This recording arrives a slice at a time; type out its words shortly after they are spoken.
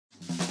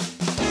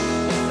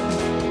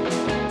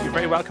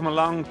very welcome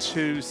along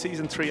to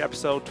Season 3,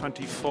 Episode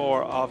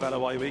 24 of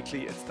LOI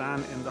Weekly. It's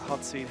Dan in the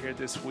hot seat here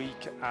this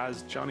week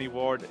as Johnny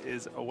Ward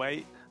is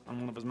away on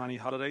one of his many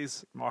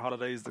holidays, more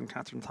holidays than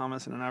Catherine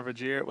Thomas in an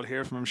average year. We'll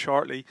hear from him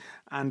shortly.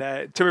 And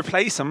to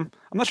replace him,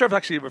 I'm not sure if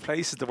actually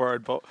replace is the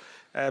word, but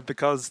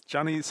because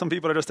Johnny, some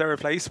people are just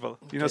irreplaceable.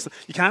 You know, so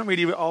you can't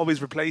really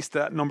always replace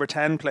that number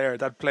 10 player,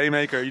 that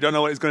playmaker. You don't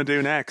know what he's going to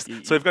do next.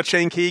 So we've got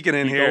Shane Keegan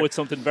in here. You go with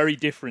something very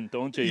different,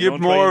 don't you? You're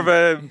more of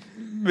a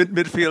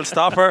midfield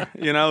stopper,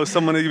 you know,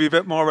 someone who'll be a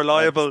bit more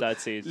reliable,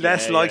 that's it.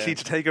 less likely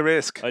to take a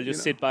risk. I'll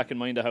just sit back and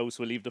mind the house.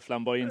 We'll leave the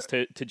flamboyance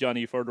to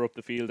Johnny further up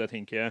the field, I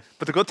think, yeah.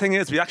 But the good thing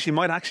is we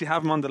might actually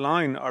have him on the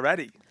line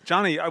already.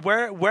 Johnny,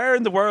 where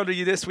in the world are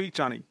you this week,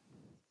 Johnny?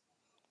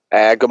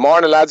 Good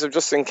morning, lads. I'm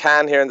just in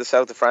Cannes here in the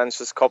south of France,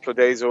 just a couple of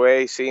days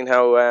away, seeing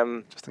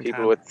how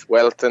people with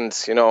wealth and,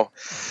 you know,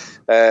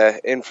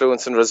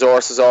 influence and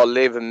resources all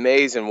live.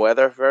 Amazing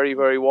weather, very,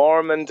 very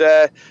warm. And,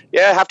 I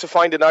have to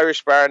find an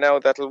Irish bar now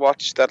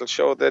that'll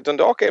show the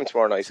Dundalk game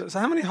tomorrow night. So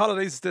how many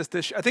holidays is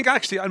this year? I think I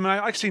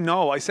actually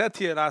know. I said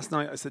to you last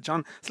night, I said,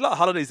 John, it's a lot of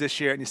holidays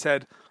this year. And you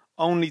said,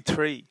 only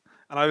 3.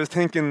 And I was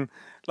thinking,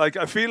 like,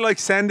 I feel like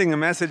sending a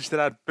message to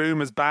that Boom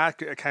Is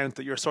Back account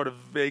that you're sort of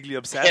vaguely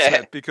obsessed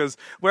with, because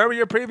where were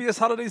your previous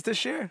holidays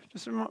this year?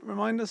 Just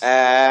remind us.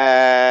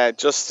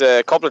 Just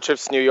a couple of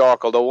trips to New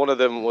York, although one of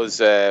them was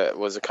a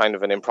kind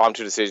of an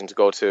impromptu decision to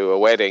go to a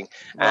wedding.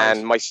 Right.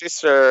 And my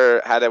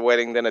sister had a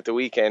wedding then at the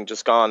weekend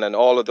just gone, and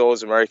all of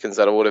those Americans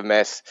that I would have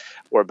met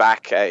were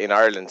back in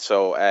Ireland.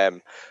 So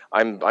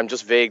I'm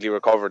just vaguely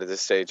recovered at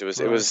this stage. It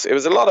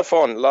was a lot of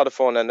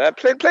fun, and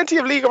plenty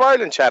of League of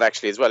Ireland chat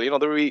actually as well. You know,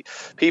 there were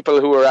people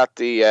who were at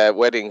the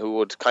wedding who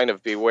would kind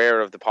of be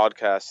aware of the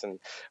podcast and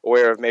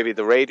aware of maybe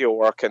the radio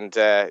work, and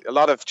a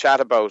lot of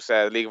chat about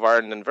League of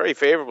Ireland and very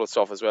favourable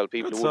stuff as well.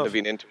 People who wouldn't have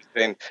been into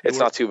it, it's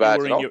not too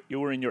bad. You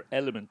were in your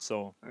element,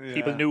 so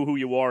people knew who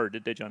you were,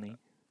 did they, Johnny?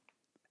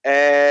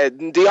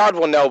 The odd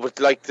one now, but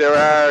like there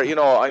are, you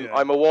know,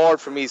 I'm a ward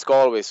from East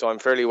Galway, so I'm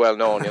fairly well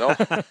known, you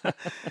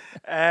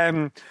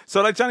know.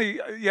 So like Johnny,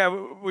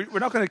 we're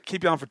not going to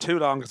keep you on for too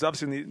long because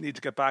obviously we need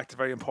to get back to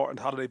very important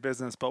holiday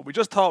business. But we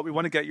just thought we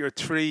want to get your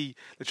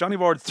Johnny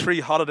Ward's 3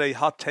 holiday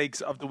hot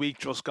takes of the week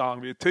just gone.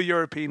 We had 2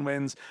 European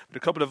wins, with a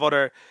couple of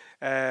other,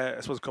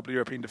 a couple of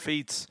European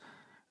defeats,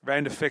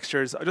 round of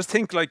fixtures. I just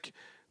think like.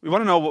 We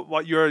want to know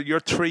what your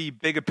 3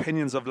 big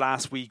opinions of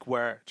last week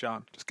were,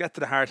 John. Just get to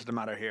the heart of the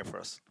matter here for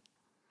us.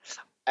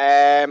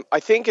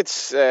 I think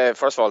it's,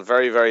 first of all,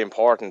 very, very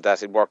important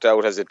that it worked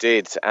out as it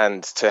did.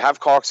 And to have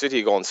Cork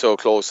City going so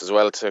close as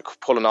well to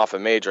pulling off a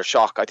major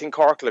shock, I think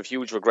Cork will have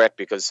huge regret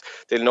because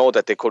they'll know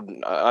that they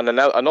could, on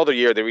another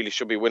year, they really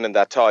should be winning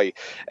that tie.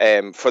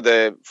 For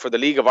the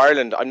League of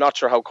Ireland, I'm not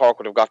sure how Cork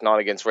would have gotten on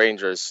against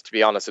Rangers, to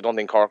be honest. I don't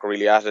think Cork are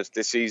really at it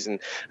this season,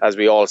 as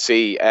we all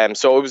see.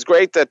 So it was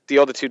great that the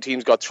other 2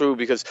 teams got through,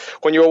 because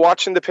when you were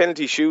watching the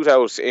penalty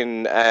shootout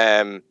in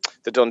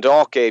the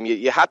Dundalk game,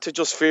 you had to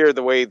just fear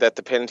the way that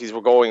the penalties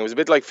were going. It was a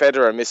bit like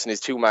Federer missing his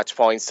 2 match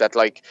points, that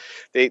like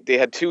they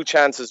had 2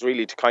 chances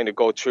really to kind of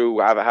go through,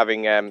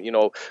 having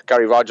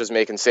Gary Rogers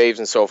making saves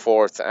and so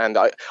forth. And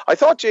I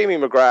thought Jamie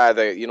McGrath,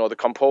 the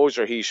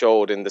composure he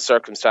showed in the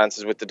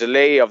circumstances with the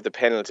delay of the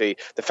penalty,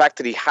 the fact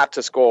that he had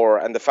to score,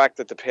 and the fact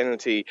that the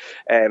penalty,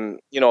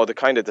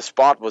 the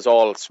spot was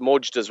all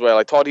smudged as well.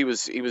 I thought he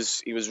was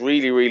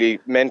really, really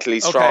mentally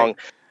strong. Okay.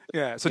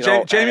 Yeah, so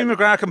Jamie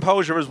McGrath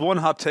composure is one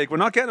hot take. We're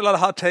not getting a lot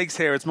of hot takes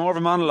here. It's more of a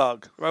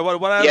monologue. Right?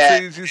 What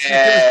else?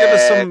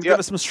 Give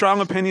us some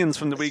strong opinions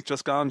from the week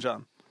just gone,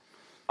 John.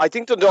 I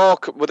think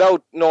Dundalk,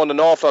 without knowing an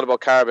awful lot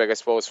about Carbeck, I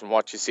suppose, from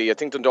what you see, I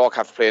think Dundalk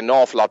have to play an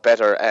awful lot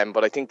better.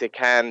 But I think they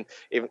can,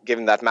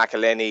 given that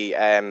McElhenney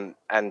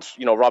and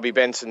Robbie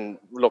Benson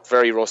looked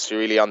very rusty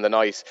really on the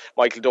night.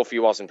 Michael Duffy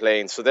wasn't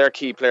playing, so they're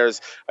key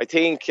players. I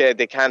think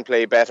they can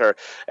play better.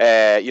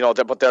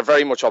 But they're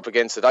very much up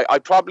against it. I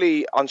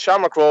probably on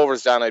Shamrock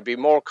Rovers, Dan, I'd be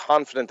more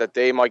confident that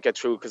they might get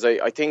through, because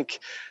I think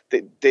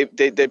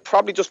they're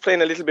probably just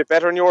playing a little bit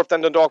better in Europe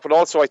than Dundalk, but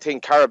also I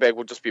think Carbeck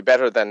would just be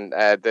better than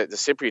the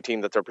Cypriot team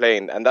that they're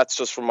playing, and that's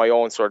just from my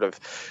own sort of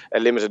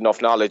limited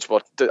enough knowledge.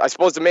 But I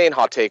suppose the main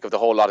hot take of the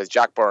whole lot is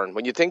Jack Byrne.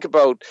 When you think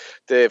about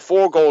the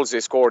 4 goals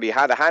they scored, he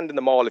had a hand in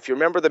them all. If you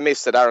remember the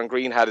miss that Aaron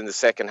Green had in the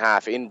second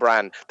half in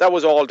Brann, that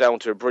was all down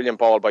to a brilliant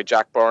ball by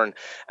Jack Byrne.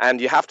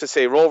 And you have to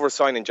say Rovers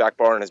signing Jack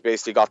Byrne has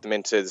basically got them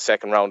into the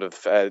second round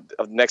of the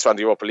next round of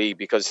the Europa League,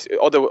 because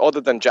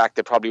other than Jack,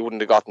 they probably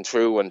wouldn't have gotten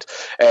through. And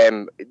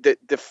the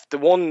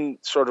one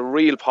sort of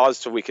real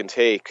positive we can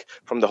take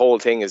from the whole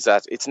thing is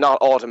that it's not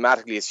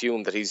automatically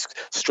assumed that he's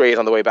straight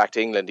on the way back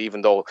to England,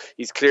 even though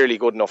he's clearly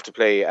good enough to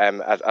play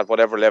at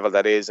whatever level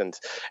that is. And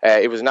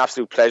it was an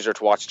absolute pleasure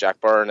to watch Jack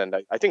Byrne, and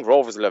I think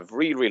Rovers will have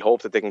real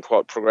hope that they can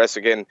progress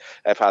again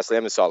past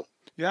Limassol.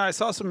 Yeah, I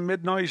saw some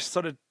midnight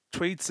sort of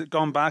tweets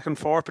going back and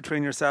forth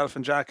between yourself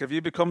and Jack. Have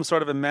you become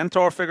sort of a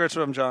mentor figure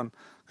to him, John?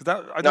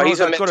 He's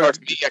a mentor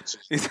to me.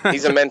 Actually,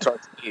 he's a mentor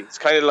to me. It's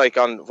kind of like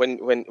on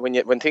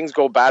when things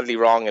go badly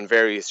wrong in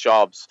various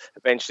jobs,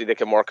 eventually they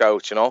can work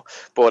out, you know.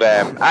 But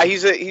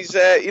I've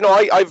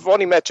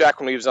only met Jack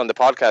when he was on the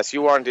podcast.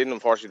 You weren't in,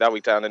 unfortunately, that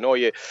week, Dan. I know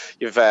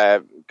you've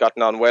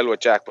gotten on well with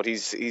Jack, but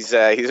he's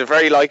a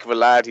very likeable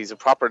lad. He's a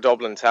proper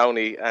Dublin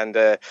townie, and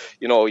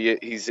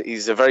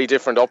he's a very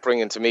different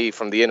upbringing to me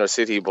from the inner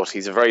city, but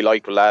he's a very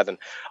likeable lad, and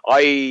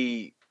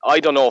I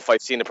don't know if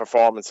I've seen a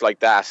performance like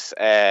that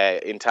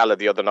in Tala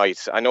the other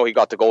night. I know he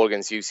got the goal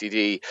against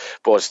UCD,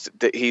 but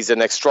he's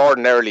an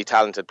extraordinarily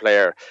talented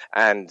player.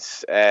 And,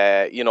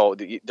 there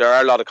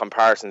are a lot of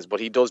comparisons, but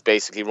he does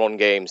basically run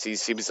games.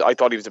 I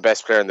thought he was the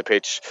best player on the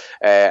pitch.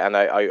 And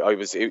I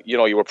was,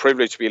 you were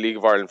privileged to be a League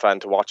of Ireland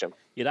fan to watch him.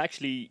 You'd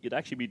actually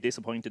be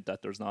disappointed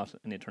that there's not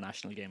an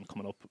international game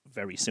coming up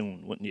very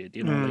soon, wouldn't you?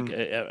 You know, like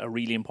a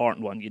really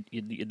important one.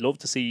 You'd love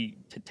to see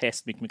to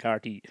test Mick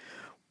McCarthy.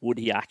 Would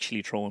he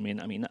actually throw him in?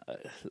 I mean,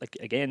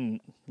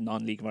 again,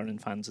 non-League of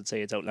Ireland fans would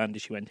say it's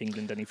outlandish he went to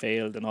England and he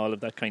failed and all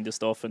of that kind of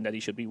stuff, and that he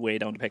should be way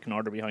down the pecking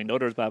order behind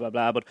others, blah, blah,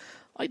 blah. But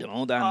I don't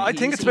know, Dan. I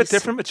think it's a bit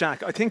different with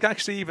Jack. I think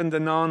actually even the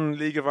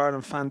non-League of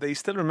Ireland fan, they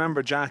still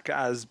remember Jack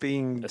as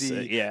being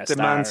the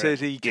Man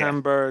City,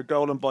 Camber,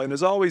 golden boy. And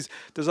there's always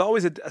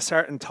a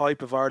certain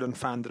type of Ireland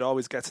fan that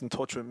always gets in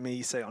touch with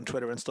me, say on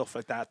Twitter and stuff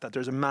like that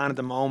there's a man of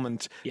the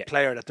moment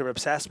player that they're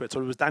obsessed with.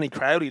 So it was Danny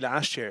Crowley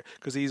last year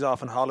because he's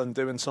off in Holland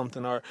doing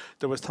something, or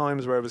there was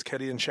times where it was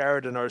Killian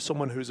Sheridan or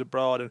someone who's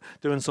abroad and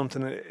doing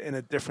something in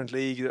a different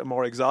league, a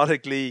more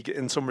exotic league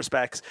in some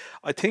respects.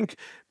 I think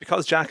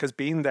because Jack has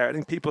been there, I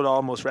think people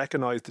almost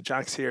recognise that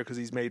Jack's here because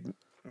he's made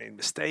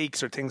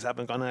mistakes or things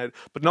haven't gone out,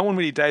 but no one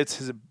really doubts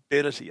his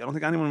ability. I don't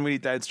think anyone really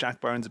doubts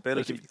Jack Byrne's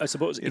ability. I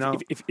suppose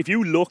if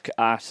you look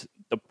at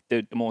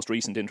the most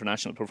recent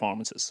international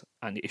performances,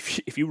 and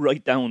if you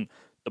write down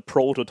the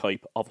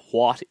prototype of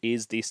what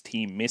is this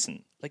team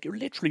missing, like you're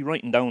literally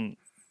writing down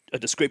a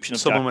description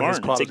of Jack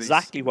Byrne. It's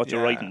exactly what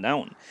you're writing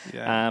down.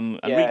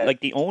 Really,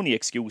 the only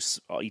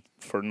excuse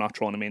for not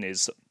throwing him in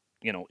is,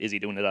 is he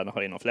doing it at a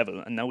high enough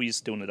level? And now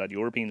he's doing it at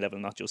European level,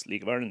 not just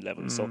League of Ireland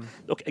level. So,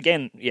 look,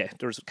 again,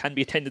 there can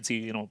be a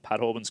tendency, Pat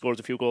Hoban scores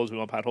a few goals, we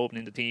want Pat Hoban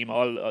in the team,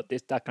 all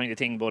that kind of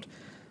thing, but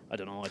I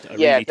don't know. I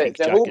really think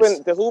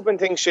the Hoban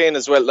thing, Shane,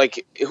 as well.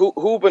 Like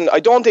Hoban, I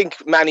don't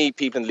think many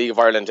people in the League of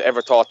Ireland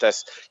ever thought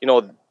that,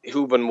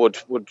 Hoban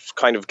would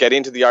kind of get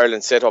into the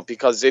Ireland setup,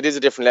 because it is a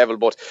different level,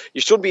 but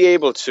you should be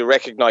able to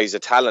recognise a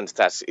talent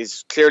that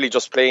is clearly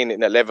just playing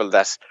in a level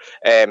that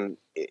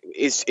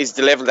is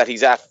the level that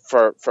he's at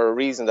for a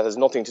reason that has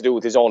nothing to do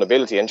with his own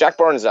ability. And Jack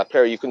Byrne is that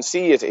player. You can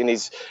see it in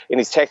his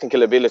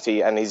technical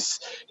ability and his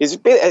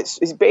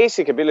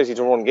basic ability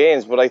to run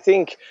games. But I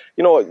think,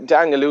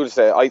 Daniel alluded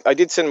to it. I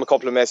did send him a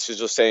couple of messages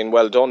just saying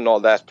well done and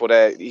all that,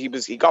 but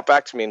he got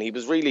back to me and he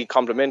was really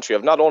complimentary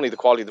of not only the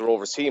quality of the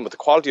Rovers team, but the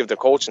quality of their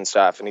coaching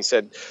staff. And he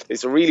said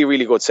it's a really,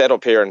 really good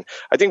setup here. And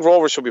I think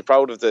Rovers should be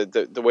proud of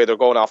the way they're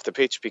going off the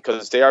pitch,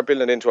 because they are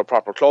building into a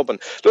proper club.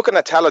 And looking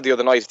at Tala the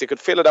other night, if they could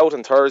fill it out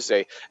on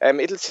Thursday,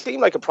 it'll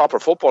seem like a proper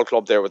football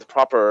club there with a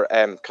proper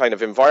kind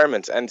of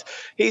environment. And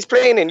he's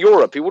playing in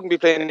Europe. He wouldn't be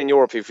playing in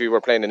Europe if he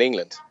were playing in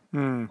England.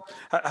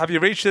 Have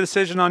you reached a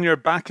decision on your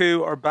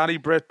Baku or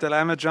Ballybrit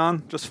dilemma,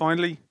 John? Just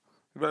finally,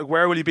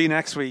 where will you be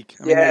next week?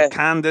 I mean,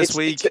 Cannes this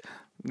week,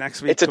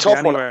 next week. It's a tough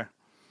anywhere. One.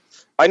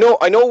 I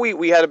know.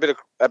 We had a bit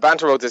of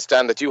banter about this,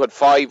 Dan. That you had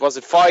five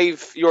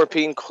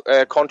European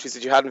countries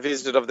that you hadn't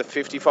visited of the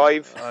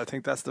 55? I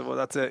think that's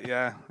it.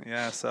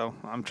 Yeah. So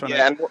I'm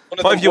trying to.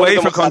 Five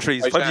UEFA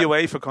countries. Five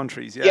UEFA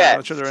countries. Yeah.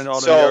 I'm sure they're all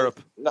in Europe.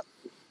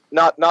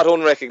 Not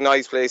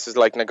unrecognised places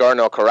like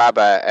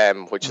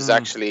Nagorno-Karabakh, which is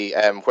actually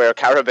where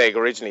Karabakh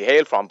originally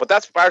hailed from. But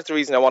that's part of the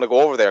reason I want to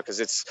go over there,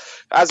 because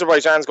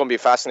Azerbaijan's going to be a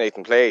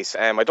fascinating place.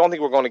 I don't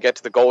think we're going to get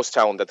to the ghost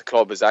town that the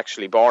club is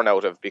actually born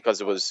out of,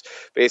 because it was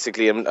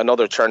basically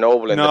another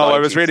Chernobyl in the 90s. I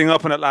was reading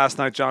up on it last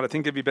night, John. I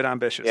think it'd be a bit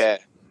ambitious.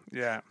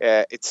 Yeah.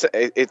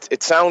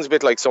 It sounds a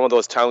bit like some of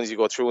those towns you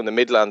go through in the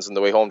Midlands on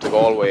the way home to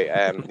Galway,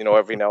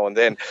 every now and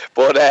then.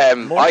 But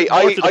more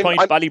to the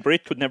point,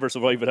 Ballybrit could never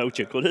survive without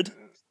you, could it?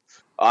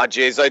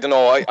 Jeez, I don't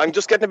know. I'm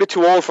just getting a bit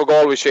too old for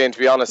Galway, Shane, to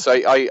be honest.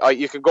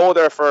 You could go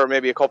there for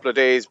maybe a couple of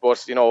days, but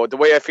the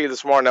way I feel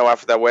this morning now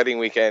after that wedding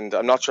weekend,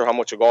 I'm not sure how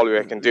much of Galway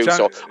I can do.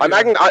 So I'm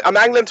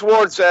angling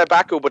towards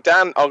Baku. But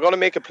Dan, I'm going to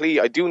make a plea.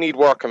 I do need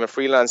work. I'm a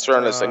freelance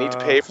journalist. I need to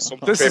pay for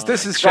something. This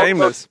is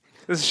shameless.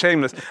 This is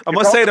shameless. I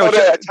must say though,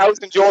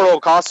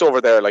 €1,000 cost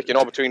over there,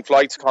 between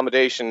flights,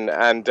 accommodation,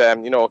 and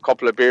a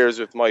couple of beers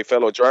with my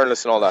fellow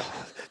journalists and all that.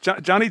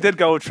 Johnny did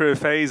go through a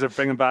phase of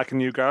bringing back a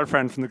new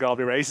girlfriend from the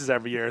Galway races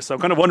every year, so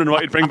I'm kind of wondering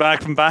what he'd bring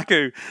back from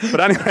Baku. But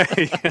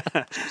anyway,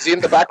 she's in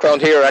the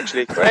background here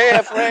actually.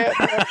 Freya.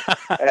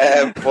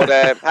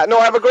 No,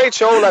 I have a great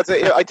show, lads.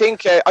 I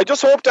think I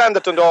just hope, Dan,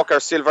 that Dundalk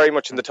are still very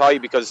much in the tie,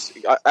 because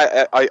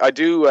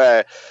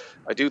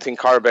I do think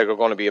Karabakh are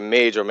going to be a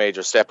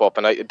major step up,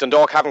 and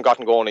Dundalk haven't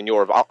gotten going in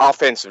Europe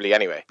offensively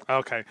anyway.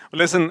 Okay. Well,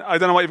 listen, I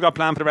don't know what you've got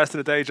planned for the rest of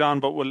the day, John,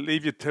 but we'll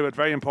leave you to it.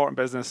 Very important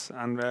business,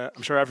 and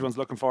I'm sure everyone's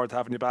looking forward to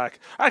having you back.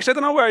 Actually, I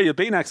don't know where you'll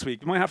be next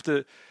week. You might have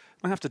to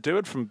I have to do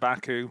it from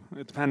Baku,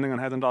 depending on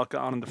how Dundalk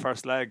got on in the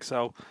first leg.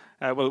 So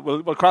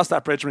we'll cross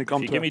that bridge when we come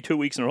if you to give me 2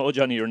 weeks in a row,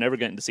 Johnny, you're never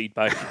getting the seat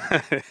back.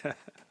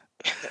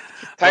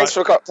 Thanks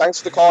for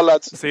the call,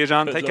 lads. See you,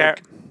 John. Good Take luck.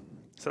 care.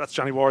 So that's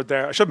Johnny Ward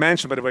there. I should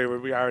mention, by the way,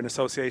 we are in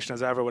association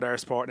as ever with Air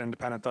Sport and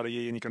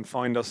Independent.ie, and you can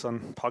find us on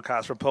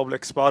Podcast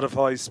Republic,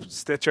 Spotify,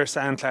 Stitcher,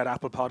 SoundCloud,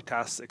 Apple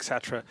Podcasts,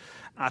 etc.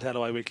 at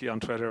LOI Weekly on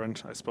Twitter.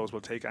 And I suppose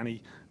we'll take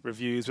any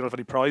reviews. We don't have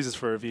any prizes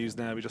for reviews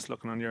now. We're just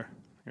looking on your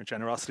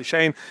generosity.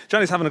 Shane,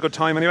 Johnny's having a good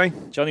time anyway.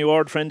 Johnny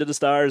Ward, friend of the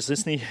stars,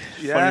 isn't he?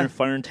 Yeah.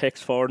 Firing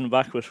text forward and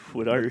back with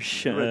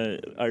Irish,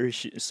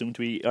 soon to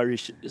be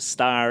Irish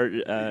star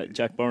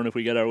Jack Byrne if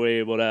we get our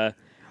way. But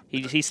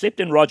he slipped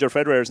in Roger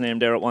Federer's name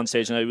there at one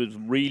stage, and I was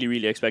really,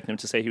 really expecting him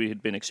to say he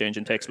had been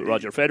exchanging texts with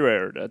Roger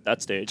Federer at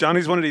that stage.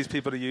 Johnny's one of these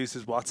people who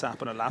uses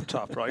WhatsApp on a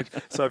laptop, right?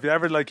 So if you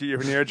ever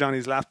you're near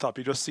Johnny's laptop,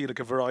 you just see like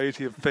a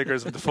variety of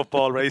figures of the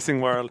football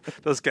racing world,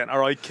 just getting all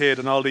right, kid,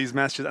 and all these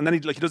messages, and then he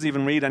doesn't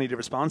even read any of the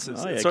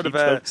responses. Oh, yeah, it's sort of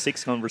about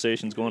 6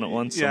 conversations going at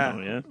once. Yeah,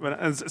 somehow, yeah.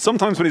 And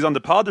sometimes when he's on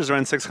the pod, there's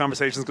around 6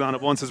 conversations going on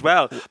at once as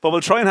well. But we'll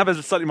try and have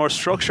a slightly more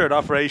structured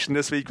operation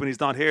this week when he's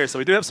not here. So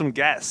we do have some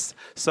guests.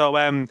 So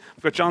we've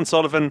got John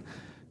Sullivan,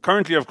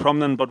 currently of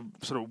Crumlin, but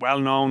sort of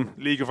well-known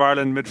League of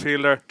Ireland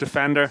midfielder,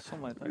 defender.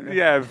 Something like that,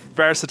 yeah,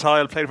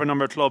 versatile, played for a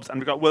number of clubs. And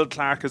we've got Will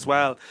Clark as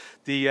well,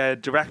 the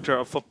director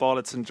of football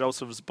at St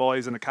Joseph's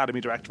Boys and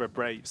academy director at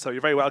Bray. So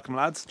you're very welcome,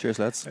 lads. Cheers,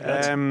 lads.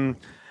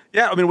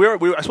 Yeah, I mean,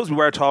 I suppose we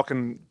were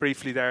talking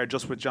briefly there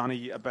just with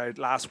Johnny about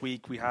last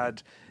week. We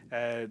had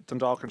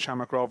Dundalk and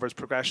Shamrock Rovers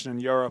progression in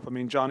Europe. I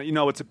mean, John,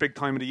 it's a big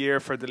time of the year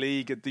for the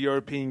league at the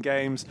European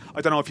games. I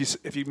don't know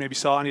if you maybe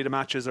saw any of the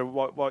matches or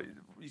what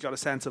you got a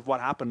sense of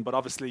what happened, but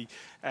obviously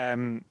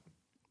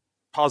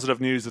positive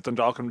news that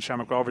Dundalk and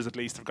Shamrock Rovers at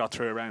least have got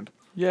through a round.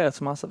 Yeah,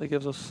 it's massive. It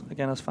gives us,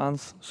 again, as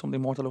fans,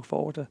 something more to look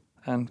forward to.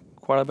 And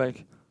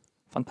Quarterback,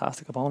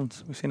 fantastic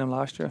opponents. We've seen them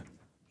last year.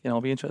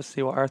 It'll be interesting to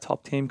see what our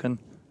top team can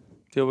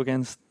do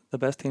against the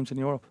best teams in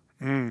Europe.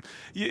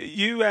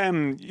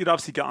 You'd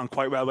obviously got on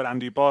quite well with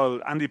Andy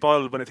Boyle. Andy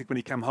Boyle, when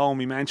he came home,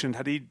 he mentioned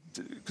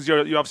because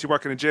you obviously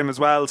work in a gym as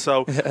well.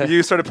 So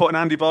you started putting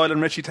Andy Boyle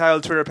and Richie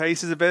Towell through their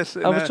paces a bit.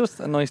 It was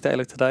just a nice day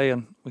like today,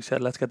 and we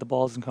said let's get the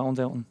balls and cones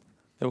out and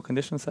do a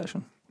conditioning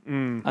session.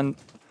 And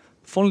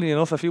funnily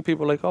enough, a few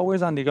people were like, "Oh,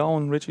 where's Andy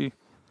going, Richie?"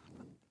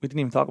 We didn't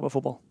even talk about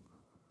football.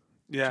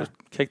 Yeah, just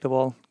kick the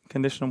ball,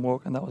 condition and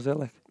work, and that was it.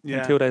 Yeah.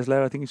 And 2 days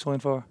later, I think he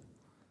signed for.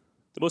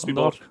 They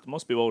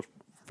must be both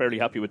fairly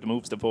happy with the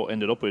moves they both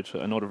ended up with.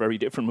 I know they're very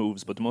different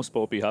moves, but they must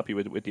both be happy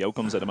with the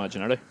outcomes, I'd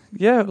imagine, are they?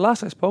 Yeah,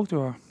 last I spoke to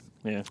her,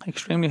 yeah,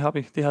 extremely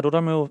happy. They had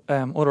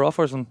other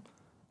offers and,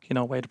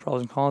 weighed the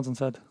pros and cons and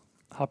said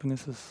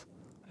happiness is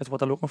what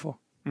they're looking for.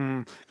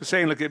 Because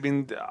saying,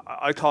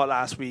 I thought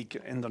last week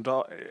in the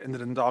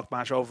Dundalk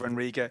match over in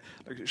Riga,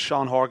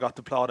 Sean Hoare got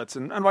the plaudits,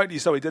 and rightly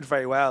so, he did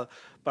very well.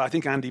 But I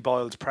think Andy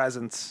Boyle's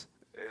presence,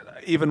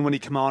 even when he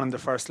came on in the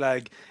first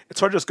leg, it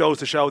sort of just goes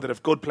to show that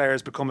if good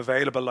players become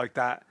available like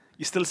that,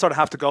 you still sort of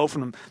have to go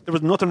from them. There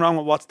was nothing wrong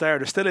with what's there.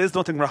 There still is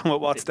nothing wrong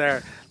with what's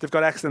there. They've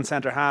got excellent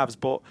centre halves,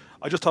 but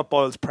I just thought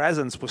Boyle's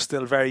presence was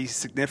still very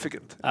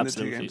significant.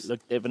 Absolutely. In the 2 games.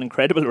 Look, they have an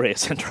incredible array of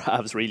centre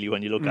halves, really,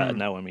 when you look at it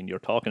now. I mean, you're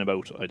talking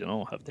about, I don't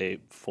know, have they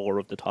 4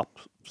 of the top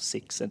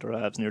 6 centre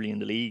halves nearly in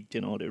the league? They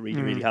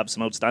really have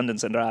some outstanding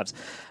centre halves.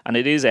 And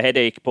it is a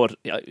headache, but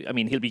I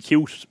mean, he'll be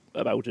cute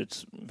about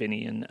it,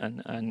 Vinny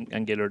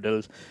and Gillard.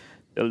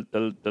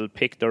 They'll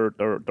pick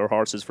their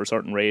horses for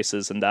certain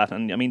races and that.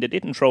 And I mean, they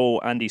didn't throw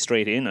Andy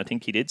straight in. I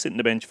think he did sit in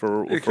the bench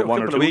for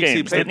 1 or 2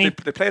 games.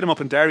 They played him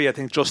up in Derry, I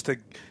think, just to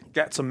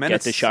get some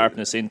minutes. Get the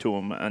sharpness into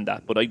him and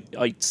that. But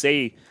I'd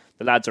say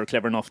the lads are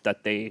clever enough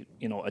that they,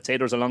 I'd say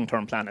there's a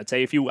long-term plan. I'd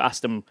say if you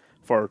asked them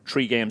for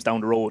 3 games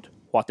down the road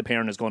what the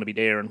pairing is going to be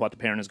there and what the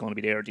pairing is going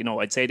to be there,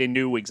 I'd say they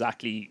knew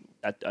exactly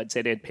that. I'd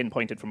say they'd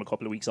pinpointed from a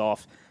couple of weeks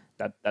off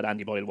that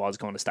Andy Boyle was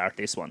going to start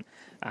this one.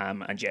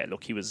 And yeah,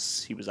 look, he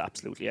was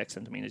absolutely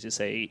excellent. I mean, as you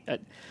say,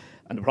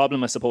 and the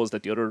problem I suppose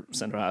that the other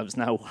centre halves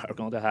now are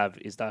going to have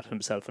is that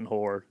himself and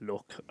Hoare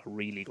look a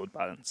really good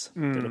balance.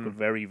 They look a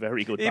very,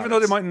 very good balance. Even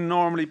though they might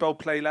normally both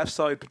play left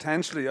side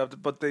potentially,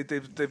 but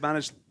they've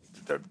managed.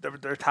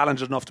 They're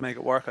talented enough to make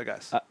it work, I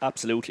guess.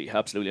 Absolutely.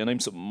 And I'm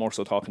more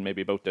so talking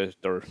maybe about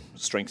their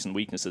strengths and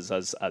weaknesses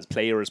as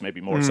players,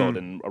 maybe more so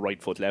than a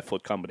right foot, left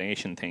foot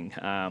combination thing.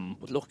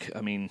 But look,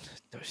 I mean,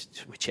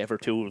 whichever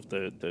 2 of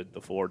the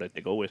 4 that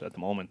they go with at the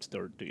moment,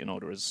 they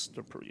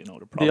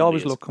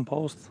always look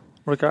composed,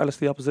 regardless of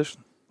the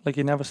opposition. Like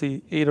you never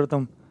see either of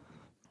them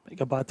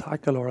make a bad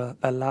tackle or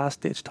a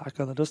last ditch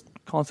tackle. They're just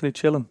constantly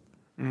chilling.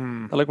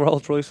 They're like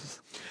Rolls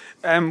Royces.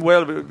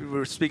 Well, we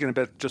were speaking a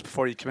bit just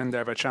before you came in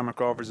there about Shamrock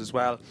Rovers as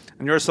well,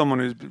 and you're someone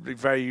who's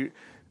very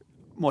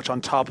much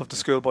on top of the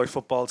schoolboy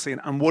football scene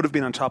and would have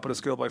been on top of the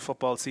schoolboy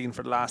football scene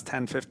for the last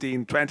 10,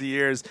 15, 20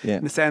 years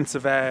in the sense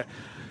of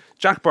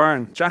Jack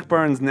Byrne. Jack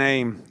Byrne's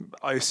name,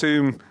 I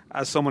assume,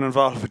 as someone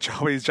involved with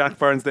Joey's, Jack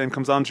Byrne's name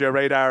comes onto your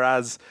radar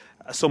as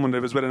someone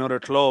that was with another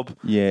club.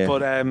 Yeah.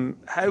 But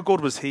how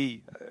good was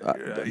he?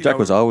 Jack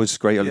was always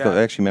great.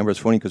 I actually remember, it's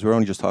funny because we were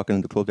only just talking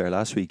in the club there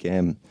last week.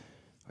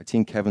 I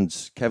think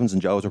Kevin's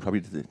and Joe's are probably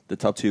the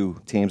top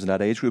two teams in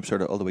that age group,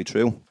 sort of all the way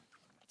through.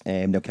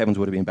 Now Kevin's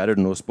would have been better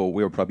than us, but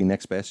we were probably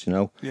next best, you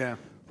know. Yeah.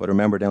 But I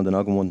remember down the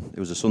Noggin one, it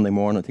was a Sunday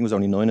morning. I think it was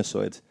only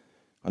 9-a-side,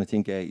 and I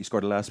think he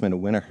scored a last minute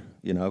winner,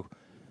 you know.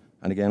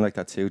 And again, like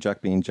that too,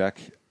 Jack being Jack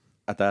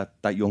at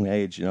that young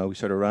age, you know, he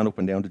sort of ran up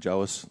and down to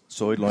Joe's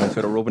sideline,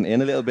 sort of rubbing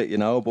in a little bit, you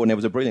know. But it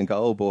was a brilliant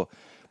goal.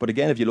 But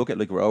again, if you look at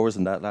like Rovers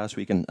and that last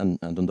week and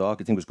Dundalk,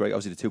 I think it was great.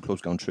 Obviously, the two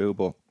clubs gone through,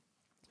 but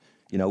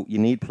you know, you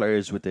need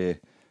players with the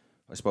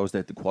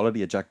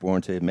quality of Jack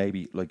Byrne to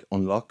maybe like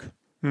unlock,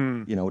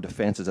 you know,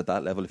 defences at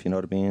that level, if you know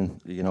what I mean.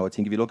 You know, I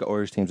think if you look at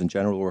Irish teams in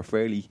general, we're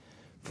fairly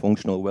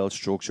functional, well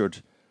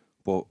structured,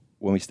 but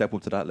when we step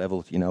up to that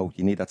level, you know,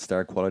 you need that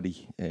star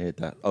quality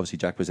that obviously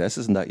Jack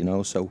possesses, and that, you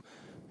know. So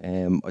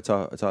I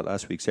thought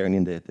last week, certainly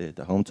in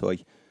the home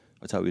tie,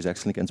 I thought he was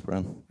excellent against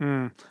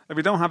Brann. If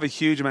we don't have a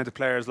huge amount of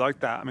players like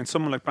that, I mean,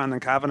 someone like Brandon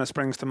Kavanagh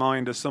springs to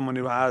mind as someone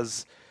who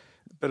has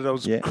a bit of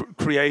those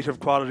creative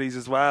qualities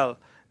as well.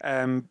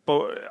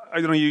 But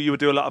I don't know, you would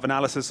do a lot of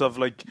analysis of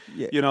like,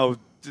 you know,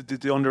 the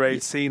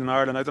underage scene in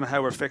Ireland. I don't know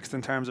how we're fixed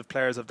in terms of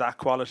players of that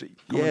quality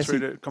coming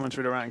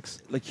through the ranks.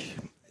 Like,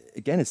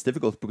 again, it's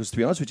difficult because, to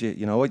be honest with you,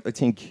 you know, I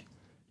think,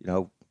 you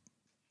know,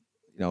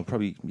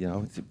 probably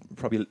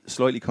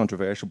slightly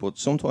controversial, but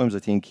sometimes I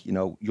think, you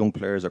know, young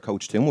players are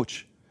coached too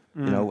much,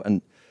 you know,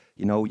 and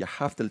you know, you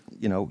have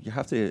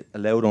to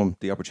allow them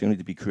the opportunity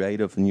to be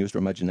creative and use their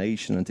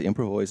imagination and to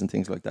improvise and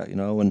things like that, you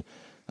know, and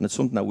it's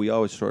something that we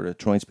always sort of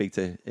try and speak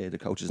to the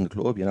coaches in the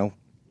club. You know,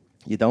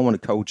 you don't want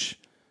to coach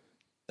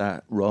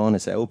that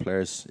rawness out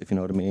players, if you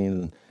know what I mean.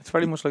 And it's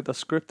very much like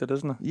that's scripted,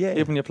 isn't it? Yeah.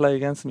 Even when you play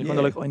against them, you're kind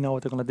of like, I know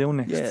what they're going to do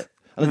next. Yeah.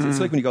 And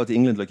it's like when you go to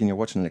England, like, and you're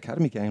watching an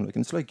academy game, like,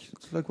 and it's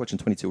like watching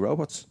 22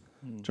 robots.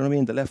 Do you know what I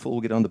mean? The left foot will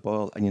get on the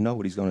ball, and you know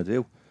what he's going to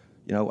do.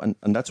 You know,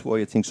 and that's why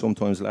I think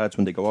sometimes lads,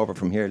 when they go over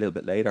from here a little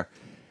bit later,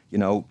 you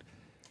know,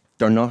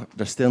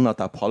 they're still not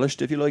that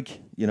polished, if you like,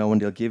 you know,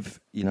 and they'll give,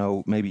 you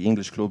know, maybe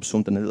English clubs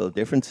something a little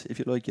different, if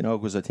you like, you know,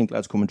 because I think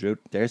lads coming through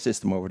their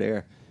system over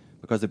there,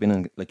 because they've been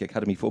in like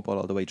academy football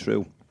all the way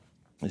through,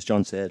 as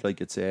John said,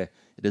 like it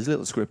is a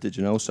little scripted,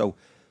 you know. So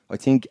I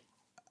think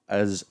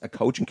as a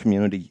coaching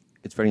community,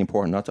 it's very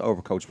important not to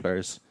overcoach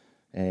players,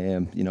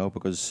 you know,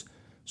 because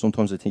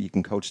sometimes I think you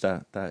can coach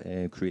that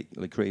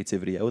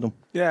creativity out of them.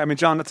 Yeah, I mean,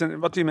 John,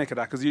 what do you make of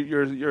that? Because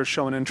you're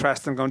showing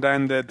interest in going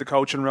down the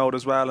coaching road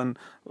as well, and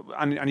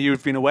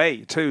you've been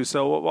away too.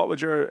 So what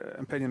would your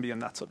opinion be on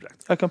that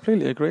subject? I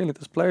completely agree. Like,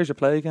 there's players you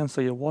play against,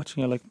 so you're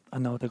watching, you're like, I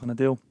know what they're going to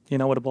do. You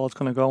know where the ball's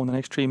going to go in the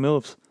next 3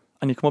 moves,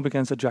 and you come up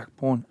against a Jack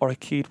Byrne or a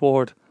Keith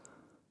Ward,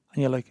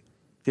 and you're like,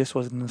 this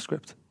wasn't in the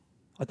script.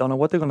 I don't know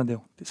what they're going to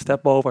do. They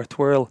step over,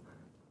 twirl.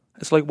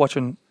 It's like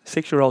watching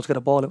 6-year-olds get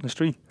a ball out in the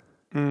street.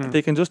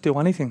 They can just do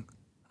anything,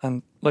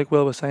 and like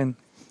Will was saying,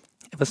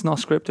 if it's not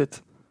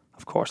scripted,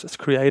 of course it's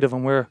creative,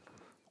 and we're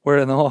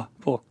in awe.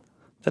 But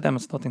to them,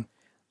 it's nothing.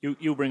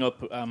 You bring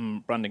up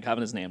Brandon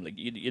Kavanagh's name. Like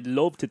you'd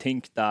love to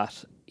think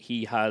that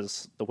he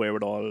has the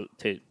wherewithal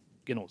to,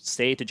 you know,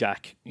 say to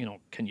Jack, you know,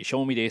 can you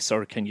show me this,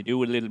 or can you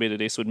do a little bit of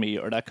this with me,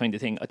 or that kind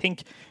of thing. I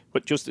think,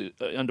 but just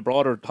on the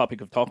broader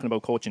topic of talking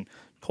about coaching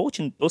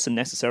doesn't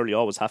necessarily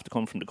always have to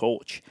come from the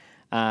coach.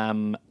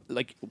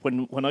 Like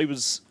when I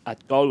was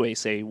at Galway,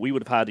 say, we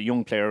would have had a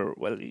young player,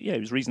 well, yeah, he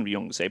was reasonably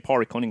young, say,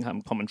 Pádraig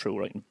Cunningham coming through,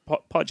 right? And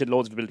Podge had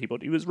loads of ability,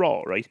 but he was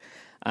raw, right?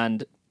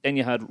 And then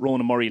you had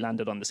Ronan Murray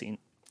landed on the scene.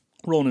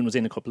 Ronan was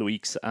in a couple of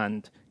weeks,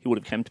 and he would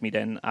have come to me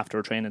then after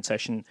a training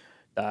session,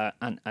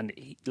 and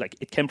he, like,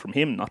 it came from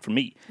him, not from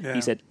me. Yeah.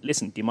 He said,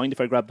 listen, do you mind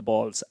if I grab the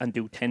balls and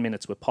do 10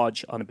 minutes with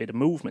Podge on a bit of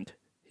movement?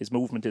 His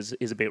movement is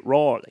a bit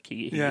raw, like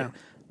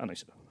and I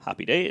said,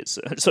 happy days.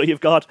 So you've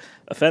got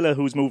a fella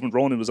whose movement,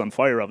 Ronan was on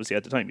fire obviously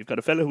at the time, you've got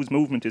a fella whose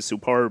movement is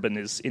superb and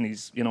is in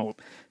his, you know,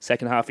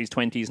 second half of his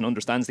 20s and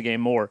understands the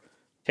game more,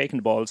 taking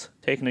the balls,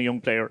 taking a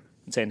young player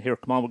and saying, here,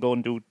 come on, we'll go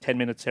and do 10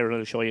 minutes here and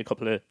I'll show you a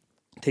couple of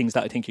things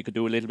that I think you could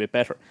do a little bit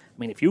better. I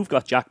mean, if you've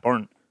got Jack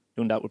Byrne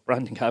doing that with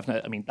Brandon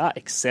Kavanagh, I mean, that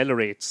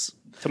accelerates.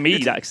 To me,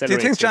 that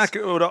accelerates. Do you think Jack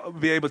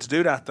would be able to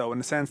do that, though, in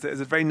the sense that is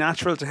it very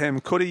natural to him?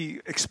 Could he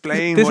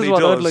explain what he does? This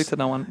is what I'd like to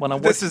know. When I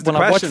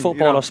watch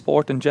football or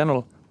sport in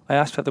general, I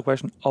asked the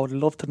question, I would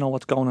love to know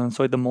what's going on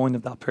inside the mind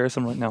of that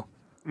person right now.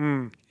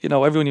 You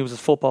know, everyone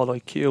uses football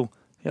IQ.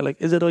 You're like,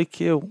 is it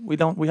IQ?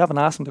 We haven't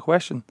asked him the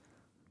question.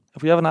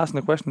 If we haven't asked him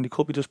the question, he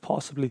could be just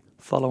possibly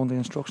following the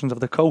instructions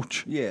of the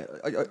coach. Yeah,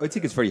 I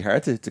think it's very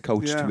hard to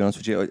coach, to be honest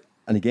with you.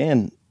 And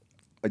again,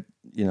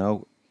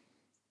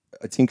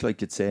 I think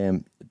like it's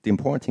the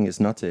important thing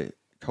is not to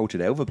coach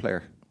it out of a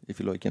player, if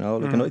you like, you know.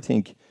 Like, and I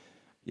think,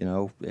 you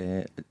know,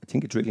 I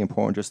think it's really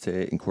important just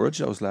to encourage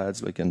those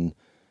lads, like, and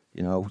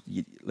you know,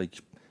 you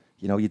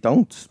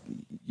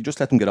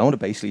just let them get on it,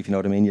 basically, if you know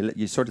what I mean.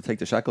 You sort of take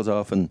the shackles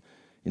off and,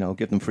 you know,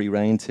 give them free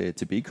rein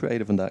to be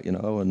creative in that, you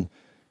know, and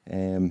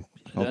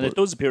it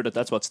does appear that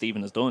that's what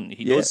Stephen has done.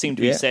 He does seem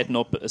to be setting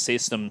up a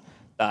system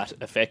that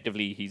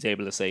effectively he's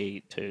able to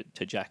say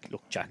to Jack,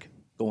 look, Jack,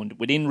 go and,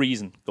 within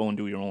reason, go and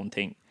do your own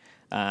thing.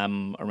 I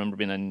remember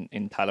being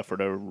in Tallaght for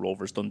the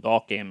Rovers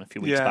Dundalk game a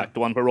few weeks back. The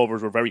one where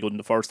Rovers were very good in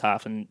the first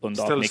half and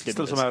Dundalk nicked it.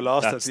 Still somehow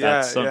lost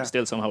it.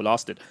 Still somehow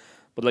lost it.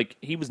 But like,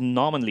 he was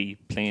nominally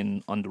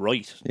playing on the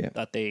right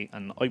that day,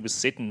 and I was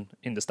sitting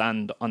in the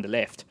stand on the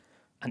left.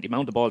 And the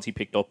amount of balls he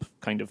picked up,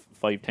 kind of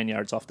 5-10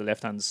 yards off the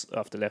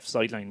left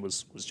sideline,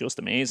 was just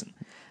amazing.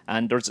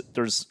 And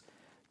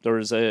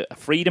there's a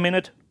freedom in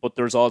it, but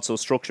there's also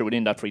structure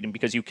within that freedom,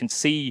 because you can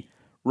see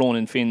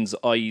Ronan Finn's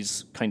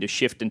eyes kind of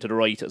shifting to the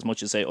right as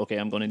much as say, okay,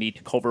 I'm going to need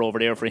to cover over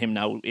there for him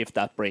now if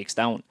that breaks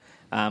down.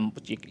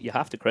 But you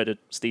have to credit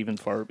Stephen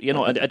for,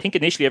 I think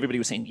initially everybody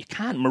was saying you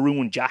can't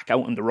maroon Jack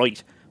out on the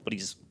right, but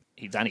he's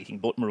anything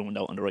but marooned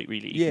out on the right,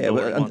 really. Yeah,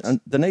 and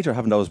the nature of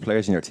having those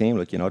players in your team,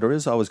 like, there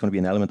is always going to be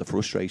an element of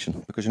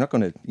frustration, because you're not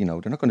going to,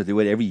 they're not going to do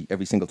it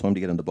every single time to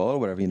get on the ball or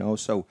whatever,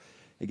 So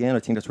again, I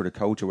think that's where the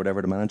coach or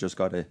whatever, the manager's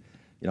got to,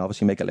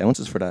 obviously make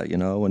allowances for that,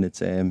 and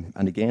it's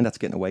and again, that's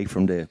getting away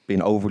from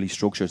being overly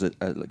structured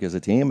as a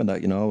team and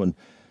that,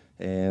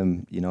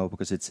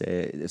 because it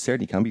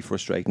certainly can be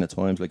frustrating at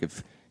times, like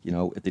if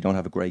they don't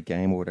have a great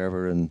game or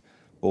whatever,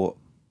 but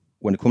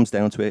when it comes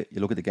down to it,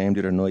 you look at the game the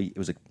other night, it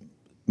was a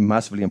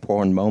massively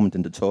important moment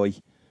in the tie,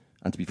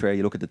 and to be fair,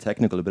 you look at the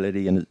technical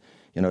ability and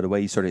the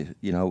way he sort of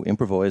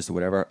improvised or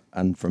whatever,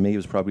 and for me it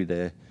was probably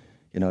the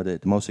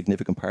most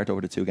significant part over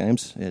the two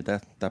games,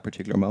 that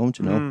particular moment,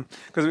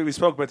 because we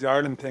spoke about the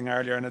Ireland thing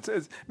earlier, and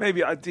it's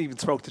maybe I even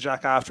spoke to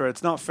Jack after.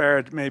 It's not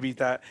fair maybe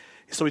that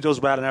so he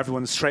does well and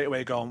everyone's straight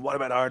away going, what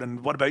about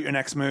Ireland, what about your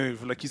next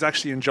move? Like, he's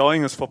actually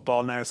enjoying his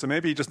football now, so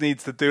maybe he just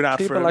needs to do that.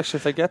 People actually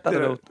forget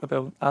that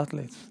about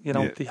athletes,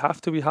 they have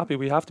to be happy.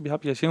 We have to be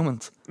happy as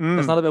humans.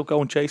 It's not about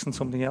going chasing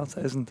something else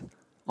that isn't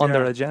on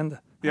their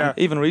agenda. And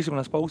even recently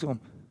when I spoke to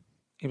him,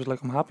 he was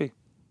like, I'm happy.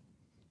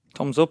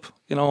 Thumbs up,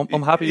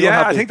 I'm happy. Yeah,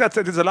 happy. I think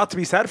there's a lot to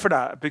be said for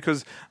that,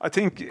 because I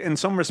think in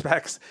some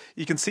respects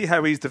you can see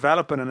how he's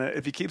developing, and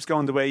if he keeps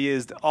going the way he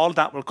is, all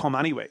that will come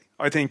anyway.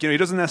 I think he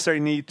doesn't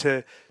necessarily need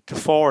to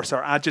force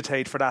or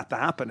agitate for that to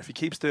happen. If he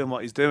keeps doing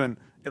what he's doing,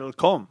 it'll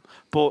come.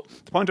 But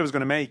the point I was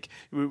going to make,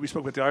 we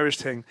spoke about the Irish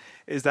thing,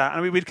 is that,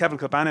 and we had Kevin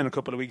Kilbane in a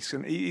couple of weeks,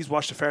 and he's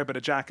watched a fair bit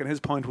of Jack, and his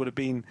point would have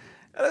been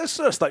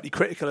sort of slightly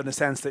critical in the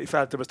sense that he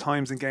felt there was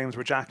times in games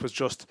where Jack was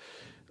just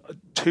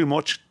too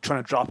much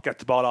trying to get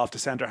the ball off the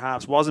centre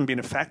halves, wasn't being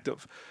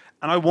effective.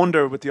 And I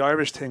wonder with the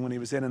Irish thing when he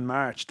was in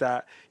March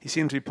that he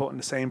seemed to be put in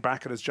the same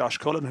bracket as Josh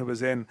Cullen, who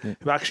was in,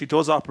 who actually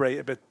does operate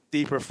a bit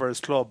deeper for his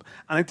club.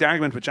 And I think the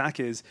argument with Jack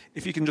is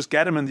if you can just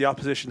get him in the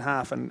opposition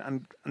half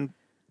and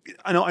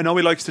I know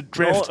he likes to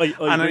drift,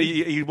 and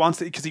he wants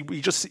to,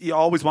 because he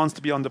always wants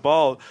to be on the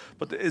ball.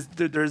 But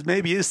there's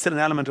maybe still an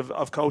element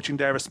of coaching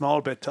there a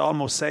small bit to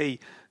almost say,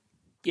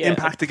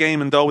 impact the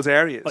game in those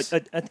areas.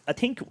 I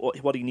think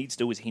what he needs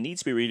to do is he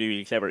needs to be really,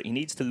 really clever. He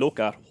needs to look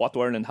at what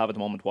do Ireland have at the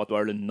moment, what do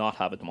Ireland not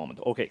have at the moment.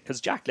 Okay,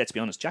 because Jack, let's be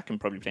honest, Jack can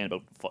probably play in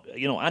about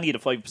any of the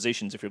 5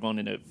 positions. If you're going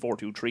in a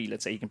 4-2-3,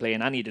 let's say, he can play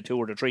in any of the 2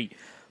 or the 3.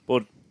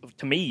 But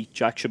to me,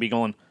 Jack should be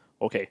going,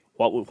 okay,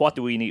 what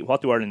do we need?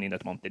 What do Ireland need at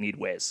the moment? They need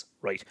Wes,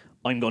 right?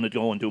 I'm going to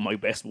go and do my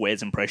best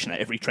Wes impression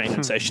at every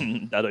training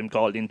session that I'm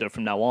called into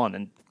from now on,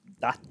 and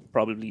that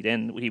probably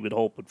then he would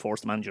hope would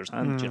force the manager's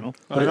hand,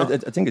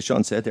 But I think as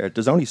Sean said there,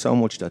 there's only so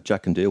much that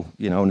Jack can do,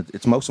 and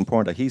it's most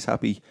important that he's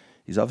happy.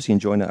 He's obviously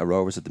enjoying it at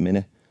Rovers at the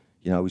minute.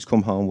 He's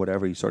come home,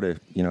 whatever. He sort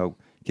of,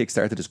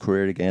 kick-started his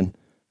career again.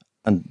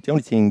 And the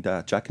only thing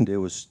that Jack can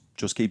do is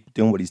just keep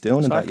doing what he's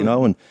doing, exactly.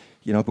 and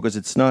that, because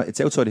it's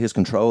outside of his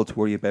control to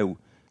worry about,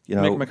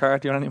 Mick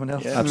McCarthy or anyone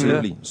else. Yeah.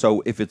 Absolutely.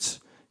 So if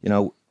it's,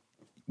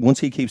 once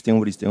he keeps doing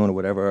what he's doing or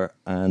whatever,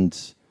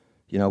 and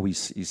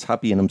he's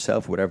happy in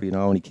himself, whatever,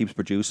 and he keeps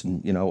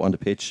producing, on the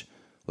pitch,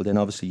 well then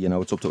obviously,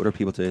 it's up to other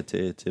people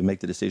to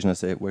make the decision as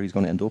to where he's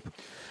going to end up.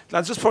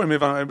 Lads, just before we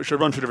move on, we should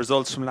run through the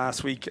results from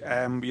last week.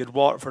 We had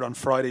Waterford on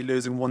Friday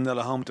losing 1-0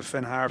 at home to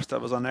Finn Harps.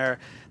 That was on air.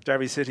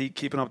 Derby City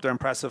keeping up their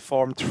impressive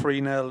form,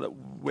 3-0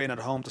 win at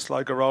home to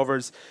Sligo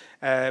Rovers.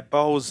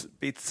 Bows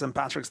beat St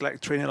Patrick's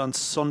 3-0 on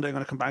Sunday. I'm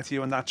going to come back to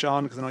you on that,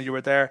 John, because I know you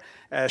were there.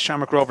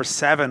 Shamrock Rovers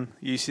 7,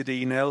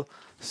 UCD 0.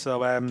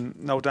 So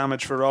no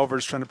damage for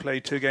Rovers trying to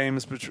play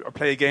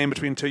play a game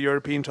between 2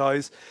 European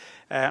ties.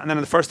 And then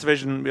in the first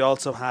division, we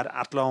also had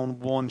Athlone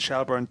 1,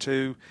 Shelbourne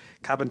 2,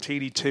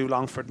 Cabinteely 2,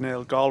 Longford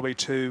 0, Galway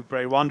 2,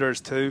 Bray Wanderers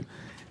 2,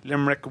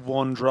 Limerick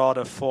 1,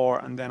 Drogheda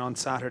 4, and then on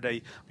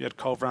Saturday we had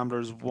Cove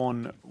Ramblers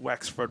 1,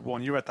 Wexford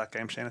 1. You were at that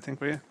game, Shane, I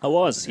think, were you? I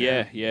was,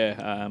 yeah.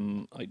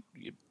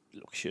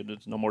 Look,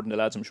 there's no more than the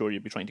lads. I'm sure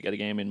you'd be trying to get a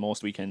game in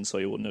most weekends, so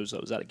I wouldn't know.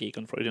 I was at a gig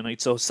on Friday night,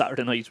 so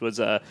Saturday night was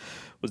the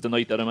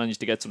night that I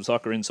managed to get some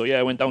soccer in. So yeah,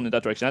 I went down in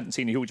that direction. I hadn't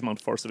seen a huge amount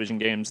of first division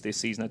games this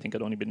season. I think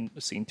I'd only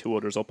seen 2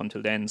 others up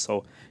until then.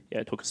 So yeah,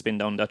 I took a spin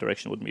down that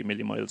direction. It wouldn't be a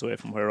million miles away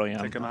from where I am.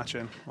 Take a match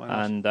in.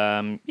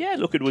 And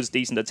look, it was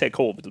decent. I'd say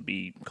Cove would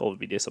be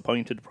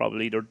disappointed.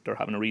 Probably they're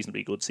having a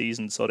reasonably good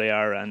season, so they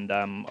are. And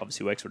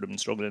obviously Wexford have been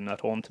struggling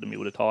at home to them, you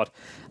would have thought,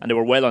 and they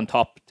were well on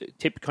top.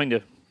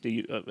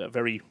 A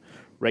very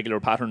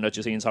regular pattern that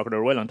you see in soccer. They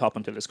were well on top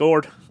until they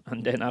scored,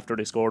 and then after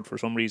they scored, for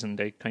some reason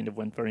they kind of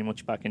went very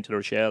much back into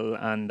their shell,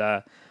 and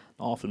not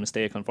awful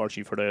mistake,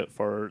 unfortunately,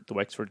 for the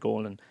Wexford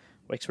goal, and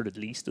Wexford at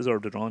least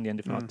deserved a draw in the end.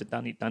 If not,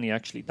 Danny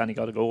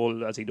got a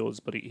goal as he does,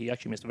 but he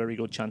actually missed a very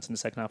good chance in the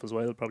second half as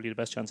well. Probably the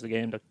best chance of the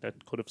game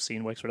that could have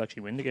seen Wexford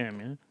actually win the game.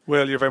 Yeah.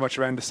 Well, you're very much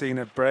around the scene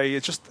at Bray.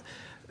 It's just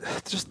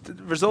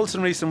results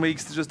in recent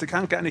weeks. They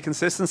can't get any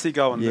consistency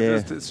going. Yeah.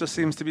 It just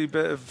seems to be a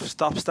bit of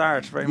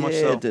stop-start. Very much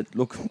so.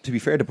 Look, to be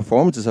fair, the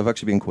performances have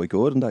actually been quite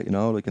good in that.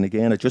 And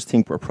again, I just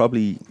think we're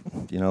probably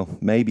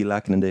maybe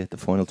lacking in the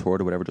final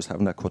third or whatever, just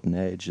having that cutting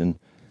edge. And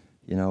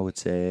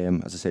it's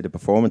as I say, the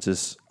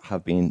performances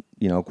have been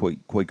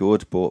quite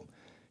good, but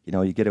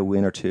you get a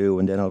win or two,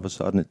 and then all of a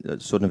sudden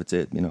it's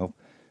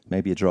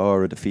maybe a draw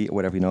or a defeat or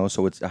whatever.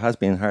 So it has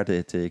been hard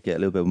to get a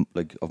little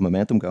bit of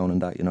momentum going in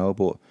that.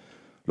 But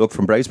look,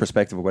 from Bray's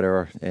perspective or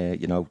whatever,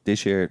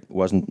 this year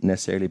wasn't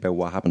necessarily about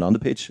what happened on the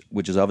pitch,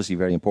 which is obviously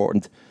very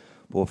important,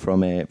 but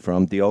from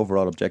the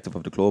overall objective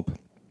of the club,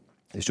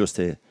 it's just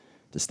to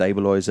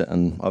stabilise it.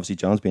 And obviously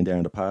John's been there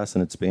in the past,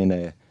 and it's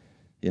been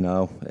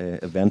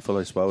eventful,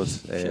 I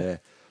suppose.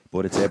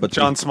 But it's but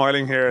John's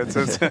smiling here.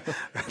 It's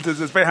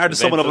very hard to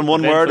sum it up in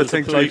one word, I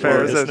think, to be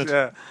fair, is it?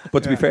 Yeah.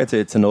 But to be fair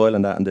to Niall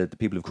and that, and the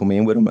people who've come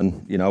in with him,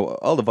 and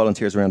all the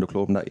volunteers around the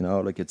club and that,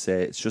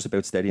 it's just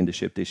about steadying the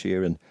ship this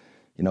year and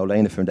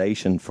laying the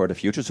foundation for the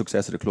future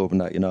success of the club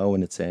and that,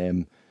 and it's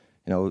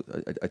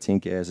I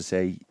think, as I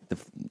say,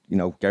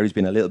 Gary's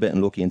been a little bit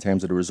unlucky in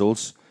terms of the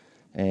results.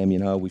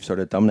 We've sort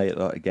of dominated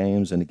a lot of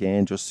games, and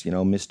again, just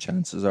missed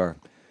chances or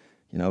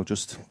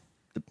just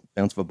the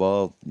bounce of a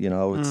ball.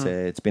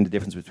 It's been the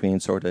difference between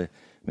sort of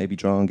maybe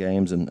drawing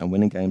games and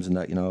winning games and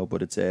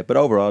that. But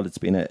overall, it's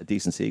been a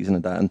decent season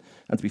and that. And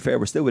to be fair,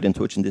 we're still within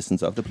touching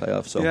distance of the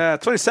playoffs. So yeah,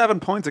 27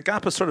 points. A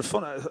gap has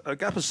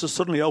just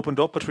suddenly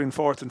opened up between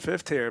fourth and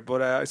fifth here.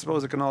 But I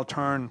suppose it can all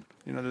turn.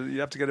 You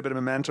have to get a bit of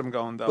momentum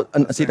going, though.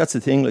 And see, that's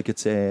the thing.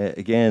 It's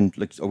again,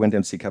 I went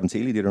down to see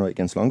Cabinteely the other night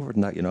against Longford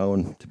and that.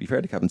 And to be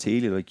fair to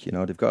Cabinteely,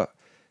 they've got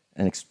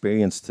an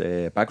experienced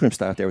backroom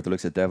staff there with the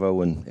likes of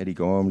Devo and Eddie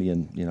Gormley,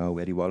 and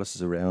Eddie Wallace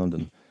is around,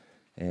 and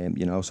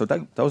so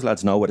those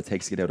lads know what it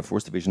takes to get out of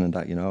first division and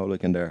that.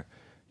 And they're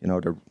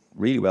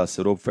really well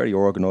set up, very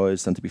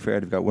organised, and to be fair,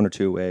 they've got one or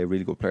two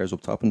really good players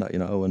up top and that.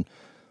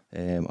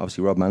 And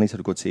obviously Rob Manning's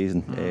had a good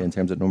season in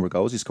terms of the number of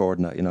goals he scored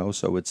and that.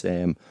 So it's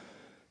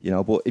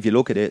but if you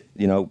look at it,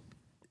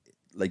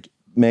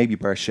 maybe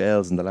bar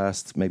Shells in the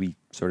last maybe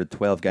sort of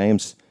 12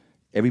 games,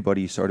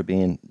 everybody's sort of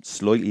being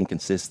slightly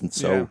inconsistent.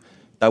 So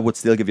that would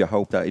still give you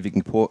hope that if you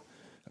can put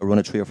a run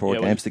of 3 or 4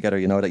 games together,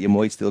 that you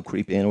might still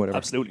creep in or whatever.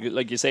 Absolutely.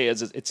 Like you say,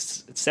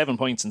 it's 7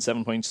 points, and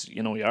 7 points,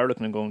 you are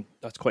looking and going,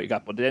 that's quite a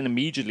gap. But then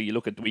immediately you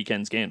look at the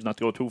weekend's games, not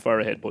to go too far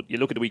ahead, but you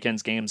look at the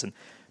weekend's games, and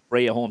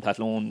Bray at home,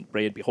 Athlone,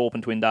 Bray would be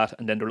hoping to win that,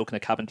 and then they're looking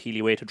at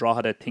Cabinteely away to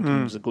Drogheda, thinking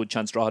there's a good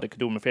chance Drogheda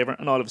could do them a favour,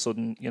 and all of a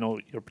sudden,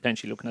 you're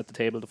potentially looking at the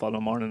table the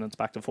following morning and it's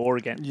back to 4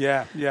 again.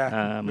 Yeah.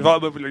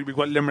 We've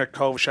got Limerick,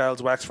 Cove,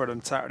 Shells, Wexford,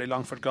 and Saturday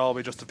Longford,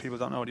 Galway, just if people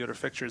don't know the other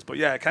fixtures. But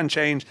yeah, it can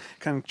change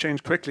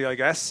quickly, I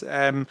guess.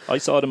 I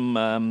saw them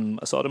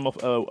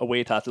up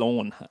away to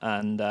Athlone,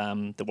 and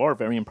they were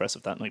very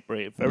impressive that night,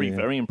 Bray.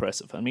 Very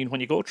impressive. I mean,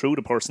 when you go through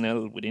the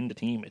personnel within the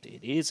team,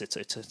 it's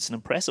an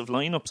impressive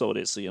lineup. So it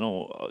is,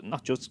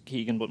 not just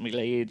Keegan but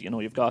McGlade.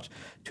 You've got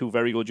 2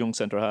 very good young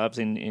centre halves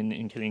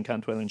in Killian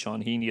Cantwell and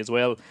Sean Heaney as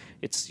well.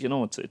 It's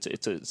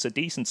a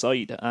decent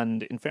side,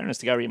 and in fairness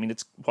to Gary, I mean,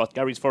 it's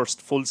Gary's first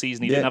full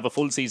season. He didn't have a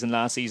full season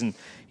last season.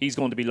 He's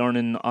going to be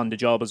learning on the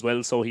job as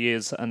well, so he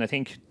is. And I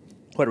think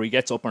whether he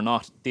gets up or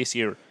not this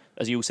year,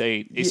 as you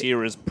say, this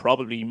year is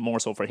probably more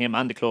so for him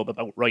and the club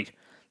about, right,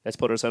 let's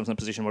put ourselves in a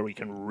position where we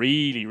can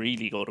really,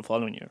 really go the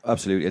following year.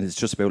 Absolutely, and it's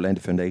just about laying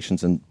the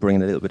foundations and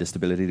bringing a little bit of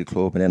stability to the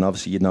club. And then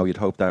obviously, you'd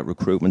hope that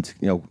recruitment,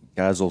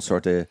 Gaz will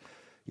sort of,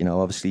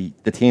 obviously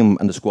the team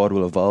and the squad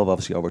will evolve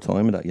obviously over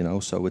time and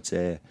that, so it's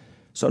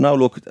so now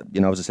look,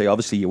 as I say,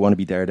 obviously you want to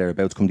be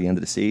thereabouts come the end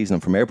of the season,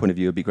 and from our point of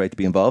view, it'd be great to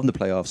be involved in the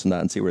playoffs and that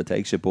and see where it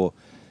takes you. But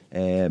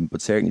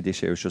certainly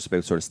this year it's just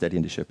about sort of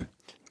steadying the ship.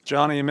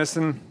 John, are you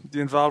missing the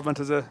involvement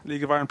as a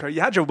League of Ireland player?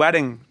 You had your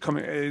wedding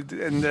coming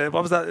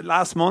what was that,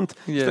 last month?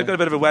 Yeah. Still got a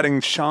bit of a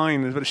wedding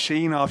shine, a bit of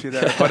sheen off you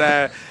there.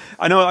 But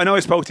I know I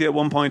spoke to you at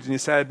one point, and you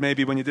said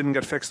maybe when you didn't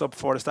get fixed up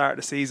before the start of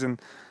the season,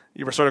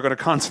 you were sort of going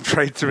to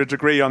concentrate to a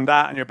degree on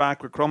that, and you're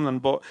back with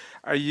Crumlin. But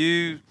are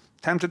you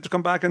tempted to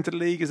come back into the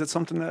league? Is it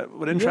something that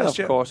would interest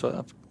you? Of course.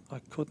 I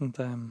couldn't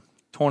turn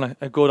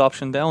a good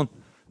option down.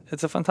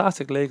 It's a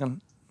fantastic league, and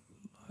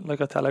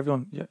like I tell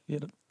everyone, you're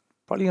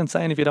probably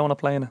insane if you don't want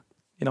to play in it.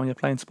 When you're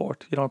playing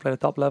sport, you don't want to play at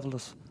the top level.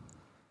 There's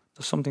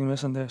something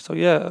missing there. So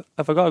yeah,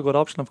 if I got a good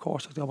option, of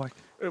course I'd go back.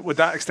 Would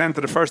that extend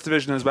to the first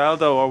division as well,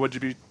 though, or would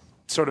you be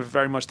sort of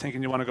very much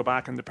thinking you want to go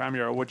back in the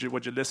Premier, or would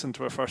you listen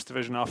to a first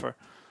division offer?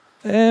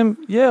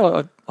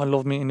 Yeah, I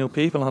love meeting new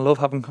people and I love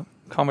having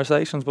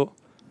conversations. But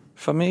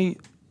for me,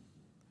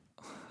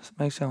 it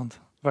may sound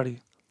very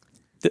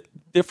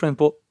different,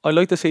 but I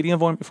like to see the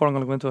environment before I'm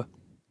going to go into it.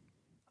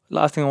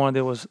 Last thing I want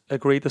to do was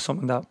agree to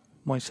something that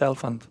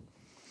myself and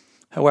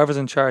whoever's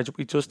in charge,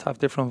 we just have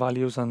different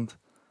values, and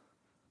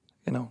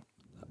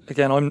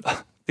again,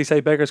 they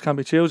say beggars can't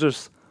be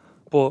choosers,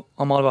 but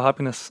I'm all about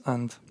happiness,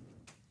 and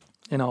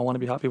I want to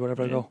be happy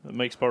wherever I go. It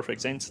makes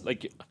perfect sense.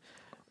 Like,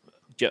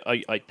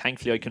 I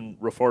thankfully I can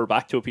refer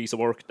back to a piece of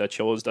work that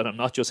shows that I'm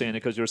not just saying it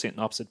because you're sitting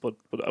opposite. But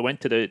I went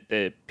to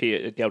the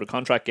out of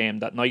contract game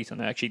that night, and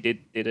I actually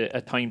did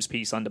a Times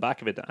piece on the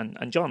back of it.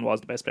 And John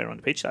was the best player on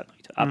the pitch that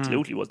night.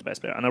 Absolutely was the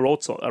best player. And I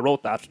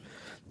wrote that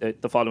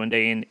the following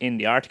day in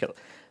the article.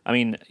 I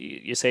mean,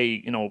 you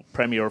say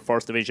Premier,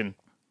 First Division,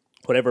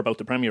 whatever about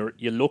the Premier.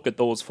 You look at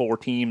those 5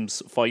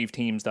 teams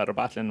that are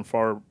battling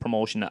for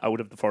promotion out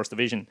of the First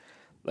Division.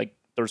 Like,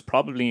 there's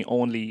probably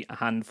only a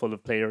handful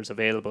of players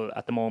available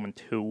at the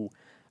moment who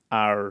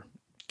are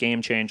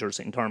game changers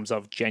in terms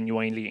of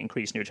genuinely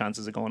increasing your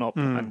chances of going up.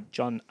 And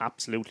John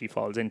absolutely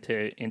falls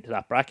into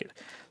that bracket.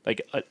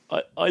 Like,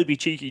 I'll be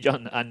cheeky,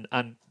 John,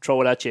 and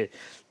throw it at you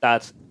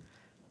that,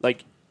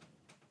 like,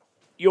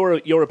 you're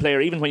a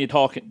player, even when you're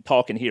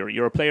talking here,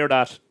 you're a player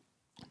that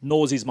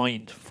knows his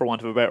mind, for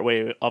want of a better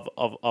way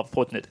of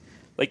putting it.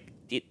 Like,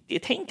 you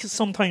think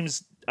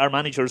sometimes our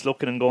managers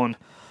looking and going,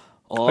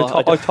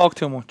 I talk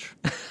too much.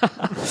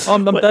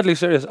 I'm deadly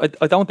serious.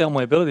 I don't doubt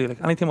my ability.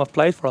 Like, any team I've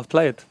played for, I've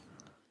played.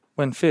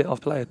 When fit, I've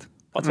played.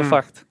 That's a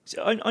fact.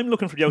 So I'm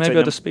looking from the outside.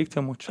 Maybe I just speak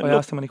too much. I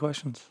ask too many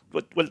questions.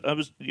 Well,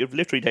 you've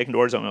literally taken the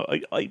words out.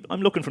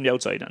 I'm looking from the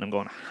outside, and I'm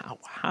going,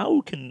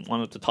 how can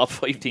one of the top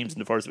 5 teams in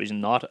the First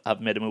Division not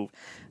have made a move?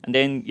 And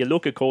then you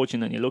look at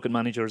coaching and you look at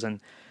managers,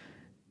 and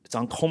it's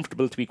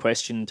uncomfortable to be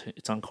questioned.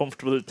 It's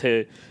uncomfortable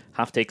to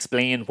have to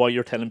explain why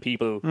you're telling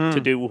people to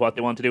do what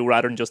they want to do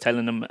rather than just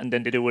telling them and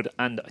then they do it.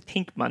 And I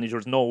think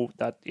managers know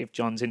that if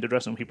John's in the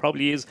dressing room, he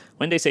probably is.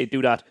 When they say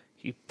do that,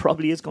 he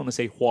probably is going to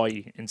say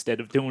why instead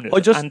of doing it.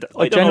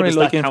 I generally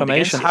like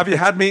information. Have you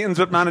had meetings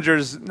with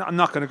managers? I'm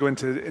not going to go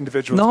into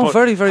individuals. No, but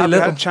very, very have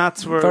little. You had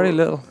chats where very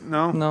little.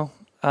 No.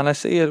 And I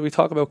see it. We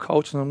talk about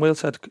coaching, and Will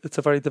said it's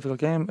a very difficult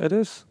game. It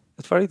is.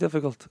 It's very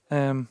difficult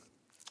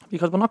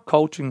because we're not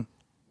coaching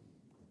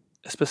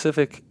a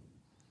specific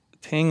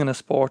thing in a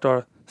sport or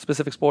a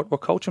specific sport. We're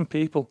coaching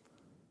people,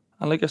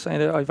 and like you're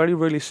saying, I very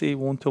rarely see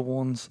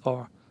one-to-ones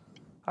or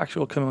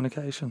actual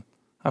communication.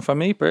 And for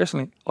me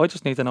personally, I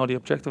just need to know the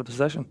objective of the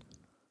session,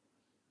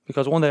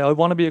 because one day I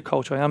want to be a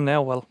coach. I am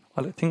now. Well,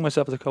 I think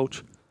myself as a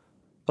coach,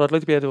 but I'd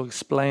like to be able to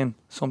explain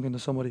something to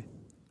somebody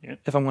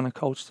if I'm going to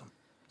coach them.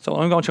 So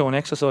when I'm going through an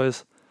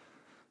exercise,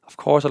 of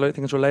course I like to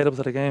think it's relatable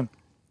to the game.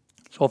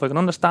 So if I can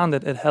understand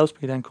it, it helps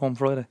me then come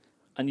Friday.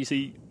 And you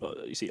see,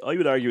 I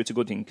would argue it's a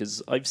good thing,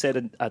 because I've said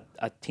it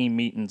at team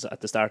meetings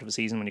at the start of a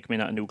season when you come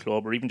in at a new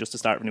club, or even just the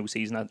start of a new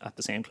season at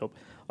the same club.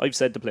 I've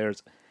said to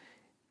players,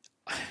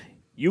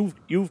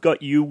 you've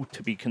got you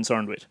to be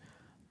concerned with.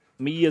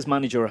 Me as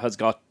manager has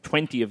got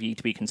 20 of you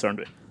to be concerned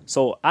with.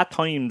 So at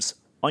times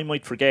I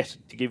might forget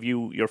to give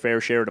you your fair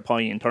share of the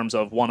pie in terms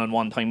of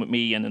one-on-one time with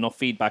me and enough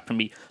feedback from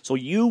me. So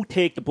you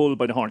take the bull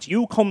by the horns.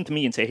 You come to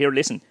me and say, here,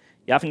 listen,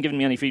 you haven't given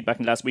me any feedback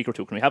in the last week or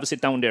two. Can we have a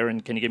sit down there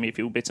and can you give me a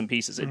few bits and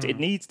pieces? It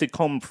needs to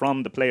come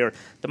from the player.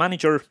 The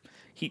manager,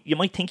 you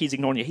might think he's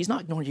ignoring you. He's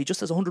not ignoring you. He just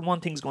has 101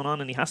 things going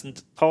on and he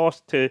hasn't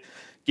thought to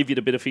give you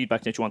the bit of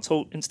feedback that you want.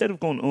 So instead of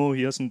going,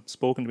 he hasn't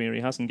spoken to me or he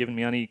hasn't given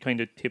me any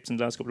kind of tips in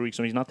the last couple of weeks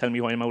or he's not telling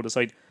me why I'm out of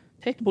sight,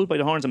 take the bull by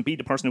the horns and be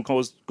the person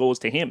who goes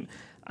to him.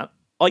 And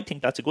I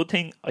think that's a good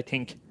thing. I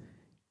think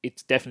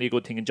it's definitely a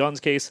good thing in John's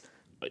case.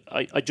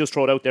 I just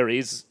throw it out there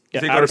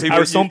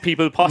are some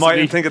people possibly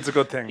might think it's a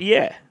good thing.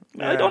 Yeah.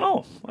 I don't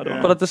know.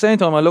 But at the same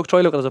time, I try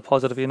to look at it as a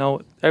positive.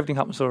 Everything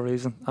happens for a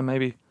reason, and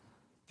maybe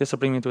this will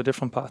bring me into a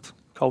different path,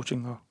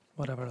 coaching or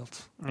whatever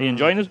else. Are you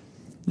enjoying it?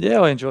 Yeah,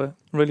 I enjoy it.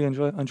 Really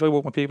enjoy it. I enjoy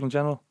working with people in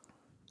general.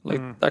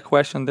 Like that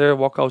question there,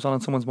 what goes on in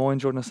someone's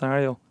mind during a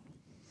scenario?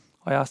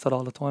 I ask that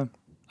all the time,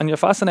 and you're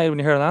fascinated when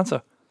you hear an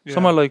answer. Yeah.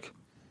 Some are like,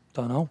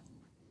 don't know.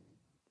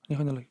 And you're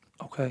kind of like,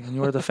 okay, and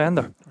you're a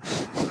defender,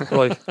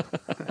 right?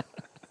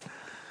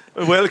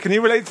 Well, can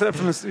you relate to that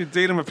from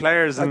dealing with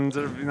players and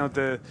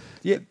the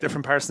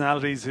different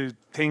personalities who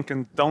think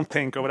and don't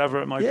think or whatever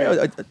it might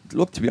be?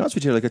 Look, to be honest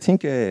with you, like I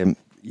think and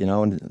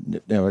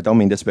I don't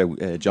mean this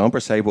about John per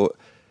se, but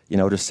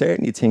there's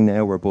certainly a thing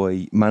now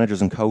whereby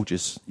managers and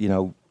coaches,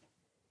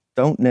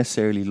 don't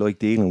necessarily like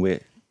dealing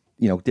with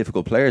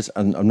difficult players.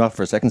 And I'm not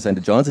for a second saying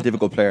that John's a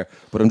difficult player,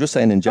 but I'm just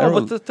saying in general.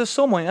 Oh, but there's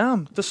some I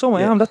am. That's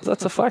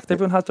a fact.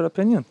 Everyone has their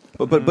opinion.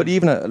 But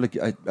even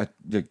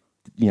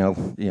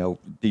the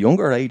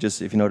younger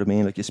ages, if you know what I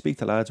mean, like you speak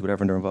to lads,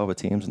 whatever, and they're involved with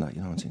teams and that,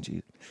 and saying,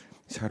 gee,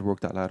 it's hard work,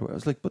 that lad. I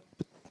was like, but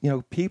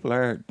people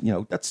are,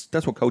 that's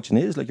what coaching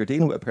is. Like, you're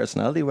dealing with a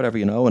personality, whatever,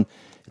 and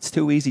it's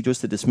too easy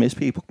just to dismiss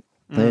people.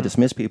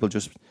 Dismiss people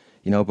just,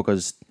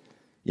 because,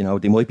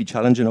 they might be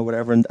challenging or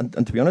whatever.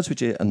 And to be honest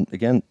with you, and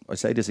again, I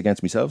say this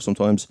against myself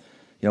sometimes,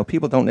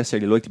 people don't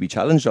necessarily like to be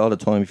challenged all the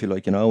time, if you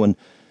like, and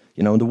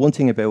the one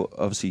thing about,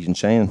 obviously, and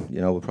Shane,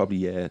 will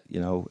probably,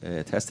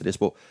 attest to this,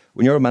 but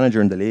when you're a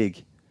manager in the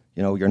league,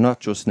 you're not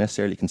just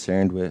necessarily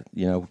concerned with,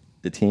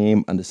 the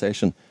team and the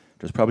session.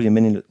 There's probably a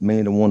million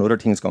and one other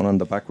things going on in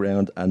the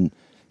background, and,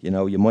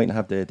 you mightn't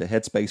have the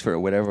headspace for it or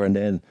whatever, and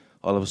then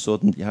all of a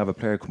sudden you have a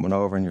player coming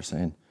over and you're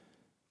saying,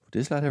 would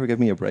this lad ever give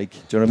me a break?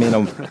 Do you know what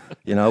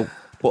I mean?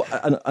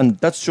 But and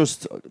that's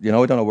just, you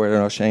know, I don't know whether or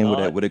not Shane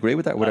would agree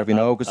with that, whatever, you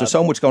know, because there's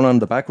so much going on in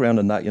the background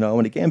and that, you know,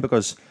 and again,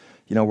 because,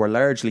 you know, we're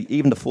largely,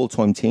 even the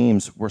full-time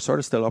teams, we're sort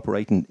of still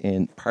operating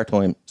in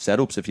part-time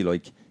setups, if you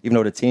like, even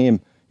though the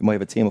team, you might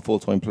have a team of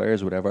full-time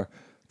players or whatever,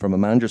 from a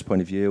manager's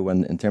point of view,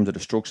 and in terms of the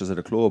structures of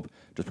the club,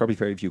 there's probably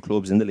very few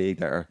clubs in the league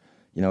that are,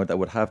 you know, that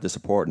would have the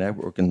support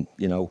network and,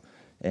 you know,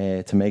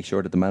 to make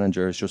sure that the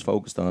manager is just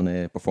focused on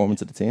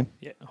performance of the team.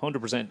 Yeah,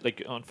 100%.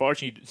 Like,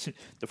 unfortunately,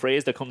 the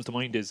phrase that comes to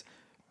mind is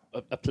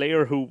a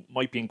player who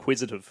might be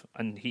inquisitive,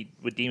 and he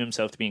would deem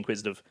himself to be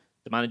inquisitive.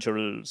 The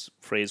manager's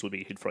phrase would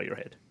be, "He'd fry your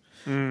head."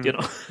 You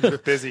know, you're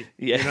busy.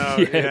 Yeah,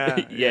 you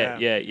know,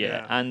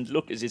 yeah. And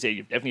look, as you say,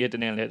 you've definitely hit the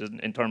nail on the head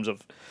in terms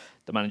of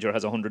the manager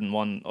has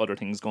 101 other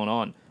things going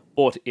on.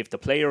 But if the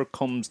player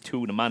comes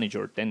to the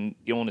manager, then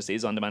the onus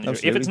is on the manager.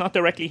 Absolutely. If it's not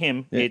directly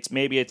him, it's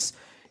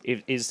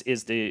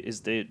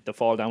the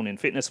fall down in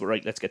fitness. Well,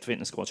 right, let's get the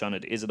fitness coach on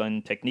it. Is it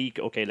on technique?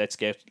 Okay, let's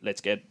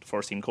get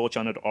first team coach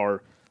on it,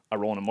 or a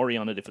Ronan Murray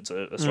on it if it's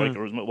a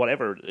striker,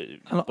 whatever.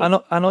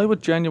 And I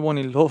would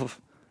genuinely love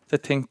to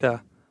think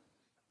that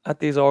at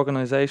these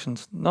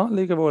organisations, not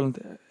League of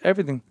Ireland,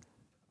 everything,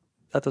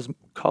 that there's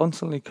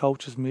constantly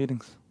coaches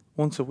meetings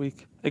once a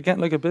week. Again,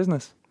 like a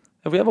business.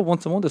 If we have it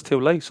once a month, it's too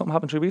late. Something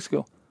happened 3 weeks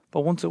ago.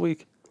 But once a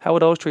week, how are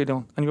those 3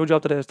 doing? And your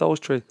job today is those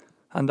 3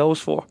 and those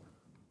 4.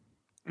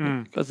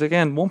 Because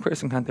again, one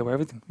person can't do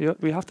everything.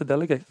 We have to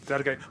delegate.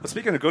 Well,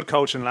 speaking of good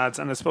coaching, lads,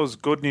 and I suppose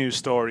good news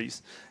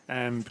stories,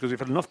 because we've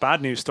had enough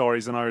bad news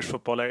stories in Irish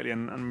football lately,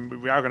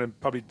 and we are going to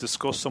probably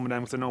discuss some of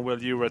them, because I know,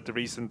 Will, you were at the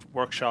recent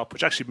workshop,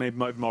 which actually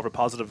might be more of a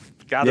positive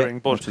gathering,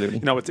 but absolutely.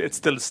 You know, it's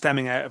still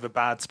stemming out of a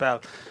bad spell.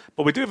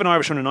 But we do have an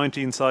Irish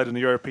under-19 side in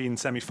the European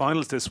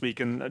semi-finals this week,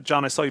 and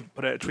John, I saw you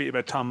put out a tweet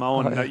about Tom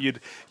Mohan, that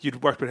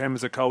you'd worked with him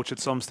as a coach at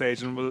some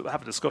stage, and we'll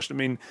have a discussion. I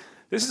mean,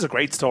 this is a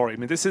great story. I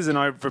mean, this is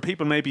for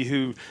people maybe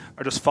who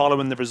are just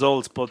following the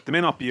results, but they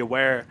may not be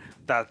aware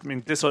that, I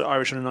mean, this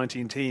Irish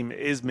under-19 team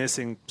is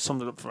missing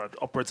something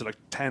upwards of like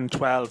 10,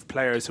 12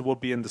 players who would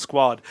be in the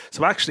squad.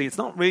 So actually, it's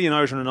not really an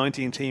Irish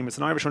under-19 team. It's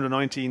an Irish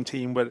under-19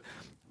 team with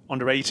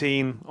under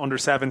 18, under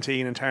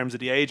 17 in terms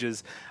of the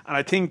ages. And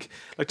I think,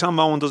 like, Tom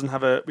Mohan doesn't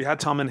have we had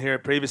Tom in here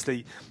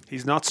previously,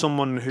 he's not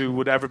someone who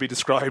would ever be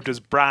described as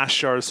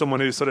brash or someone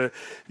who sort of,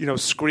 you know,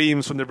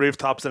 screams from the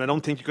rooftops. And I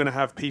don't think you're going to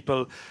have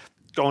people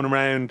going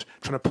around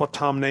trying to put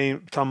Tom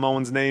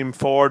Mohan's name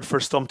forward for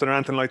something or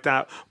anything like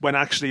that, when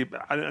actually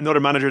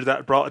another manager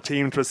that brought a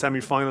team to a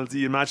semi-finals,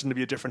 you imagine to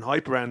be a different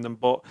hype around them.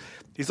 But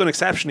he's done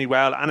exceptionally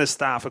well, and his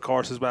staff, of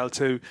course, as well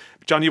too.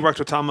 John, you worked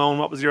with Tom Mohan.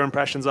 What was your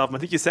impressions of him? I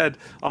think you said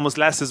almost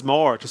less is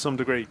more to some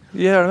degree.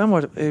 Yeah, I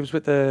remember he was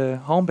with the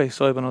home base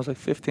side when I was like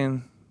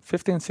 15,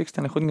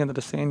 16. I couldn't get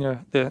into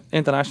the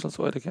international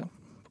side again.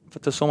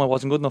 But the summer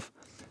wasn't good enough.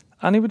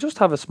 And he would just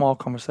have a small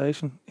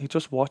conversation. He'd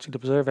just watch, he'd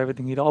observe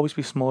everything. He'd always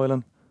be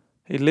smiling.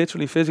 He'd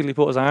literally physically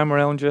put his arm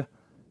around you.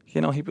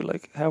 You know, he'd be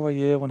like, "How are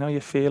you? And how are you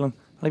feeling?"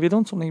 And if you'd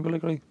done something, he'd be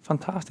like, "Right,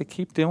 fantastic,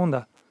 keep doing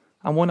that.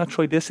 And why not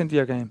try this into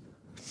your game?"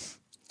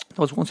 There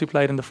was once we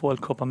played in the Foyle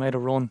Cup, I made a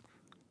run.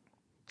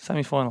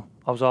 Semi-final,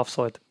 I was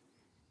offside.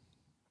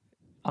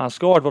 And I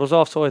scored, but I was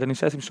offside. And he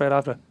said to me straight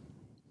after,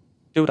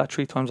 "Do that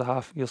 3 times a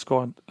half, you'll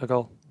score a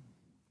goal."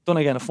 Done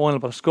again, a final,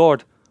 but I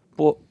scored.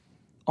 But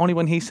only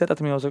when he said that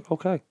to me, I was like,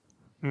 okay.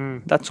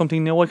 That's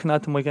something new I can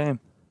add to my game.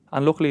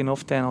 And luckily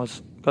enough, then I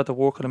got to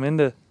work with him in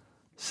the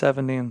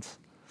 17s.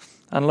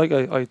 And like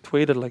I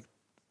tweeted, like,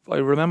 I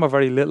remember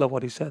very little of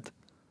what he said,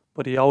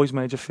 but he always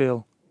made you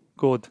feel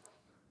good.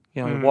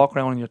 You know, you walk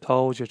around on your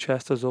toes, your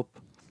chest is up.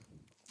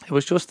 It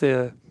was just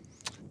the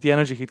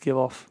energy he'd give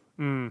off.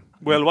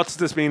 Well, what's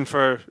this mean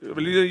for? Well,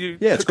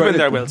 it's come great. in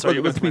there, Will.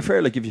 Sorry, to be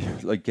fair, like, if you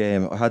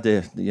I had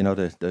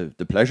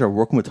the pleasure of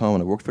working with Tom,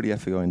 and I worked for the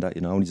FAI and that,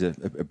 you know, and he's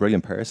a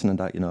brilliant person and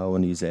that, you know,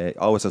 and he's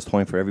always has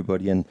time for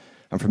everybody, and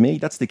for me,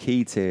 that's the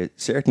key to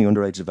certainly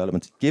underage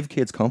development. Give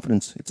kids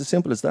confidence. It's as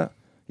simple as that.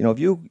 You know,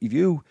 if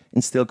you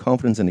instill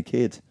confidence in a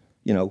kid,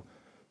 you know,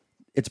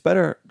 it's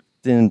better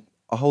than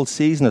a whole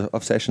season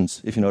of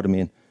sessions, if you know what I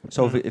mean.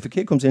 So if a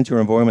kid comes into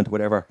your environment,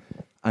 whatever,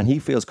 and he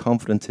feels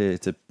confident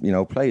to you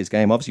know, play his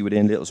game, obviously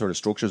within little sort of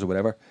structures or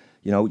whatever,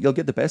 you know, you'll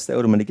get the best out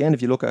of him. And again,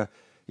 if you look at,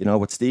 you know,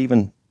 what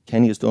Stephen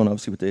Kenny has done,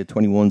 obviously with the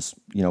 21s,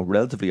 you know,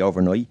 relatively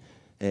overnight.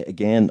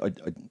 Again, I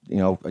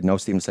know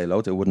Stephen say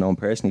loads, I wouldn't know him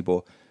personally,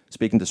 but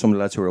speaking to some of the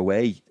lads who are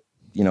away,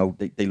 you know,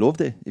 they loved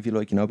it, if you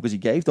like, you know, because he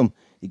gave them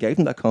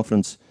that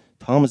confidence.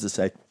 Tom is the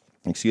same.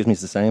 It's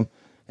the same.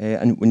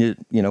 And when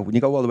you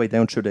go all the way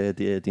down through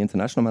the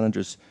international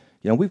managers,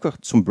 you know, we've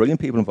got some brilliant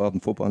people involved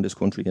in football in this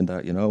country and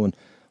that, you know, and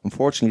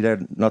unfortunately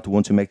they're not the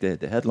ones who make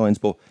the headlines.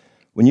 But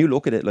when you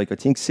look at it, like, I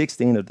think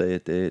 16 of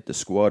the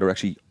squad are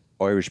actually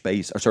Irish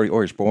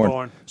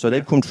born. So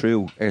they've come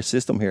through our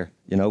system here,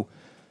 you know.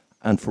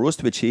 And for us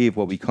to achieve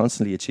what we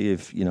constantly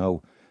achieve, you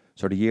know,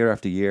 sort of year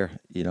after year,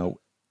 you know,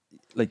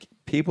 like,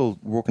 people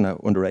working at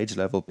underage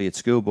level, be it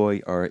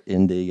schoolboy or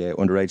in the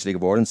underage League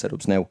of Ireland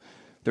setups now,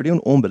 they're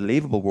doing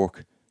unbelievable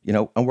work, you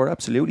know, and we're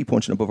absolutely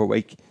punching above our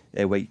weight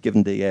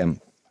given the,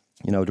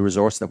 you know, the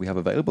resource that we have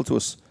available to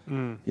us,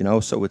 you know.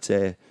 So it's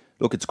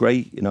look, it's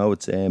great. You know,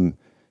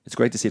 it's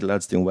great to see the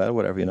lads doing well,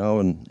 whatever, you know.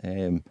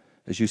 And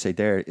as you say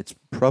there, it's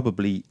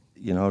probably,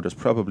 you know, there's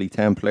probably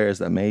 10 players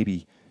that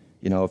maybe,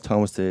 you know, if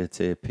Tom was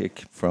to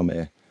pick from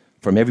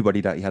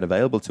everybody that he had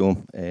available to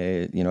him,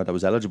 you know, that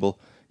was eligible,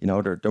 you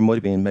know, there might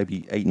have been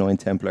maybe 8, 9,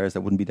 10 players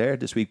that wouldn't be there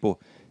this week. But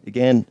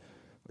again,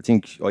 I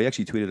think I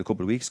actually tweeted a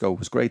couple of weeks ago, it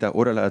was great that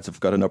other lads have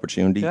got an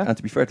opportunity. Yeah. And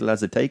to be fair, the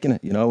lads have taken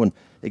it, you know, and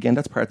again,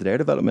 that's part of their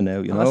development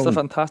now, you know. That's a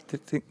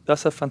fantastic thing.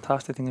 That's a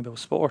fantastic thing about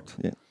sport.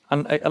 Yeah.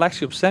 And it'll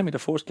actually upset me the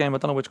first game. I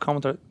don't know which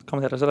commentator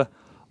said it.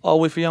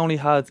 Oh, and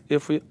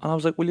I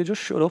was like, will you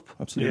just shut up?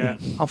 Absolutely. Yeah.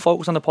 And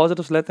focus on the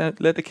positives. Let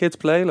the kids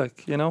play,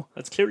 like, you know.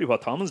 That's clearly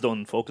what Tom has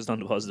done, focused on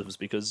the positives,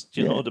 because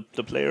you know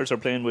the players are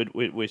playing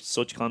with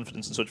such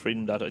confidence and such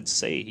freedom that I'd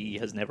say he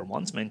has never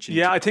once mentioned.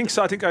 Yeah, I think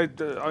so. I think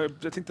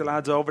the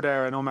lads over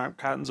there, I know Mark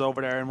Catton's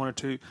over there, and one or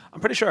two. I'm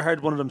pretty sure I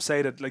heard one of them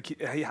say that like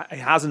he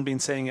hasn't been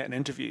saying it in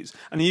interviews,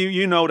 and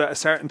you know that a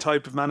certain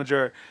type of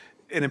manager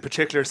in a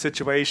particular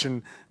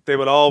situation, they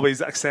will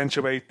always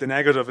accentuate the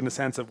negative in the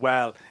sense of,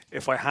 well,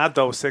 if I had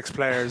those 6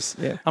 players...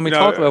 Yeah. And we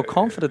talk about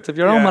confidence. If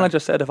your own manager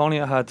said, if only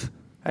I had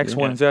X,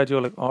 Y and Z,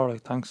 you're like, all right,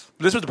 thanks.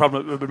 This was the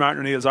problem with Martin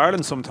O'Neill's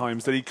Ireland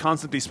sometimes, that he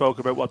constantly spoke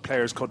about what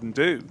players couldn't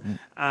do.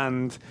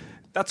 And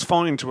that's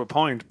fine to a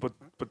point, but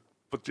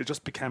it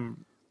just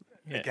became...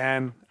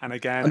 again and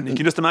again, and you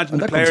can just imagine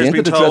the players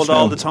being told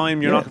all the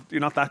time, you're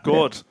not that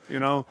good, you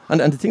know.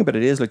 And the thing about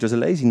it is, like, there's a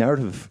lazy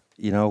narrative,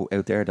 you know,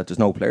 out there that there's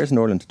no players in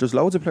Ireland. There's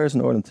loads of players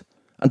in Ireland,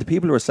 and the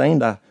people who are saying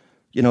that,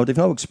 you know, they've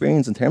no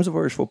experience in terms of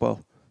Irish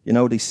football. You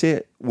know, they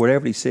sit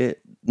wherever they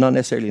sit, not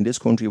necessarily in this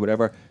country,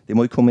 whatever. They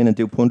might come in and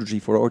do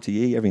punditry for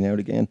RTE every now and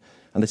again,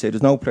 and they say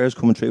there's no players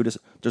coming through.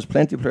 There's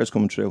plenty of players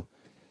coming through.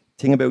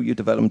 The thing about youth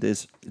development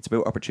is it's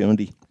about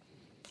opportunity,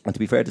 and to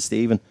be fair to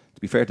Stephen,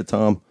 to be fair to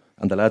Tom,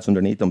 and the lads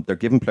underneath them, they're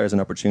giving players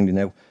an opportunity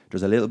now.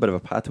 There's a little bit of a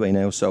pathway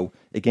now. So,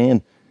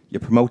 again, you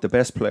promote the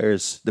best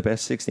players, the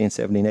best 16,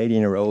 17,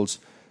 18-year-olds.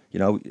 You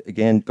know,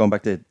 again, going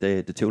back to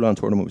the Toulon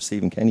tournament with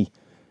Stephen Kenny,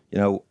 you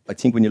know, I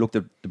think when you looked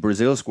at the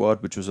Brazil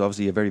squad, which was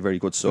obviously a very, very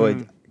good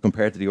side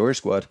compared to the Irish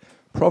squad,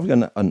 probably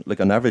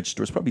on average,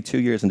 there was probably 2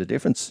 years in the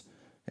difference.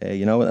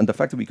 You know, and the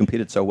fact that we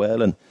competed so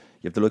well, and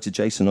you have the looks of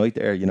Jason Knight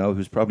there, you know,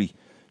 who's probably,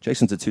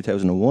 Jason's a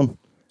 2001,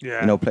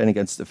 you know, playing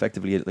against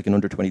effectively like an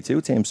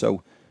under-22 team.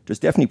 So, there's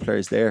definitely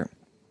players there.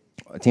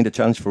 I think the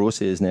challenge for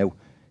us is now,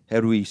 how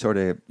do we sort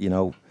of, you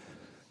know,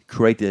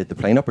 create the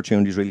playing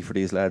opportunities really for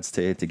these lads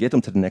to get them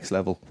to the next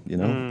level, you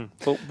know.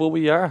 But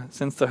we are,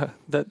 since the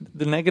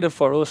negative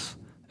for us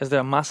is there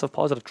a massive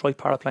positive. Troy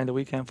Parrott playing the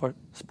weekend for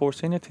sports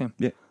senior team.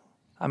 Yeah.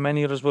 And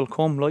many others will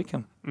come like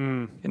him.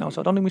 You know,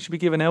 so I don't think we should be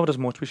giving out as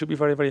much. We should be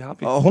very, very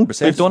happy.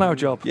 100%. We've done our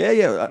job.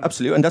 Yeah,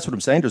 absolutely. And that's what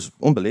I'm saying. There's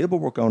unbelievable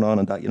work going on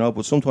in that, you know.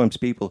 But sometimes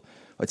people,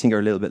 I think, are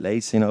a little bit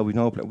late. You know,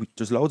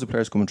 there's loads of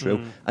players coming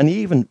through. And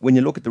even when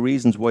you look at the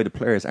reasons why the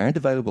players aren't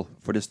available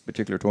for this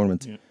particular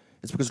tournament,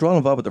 it's because they're all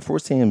involved with their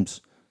first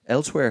teams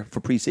elsewhere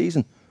for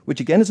pre-season, which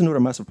again is another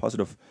massive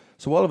positive.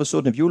 So all of a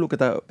sudden, if you look at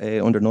that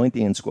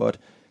under-19 squad,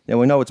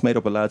 now I know it's made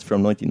up of lads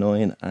from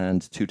 99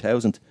 and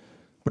 2000,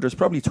 but there's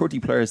probably 30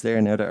 players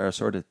there now that are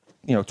sort of,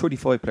 you know,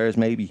 35 players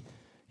maybe,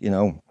 you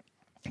know,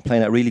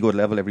 playing at a really good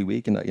level every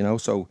week, and that, you know.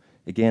 So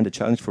again, the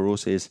challenge for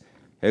us is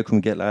how can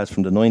we get lads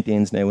from the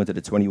 19s now into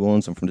the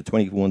 21s, and from the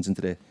 21s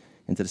into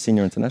the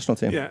senior international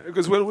team. Yeah,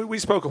 because we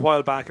spoke a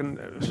while back, and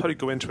probably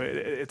go into it.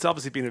 It's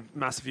obviously been a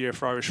massive year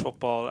for Irish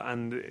football,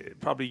 and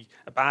probably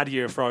a bad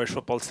year for Irish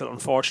football still,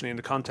 unfortunately, in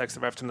the context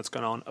of everything that's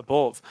gone on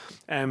above.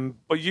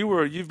 But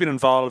you've been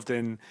involved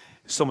in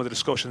some of the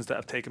discussions that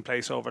have taken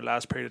place over the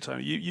last period of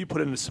time. You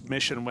put in a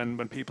submission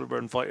when people were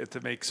invited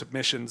to make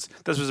submissions.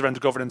 This was around the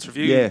governance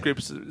review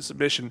group's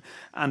submission,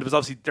 and it was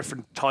obviously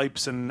different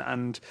types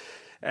and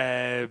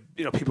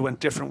you know, people went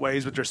different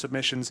ways with their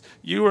submissions.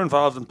 You were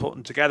involved in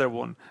putting together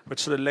one, which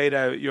sort of laid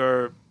out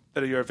your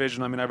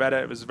vision. I mean, I read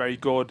it; it was very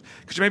good.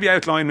 Could you maybe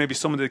outline maybe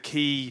some of the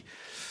key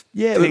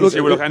things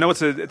you were looking? I know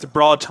it's a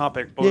broad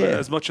topic, but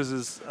as much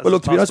as well,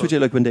 look, to be honest with you,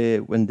 like when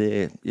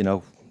they you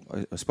know,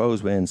 I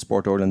suppose when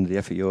Sport Ireland and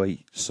the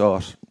FAI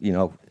sought, you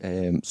know,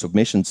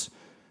 submissions,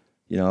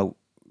 you know,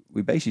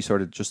 we basically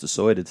sort of just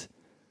decided,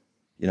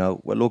 you know,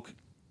 well, look,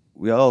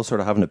 we all sort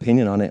of have an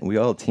opinion on it, and we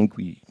all think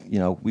we've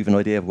an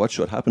idea of what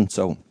should happen.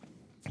 So,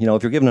 you know,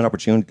 if you're given an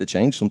opportunity to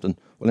change something,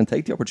 well, then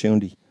take the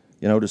opportunity.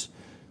 You know,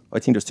 I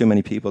think there's too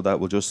many people that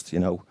will just, you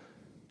know,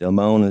 they'll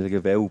moan and they'll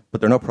give out, but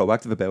they're not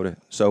proactive about it.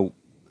 So,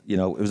 you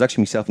know, it was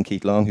actually myself and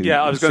Keith Long who...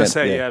 Yeah, I was going to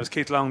say, it was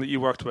Keith Long that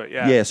you worked with,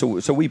 Yeah,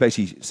 so we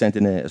basically sent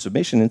in a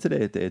submission into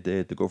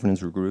the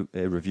governance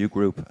review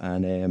group,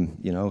 and,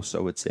 you know,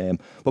 so it's...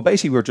 but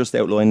basically we're just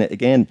outlining it.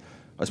 Again,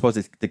 I suppose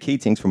the key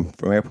things from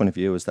our point of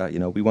view is that, you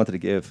know, we wanted to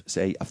give,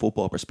 say, a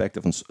football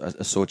perspective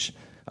as such,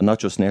 and not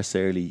just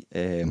necessarily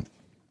a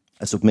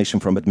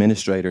submission from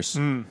administrators,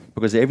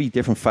 because every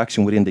different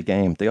faction within the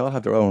game, they all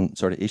have their own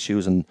sort of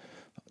issues and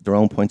their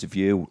own points of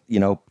view, you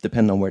know,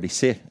 depending on where they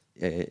sit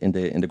in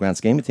the grand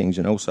scheme of things,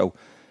 you know. So,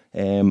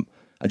 and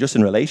just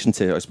in relation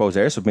to, I suppose,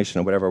 their submission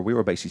or whatever, we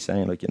were basically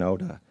saying, like, you know,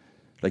 that,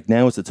 like,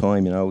 now is the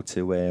time, you know,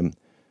 to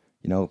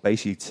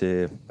basically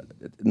to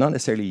not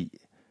necessarily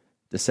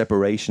the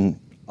separation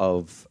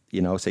of,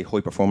 say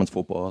high performance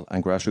football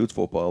and grassroots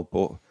football,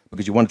 but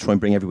because you want to try and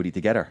bring everybody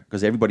together,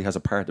 because everybody has a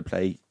part to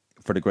play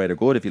for the greater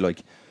good, if you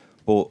like.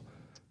 But,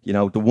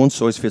 the one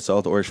size fits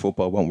all to Irish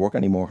football won't work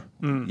anymore.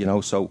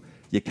 So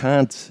you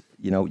can't,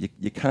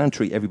 you can't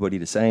treat everybody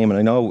the same. And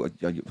I know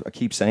I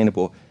keep saying it,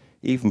 but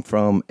even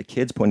from a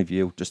kid's point of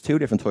view, there's two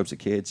different types of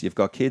kids. You've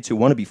got kids who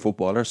want to be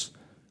footballers,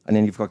 and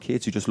then you've got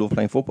kids who just love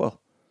playing football.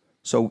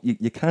 So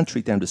you can't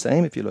treat them the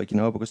same, if you like,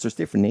 because there's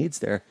different needs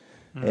there.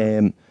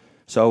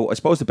 So I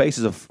suppose the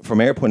basis of, from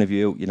our point of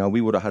view,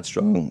 we would have had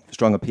strong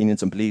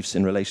opinions and beliefs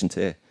in relation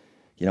to,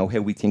 how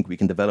we think we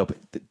can develop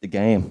the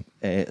game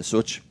as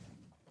such.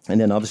 And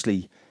then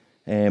obviously,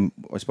 I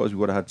suppose we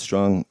would have had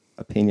strong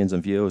opinions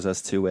and views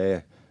as to,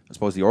 I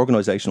suppose, the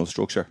organisational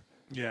structure.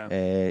 Yeah.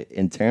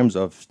 In terms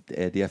of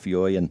the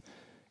FEI, and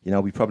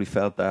we probably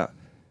felt that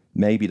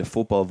maybe the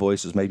football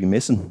voice was maybe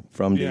missing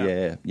from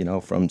the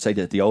from say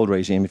the old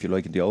regime, if you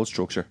like, in the old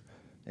structure.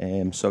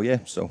 And are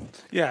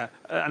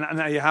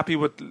you happy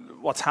with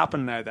what's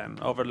happened now then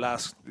over the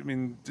last? I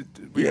mean,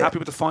 were you happy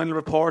with the final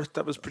report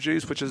that was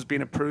produced, which has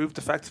been approved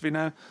effectively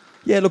now?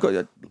 Yeah, look,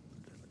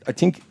 I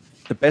think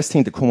the best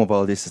thing to come of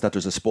all this is that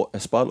there's a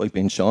spotlight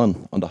being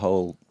shone on the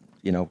whole,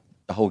 the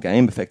whole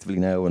game effectively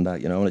now, and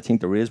that, and I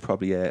think there is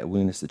probably a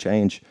willingness to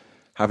change.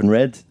 Having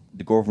read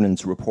the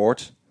governance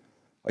report,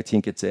 I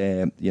think it's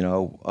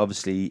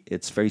obviously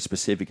it's very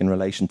specific in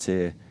relation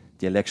to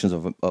the elections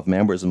of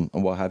members and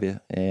what have you.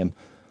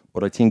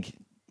 But I think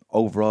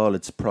overall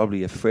it's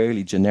probably a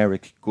fairly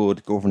generic,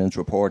 good governance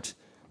report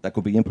that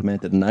could be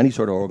implemented in any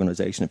sort of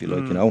organisation, if you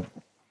like,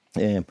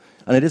 and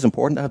it is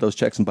important to have those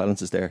checks and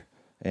balances there,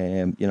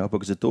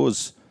 because it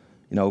does,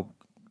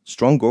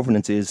 strong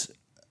governance is,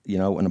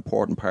 an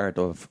important part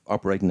of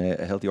operating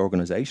a healthy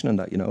organisation, and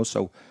that,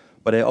 so.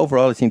 But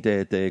overall, I think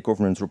the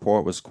governance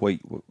report was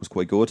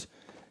quite good,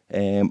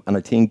 and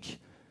I think,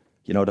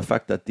 the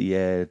fact that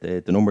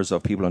the numbers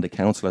of people on the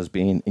council has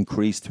been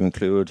increased to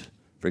include,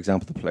 for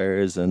example, the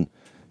players and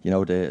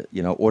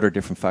other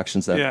different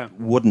factions that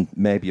wouldn't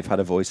maybe have had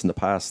a voice in the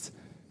past.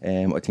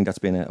 I think that's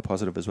been a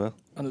positive as well.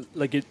 And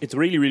it's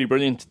really, really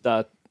brilliant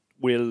that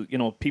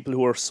people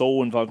who are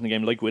so involved in the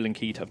game, like Will and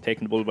Keith, have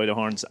taken the bull by the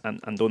horns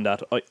and done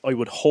that. I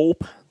would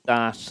hope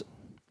that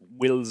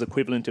Will's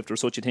equivalent, if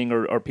there's such a thing,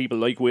 or people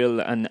like Will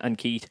and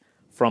Keith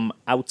from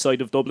outside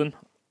of Dublin.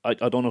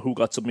 I don't know who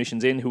got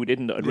submissions in, who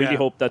didn't. I'd really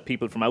hope that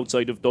people from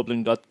outside of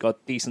Dublin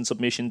got decent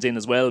submissions in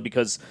as well,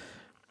 because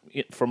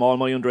from all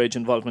my underage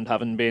involvement,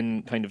 having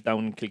been kind of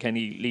down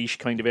Kilkenny, Laois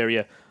kind of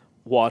area,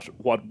 what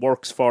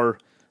works for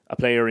a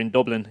player in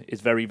Dublin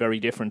is very, very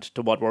different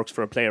to what works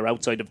for a player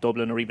outside of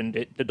Dublin, or even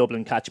the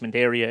Dublin catchment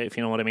area, if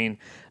you know what I mean.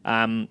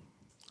 And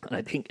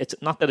I think it's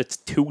not that it's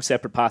two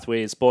separate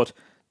pathways, but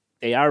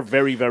they are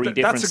very, very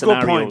different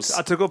scenarios.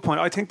 That's a good point.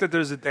 I think that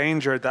there's a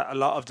danger that a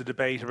lot of the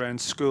debate around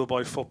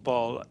schoolboy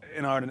football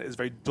in Ireland is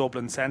very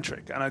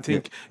Dublin-centric. And I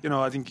think,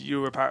 I think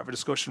you were part of a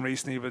discussion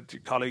recently with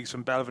your colleagues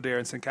from Belvedere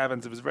and St.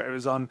 Kevin's. It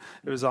was on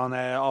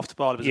Off the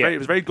Ball. It was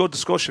a very good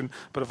discussion.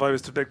 But if I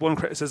was to make one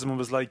criticism, it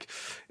was like,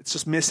 it's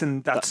just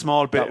missing that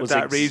small bit of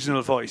that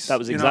regional voice. That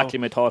was exactly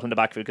my thought on the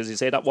back of it, because you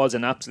say that was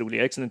an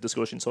absolutely excellent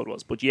discussion, so it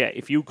was. But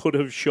if you could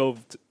have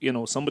shoved,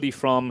 somebody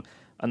from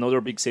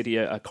another big city,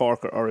 a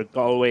Cork or a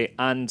Galway,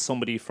 and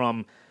somebody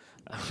from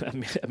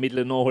a middle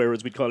of nowhere,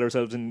 as we call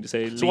ourselves, and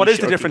say. So, what is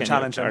the different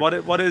challenge?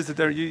 What is it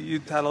there? You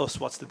tell us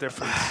what's the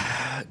difference.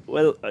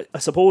 Well, I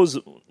suppose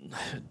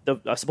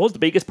the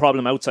biggest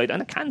problem outside,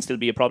 and it can still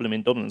be a problem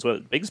in Dublin as well.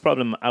 The biggest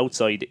problem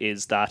outside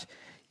is that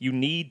you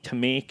need to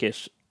make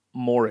it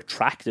more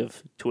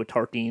attractive to a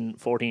 13,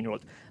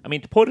 14-year-old. I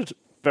mean, to put it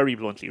very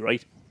bluntly,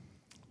 right?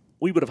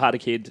 We would have had a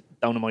kid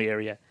down in my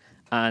area,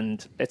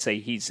 and let's say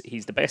he's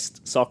the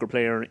best soccer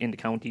player in the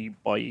county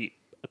by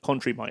a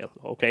country mile,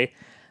 okay?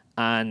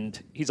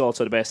 And he's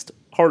also the best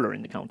hurler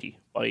in the county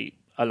by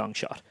a long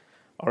shot.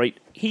 All right,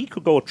 he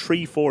could go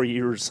 3-4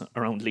 years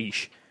around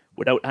Laois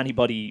without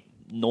anybody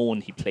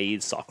knowing he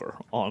plays soccer,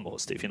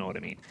 almost, if you know what I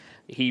mean.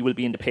 He will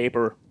be in the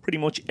paper pretty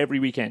much every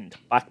weekend,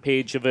 back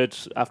page of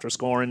it, after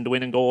scoring the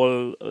winning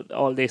goal,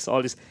 all this.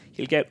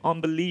 He'll get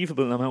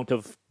unbelievable amount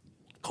of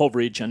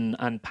coverage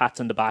and pats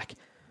on the back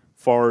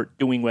for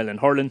doing well in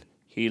hurling.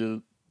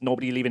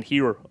 Nobody will even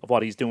hear of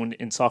what he's doing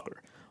in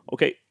soccer.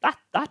 Okay,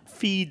 that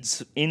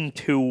feeds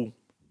into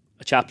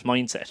a chap's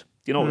mindset.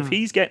 If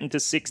he's getting to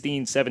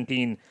 16,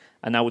 17,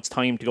 and now it's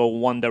time to go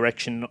one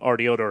direction or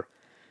the other,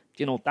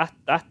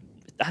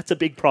 that's a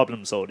big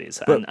problem. So it is,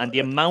 and the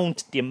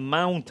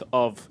amount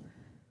of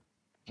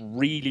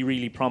really,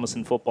 really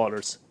promising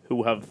footballers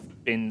who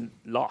have been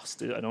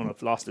lost. I don't know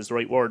if lost is the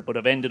right word, but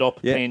have ended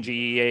up playing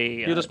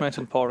GEA. You just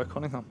mentioned Pádraig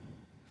Cunningham.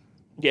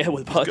 Yeah,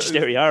 well, Podge,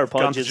 there you are.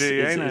 Podge is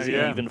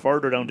even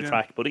further down the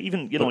track. But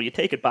even, you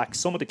take it back,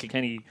 some of the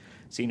Kilkenny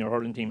senior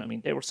hurling team, I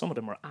mean, some of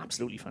them were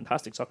absolutely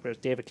fantastic soccer players.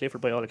 David Clifford,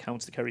 by all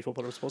accounts, the Kerry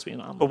footballer, was supposed to be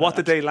an But what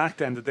did they lack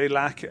then? Did they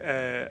lack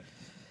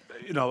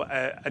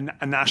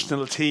a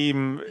national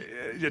team,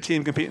 your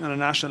team competing on a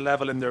national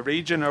level in their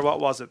region, or what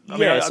was it?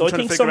 So I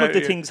think some of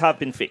the things have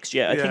been fixed.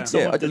 I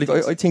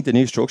think the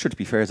new structure, to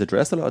be fair, has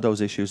addressed a lot of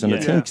those issues, and I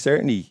think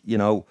certainly,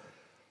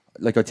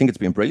 I think it's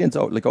been brilliant.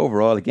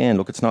 Overall, again,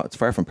 it's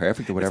far from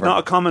perfect or whatever. It's not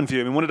a common view.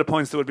 I mean, one of the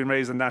points that would have been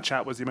raised in that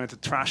chat was the amount of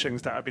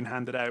thrashings that have been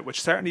handed out,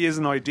 which certainly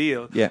isn't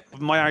ideal. Yeah.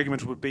 But my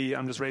argument would be,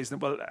 I'm just raising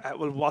it. Well,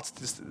 what's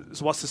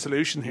the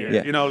solution here?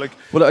 Yeah. I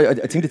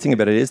think the thing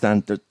about it is,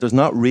 Dan, there's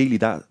not really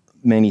that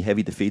many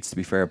heavy defeats, to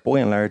be fair. By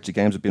and large, the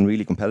games have been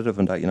really competitive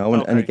in that,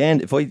 And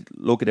again, if I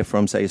look at it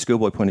from, say, a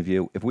schoolboy point of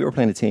view, if we were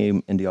playing a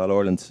team in the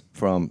All-Ireland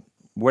from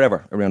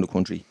wherever around the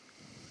country,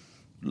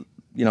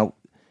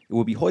 it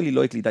would be highly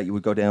likely that you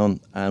would go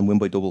down and win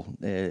by double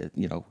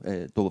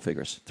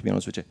figures, to be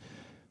honest with you.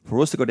 For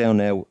us to go down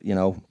now,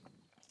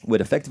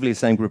 with effectively the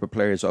same group of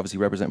players, obviously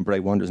representing Bray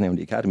Wanderers now in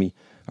the academy,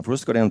 and for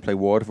us to go down and play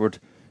Waterford,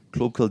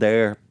 Club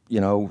Kildare,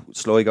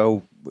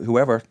 Sligo,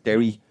 whoever,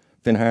 Derry,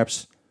 Finn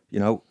Harps,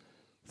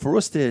 for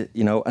us to,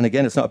 and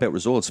again, it's not about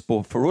results,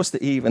 but for us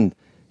to even,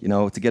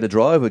 to get a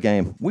draw of a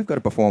game, we've got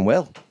to perform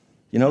well,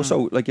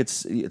 So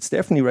it's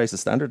definitely raised the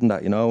standard in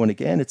that, and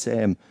again, it's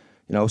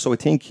so I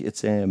think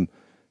it's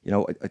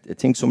I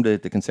think some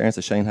of the concerns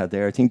that Shane had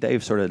there, I think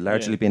they've sort of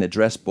largely been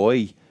addressed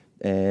by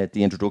the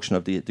introduction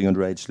of the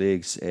underage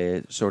leagues,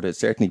 sort of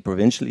certainly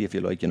provincially, if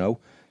you like,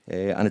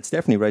 and it's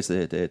definitely raised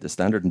the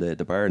standard and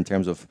the bar in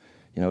terms of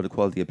the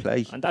quality of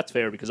play. And that's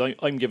fair, because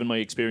I'm given my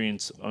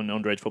experience on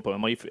underage football,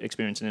 and my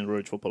experience in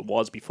underage football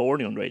was before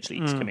the underage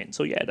leagues came in.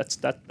 So that's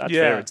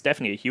fair. It's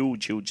definitely a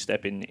huge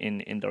step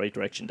in the right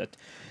direction. That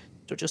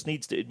there just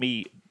needs to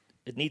be.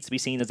 It needs to be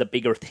seen as a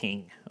bigger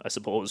thing, I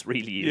suppose,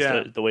 really,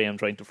 is the way I'm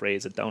trying to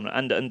phrase it down.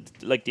 And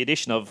like the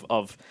addition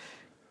of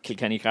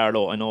Kilkenny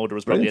Carlow, I know there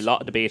was probably a lot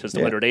of debate as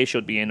to whether they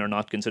should be in or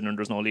not, considering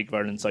there's no League of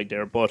Ireland side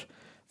there. But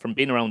from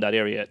being around that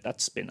area,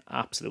 that's been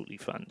absolutely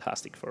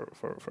fantastic for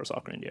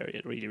soccer in the area.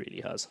 It really,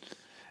 really has.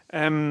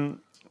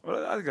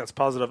 Well, I think that's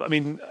positive. I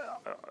mean,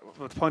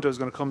 the point I was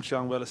going to come to,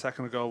 John, a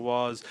second ago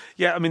was,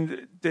 the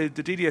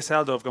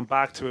DDSL, though, have gone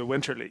back to a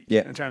winter league.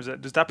 Yeah. In terms of,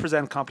 does that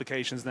present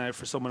complications now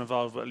for someone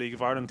involved with a League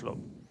of Ireland club?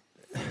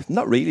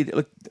 Not really.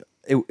 Look,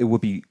 it would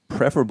be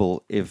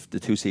preferable if the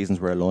two seasons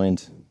were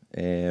aligned.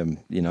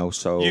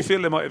 So you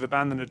feel they might have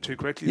abandoned it too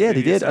quickly? Yeah,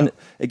 they did. And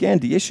again,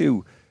 the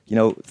issue,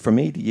 for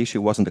me, the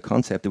issue wasn't the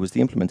concept; it was the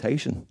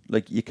implementation.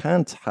 Like, you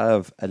can't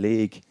have a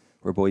league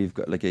whereby you've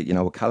got like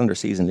a calendar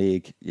season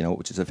league,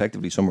 which is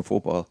effectively summer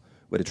football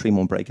with a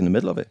 3-month break in the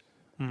middle of it.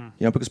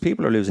 Because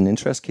people are losing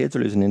interest, kids are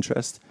losing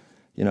interest,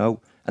 and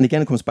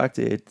again it comes back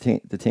to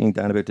the thing,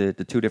 Dan, about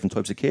the two different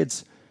types of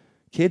kids.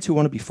 Kids who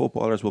want to be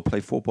footballers will play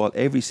football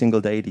every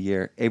single day of the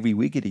year, every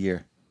week of the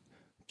year.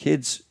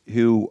 Kids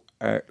who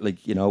are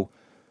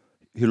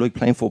who like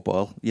playing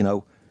football,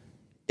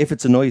 if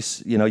it's a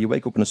nice, you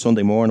wake up on a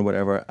Sunday morning or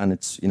whatever, and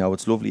it's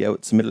it's lovely out,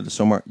 it's the middle of the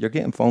summer, you're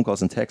getting phone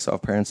calls and texts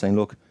off parents saying,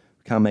 look,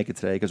 we can't make it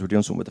today because we're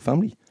doing something with the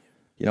family.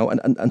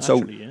 And so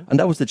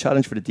that was the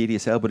challenge for the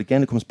DDSL. But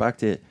again, it comes back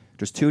to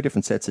there's two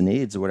different sets of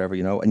needs or whatever,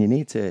 and you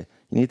need to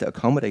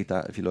accommodate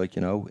that, if you like,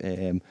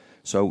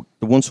 So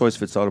the one size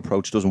fits all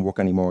approach doesn't work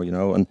anymore,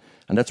 and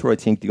that's where I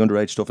think the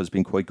underage stuff has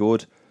been quite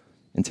good.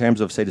 In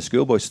terms of, say, the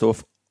schoolboy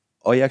stuff,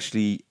 I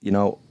actually,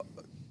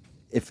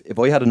 if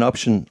I had an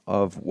option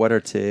of whether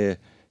to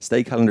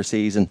stay calendar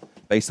season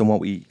based on what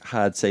we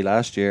had, say,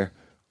 last year,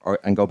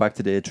 and go back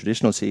to the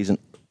traditional season,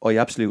 I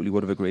absolutely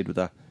would have agreed with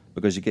that,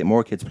 because you get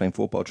more kids playing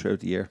football throughout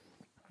the year.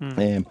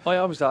 I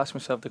always ask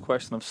myself the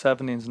question of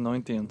 17s and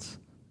 19s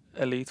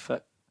elite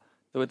fit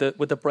with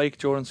the break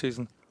during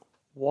season.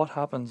 What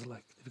happens?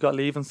 Like, they've got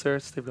leaving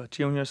certs, they've got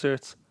junior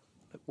certs.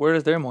 Like, where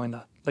is their mind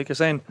at? Like you're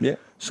saying,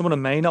 some of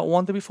them may not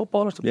want to be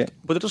footballers, but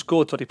they're just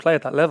good, so they play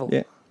at that level.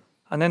 Yeah.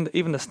 And then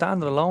even the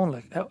standard alone,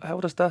 like how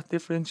does that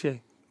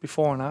differentiate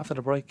before and after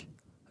the break?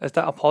 Is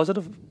that a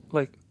positive?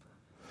 Like.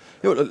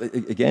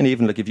 Again,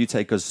 even like if you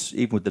take us,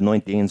 even with the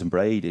 19s and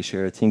Bray this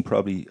year, I think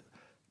probably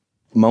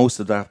most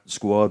of that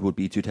squad would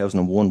be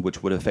 2001,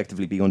 which would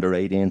effectively be under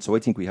 18. So I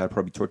think we had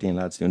probably 13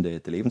 lads doing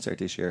the leaving cert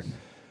this year.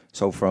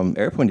 So from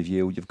our point of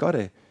view, you've got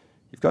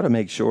to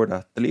make sure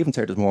that the leaving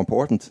cert is more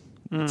important.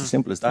 It's as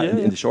simple as that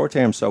in the short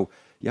term. So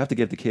you have to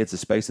give the kids the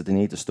space that they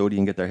need to study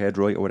and get their head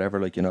right or whatever,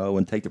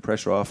 and take the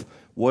pressure off,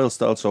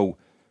 whilst also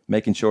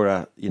making sure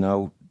that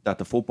that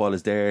the football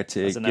is there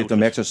to give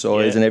them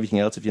exercise and everything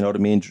else, if you know what I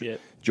mean,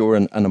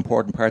 during an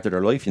important part of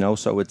their life,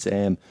 So it's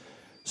I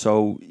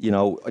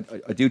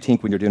do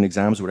think when you're doing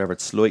exams or whatever,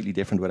 it's slightly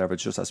different, whatever.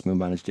 It just has to be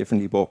managed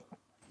differently. But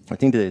I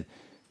think the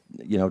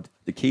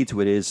key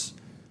to it is,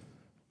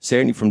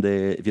 certainly from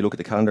if you look at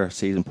the calendar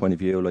season point of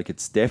view, like,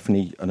 it's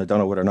definitely, and I don't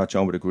know whether or not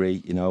John would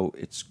agree,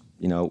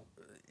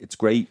 it's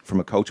great from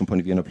a coaching point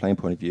of view and a playing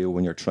point of view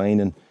when you're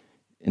training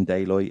in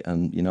daylight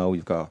and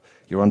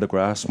you're on the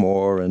grass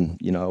more, and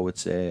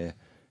it's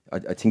I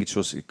think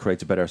it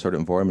creates a better sort of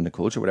environment and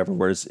culture, whatever.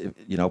 Whereas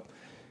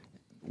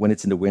when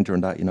it's in the winter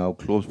and that,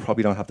 clubs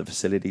probably don't have the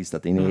facilities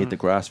that they need, the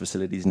grass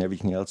facilities and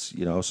everything else,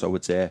 so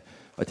it's I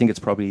think it's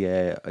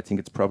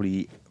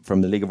probably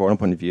from the League of Ireland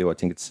point of view, I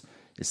think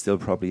it's still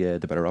probably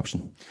the better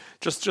option.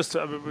 Just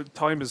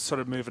time is sort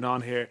of moving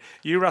on here.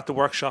 You were at the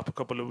workshop a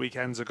couple of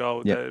weekends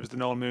ago. Yeah. It was the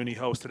Noel Mooney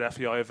hosted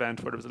FEI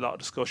event where there was a lot of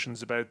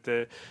discussions about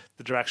the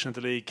direction of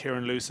the league.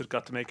 Kieran Lucid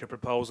got to make a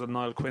proposal.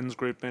 Niall Quinn's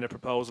group made a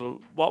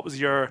proposal. What was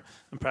your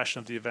impression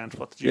of the event?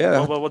 What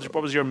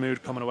was your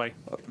mood coming away?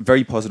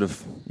 Very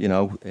positive.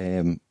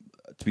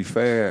 To be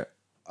fair,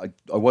 I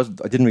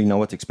didn't really know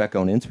what to expect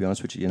going in, to be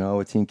honest with you.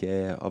 I think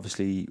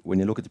obviously when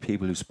you look at the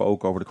people who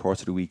spoke over the course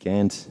of the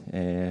weekend,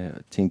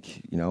 I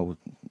think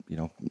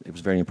it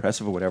was very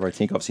impressive or whatever. I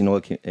think obviously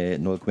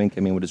Noel Quinn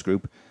came in with his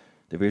group,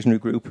 the Visionary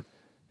Group.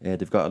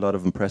 They've got a lot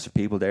of impressive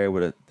people there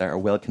that are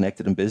well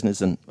connected in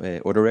business and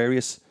other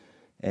areas.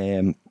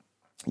 I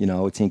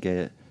think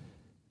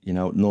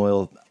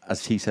Noel,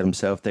 as he said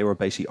himself, they were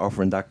basically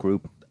offering that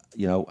group,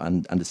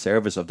 and the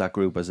service of that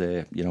group as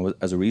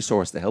a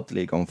resource to help the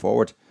league going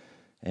forward.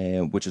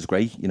 Which is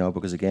great,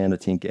 because again, I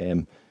think,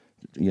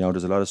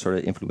 there's a lot of sort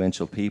of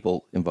influential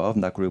people involved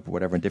in that group or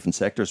whatever in different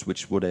sectors,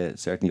 which would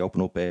certainly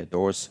open up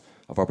doors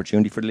of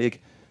opportunity for the league.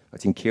 I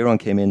think Kieran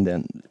came in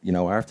then,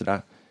 after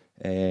that.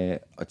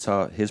 I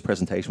thought his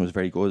presentation was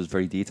very good, it was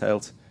very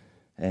detailed.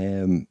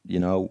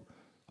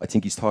 I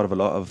think he's thought of a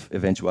lot of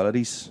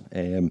eventualities.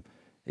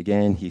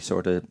 Again, he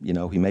sort of,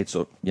 he made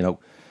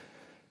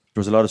there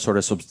was a lot of sort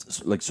of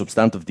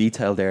substantive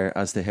detail there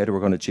as to how they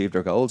were going to achieve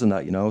their goals and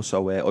that,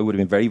 So I would have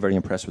been very, very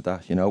impressed with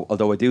that,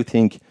 Although I do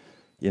think,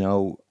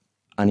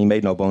 and he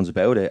made no bones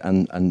about it.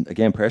 And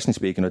again, personally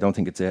speaking, I don't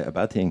think it's a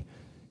bad thing.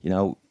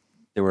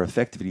 They were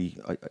effectively,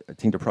 I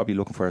think they're probably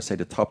looking for, say,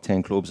 the top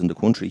 10 clubs in the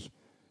country,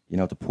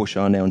 to push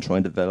on now and try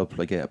and develop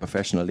like a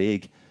professional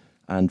league.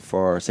 And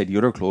for, say, the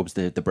other clubs,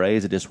 the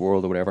Brays of this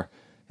world or whatever,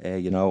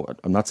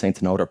 I'm not saying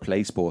to know their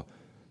place, but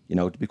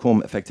to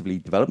become effectively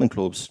development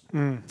clubs,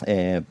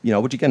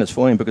 which again is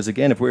fine, because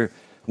again, if we're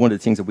one of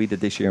the things that we did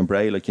this year in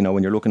Bray,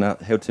 when you're looking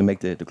at how to make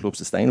the club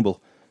sustainable,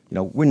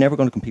 we're never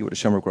going to compete with a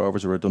Shamrock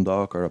Rovers or a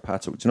Dundalk or a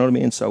Pats. Do you know what I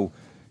mean? So,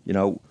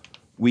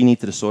 we need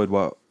to decide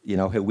what,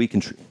 how we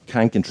can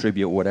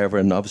contribute or whatever.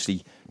 And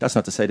obviously, that's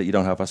not to say that you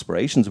don't have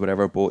aspirations or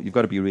whatever, but you've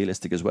got to be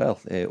realistic as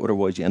well.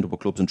 Otherwise, you end up with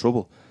clubs in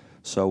trouble.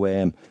 So,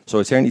 I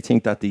certainly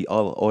think that the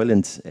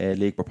All-Ireland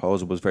League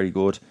proposal was very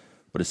good.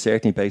 But it's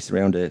certainly based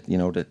around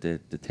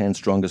the 10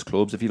 strongest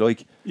clubs, if you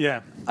like.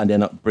 Yeah. And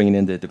then bringing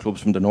in the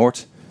clubs from the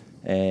north.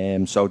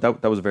 So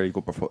that was a very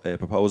good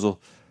proposal.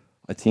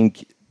 I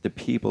think the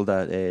people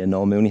that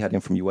Noel Mooney had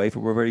in from UEFA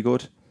were very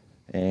good.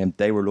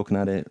 They were looking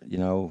at it,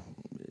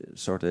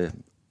 sort of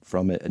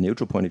from a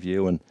neutral point of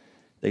view, and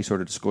they sort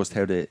of discussed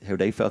how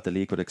they felt the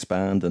league would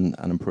expand and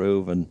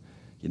improve and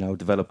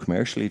develop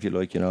commercially, if you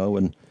like,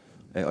 And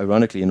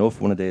ironically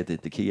enough, one of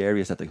the key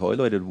areas that they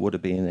highlighted would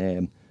have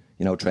been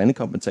training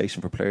compensation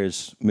for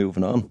players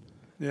moving on.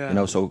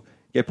 Yeah. So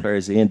get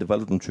players in,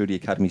 develop them through the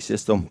academy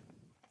system,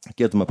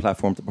 give them a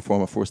platform to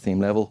perform at first team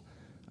level,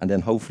 and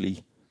then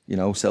hopefully,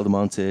 sell them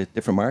on to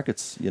different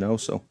markets,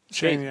 So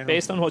Shane,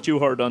 based on what you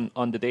heard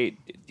on the day,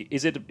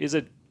 is it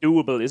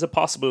doable? Is it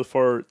possible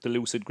for the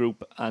Lucid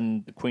Group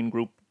and the Quinn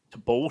Group to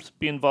both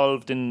be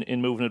involved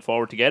in moving it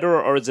forward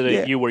together, or is it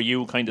a you or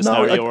you kind of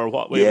scenario, or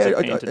what way was it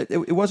painted?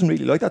 It wasn't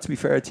really like that, to be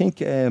fair. I think,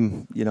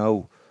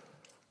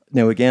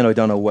 now, again, I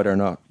don't know whether or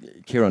not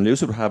Kieran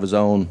Lucid would have his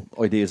own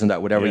ideas and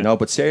that, whatever,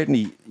 but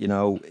certainly,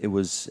 it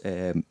was,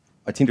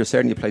 I think there's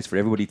certainly a place for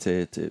everybody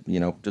to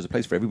there's a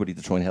place for everybody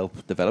to try and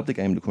help develop the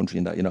game in the country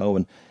and that,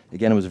 and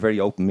again, it was a very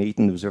open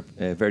meeting, it was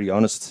very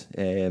honest.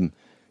 I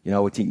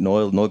think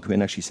Noel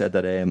Quinn actually said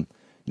that,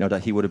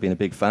 that he would have been a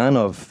big fan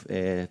of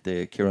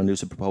the Kieran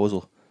Lucid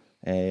proposal,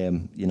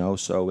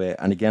 so,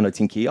 and again, I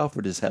think he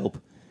offered his help,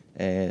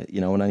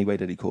 in any way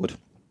that he could.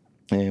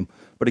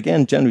 But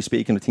again, generally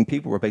speaking, I think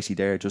people were basically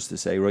there just to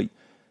say, right,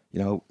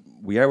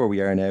 we are where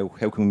we are now.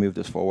 How can we move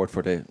this forward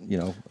for the,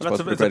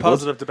 Well, it's a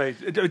positive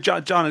debate.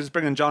 John is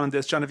bringing John in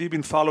this. John, have you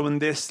been following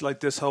this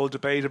whole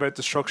debate about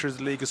the structures of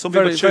the league? Some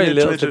very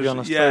little, to be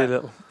honest. Yeah. Very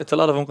little. It's a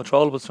lot of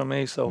uncontrollables for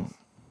me. So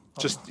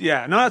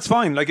that's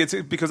fine. It's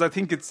because I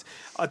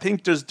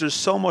think there's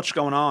so much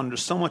going on.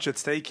 There's so much at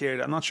stake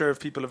here. I'm not sure if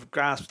people have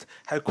grasped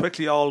how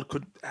quickly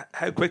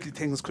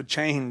things could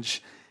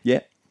change. Yeah.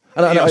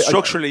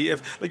 Structurally,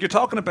 if you're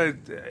talking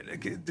about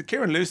the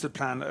Kieran Lucid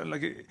plan,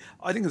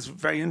 I think it's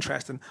very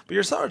interesting. But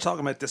you're sort of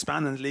talking about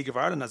disbanding the League of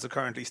Ireland as it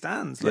currently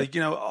stands.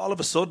 Yeah. All of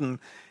a sudden,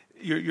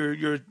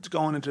 you're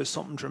going into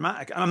something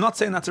dramatic. And I'm not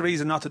saying that's a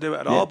reason not to do it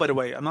at all. By the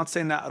way, I'm not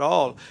saying that at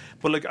all.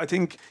 But I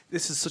think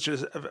this is such a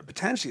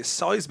potentially a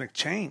seismic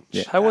change.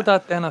 Yeah. How would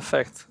that then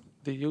affect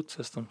the youth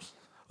systems?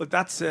 Well,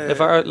 that's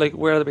where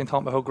they've been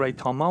talking about how great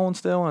Tom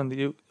Mowan's doing and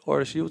the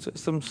Irish youth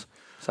systems.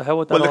 So how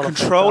would that the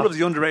control of the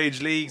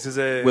underage leagues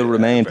will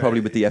remain probably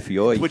with the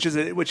FEI, which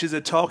is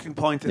a talking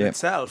point in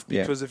itself.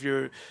 Because if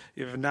you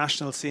have a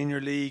national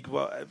senior league,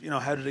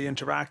 how do they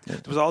interact? Yeah.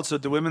 There was also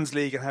the women's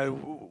league,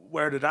 and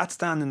where did that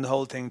stand in the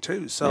whole thing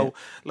too? So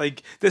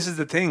this is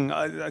the thing.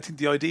 I think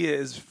the idea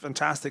is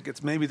fantastic.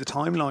 It's maybe the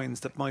timelines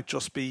that might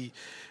just be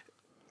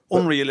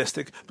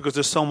unrealistic because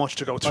there's so much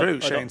to go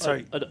through. Shane,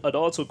 sorry. I'd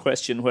also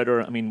question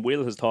whether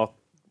Will has talked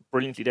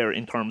brilliantly there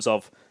in terms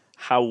of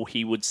how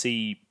he would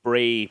see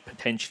Bray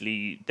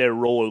potentially their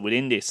role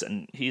within this,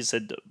 and he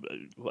said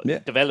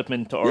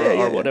development or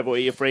whatever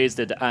way you phrased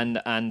it,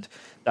 and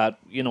that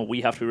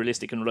we have to be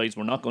realistic and realize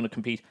we're not going to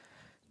compete.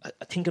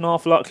 I think an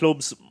awful lot of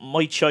clubs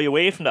might shy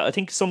away from that. I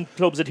think some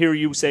clubs that hear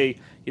you say,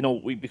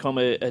 we become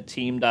a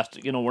team that,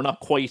 we're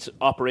not quite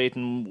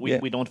operating,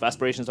 we don't have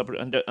aspirations,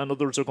 and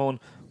others are going,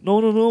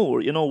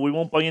 no, we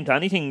won't buy into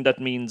anything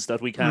that means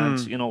that we can't,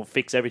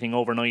 fix everything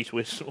overnight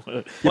with.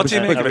 What do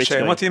you make of it,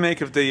 Shane? What do you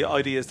make of the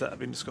ideas that have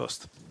been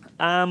discussed?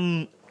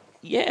 I'm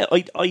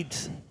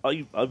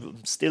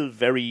still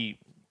very,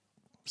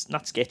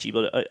 not sketchy,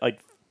 but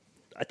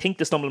I think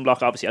the stumbling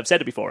block, obviously, I've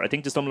said it before, I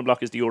think the stumbling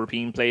block is the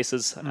European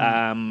places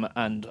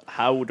and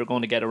how they're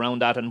going to get around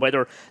that, and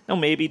whether, now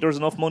maybe there's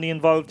enough money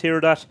involved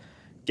here that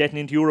getting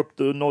into Europe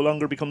no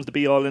longer becomes the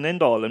be-all and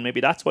end-all, and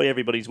maybe that's why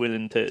everybody's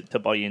willing to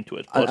buy into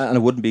it. But and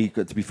it wouldn't be,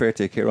 to be fair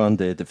to Kieran,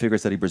 the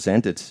figures that he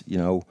presented,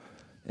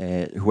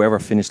 whoever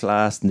finished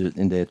last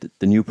in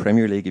the new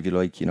Premier League, if you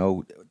like,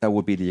 that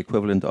would be the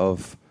equivalent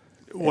of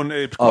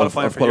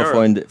qualifying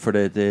for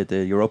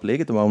the Europa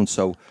League at the moment.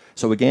 So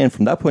again,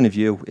 from that point of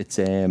view, it's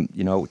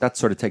that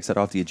sort of takes that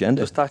off the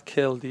agenda. Does that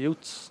kill the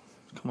youths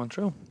coming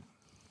through?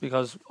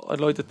 Because I'd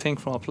like to think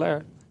from a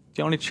player,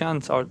 the only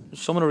chance, or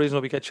some of the reason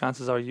why we get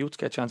chances, or youths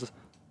get chances,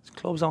 is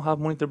clubs don't have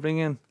money to bring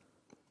in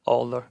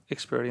older,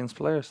 experienced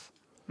players.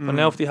 But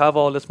now if they have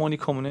all this money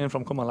coming in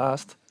from coming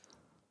last,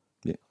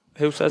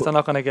 who says they're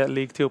not going to get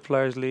League 2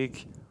 players,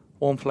 League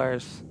 1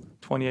 players,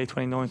 28,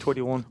 29,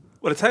 31?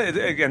 Well,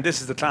 again, this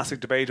is the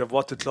classic debate of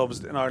what do clubs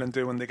in Ireland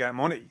do when they get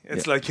money.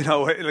 It's like, do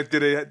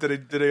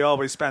they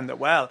always spend it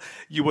well?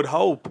 You would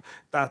hope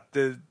that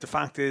the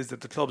fact is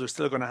that the clubs are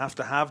still going to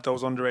have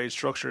those underage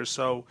structures.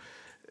 So,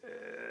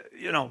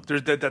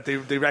 that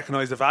they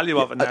recognise the value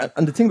of it now.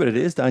 And the thing about it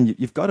is, Dan,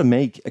 you've got to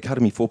make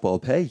academy football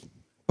pay.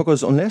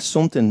 Because unless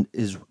something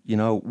is,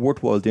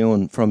 worthwhile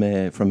doing from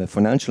a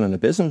financial and a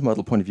business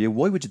model point of view,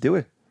 why would you do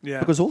it? Yeah.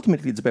 Because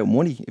ultimately it's about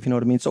money, if you know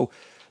what I mean. So,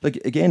 like,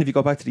 again, if you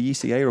go back to the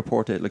ECA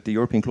report, like the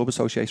European Club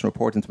Association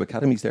report into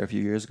academies there a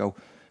few years ago,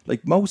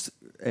 like most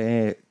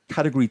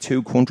Category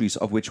 2 countries,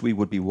 of which we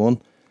would be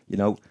one,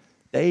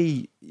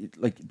 they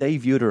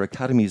view their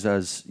academies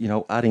as,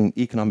 adding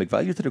economic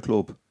value to the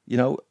club,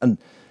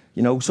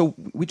 so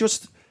we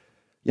just...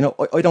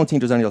 I don't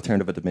think there's any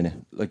alternative at the minute.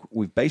 Like,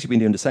 we've basically been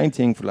doing the same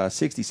thing for the last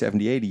 60,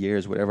 70, 80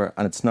 years, whatever,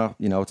 and it's not,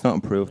 it's not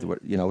improved.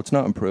 It's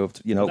not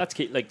improved. That's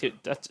key,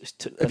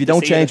 if you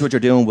don't change what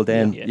you're doing, well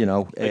then,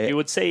 you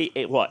would say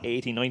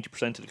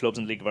 80-90% of the clubs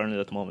in the League of Ireland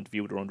at the moment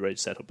view their underage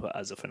setup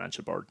as a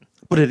financial burden.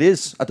 But it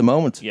is at the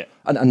moment. Yeah.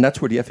 And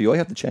that's where the FAI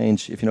have to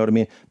change, if you know what I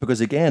mean.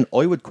 Because again,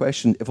 I would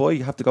question, if I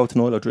have to go to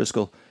Niall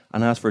O'Driscoll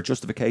and ask for a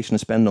justification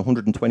of spending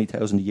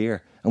 120,000 a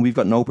year, and we've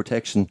got no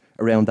protection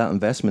around that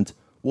investment,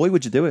 why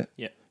would you do it?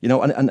 Yeah.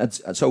 And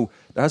so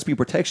there has to be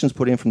protections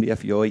put in from the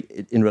FAI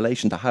in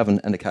relation to having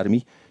an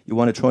academy. You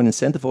want to try and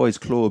incentivise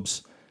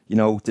clubs,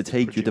 to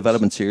take your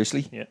development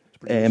seriously.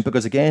 Yeah.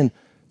 Because again,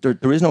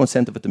 there is no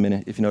incentive at the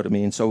minute, if you know what I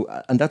mean. So,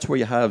 and that's where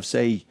you have,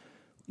 say,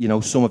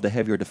 some of the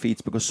heavier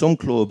defeats, because some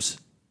clubs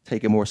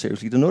take it more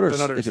seriously than others.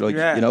 If you like.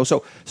 Yeah.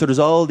 So there's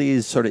all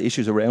these sort of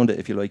issues around it,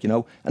 if you like,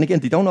 And again,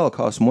 they don't all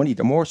cost money.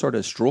 They're more sort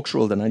of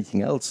structural than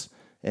anything else.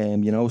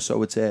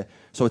 So it's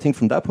so I think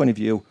from that point of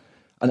view.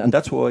 And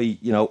that's why,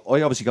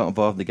 I obviously got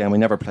involved in the game. I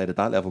never played at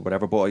that level,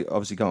 whatever, but I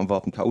obviously got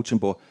involved in coaching.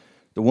 But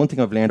the one thing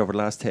I've learned over the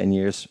last 10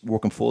 years,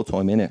 working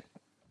full-time in it,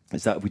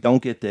 is that if we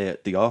don't get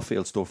the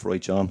off-field stuff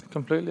right, John...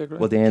 Completely agree.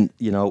 Well, then,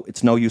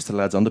 it's no use to the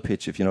lads on the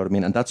pitch, if you know what I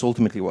mean. And that's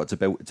ultimately what it's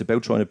about. It's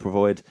about trying to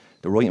provide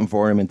the right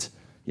environment,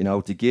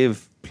 to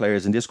give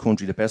players in this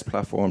country the best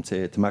platform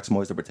to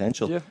maximise their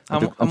potential. Yeah,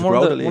 and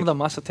one of the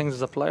massive things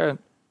as a player,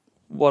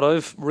 what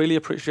I've really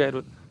appreciated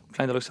with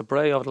playing the likes of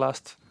Bray over the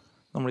last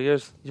number of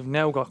years, you've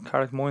now got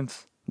Carrick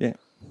Moynes. Yeah.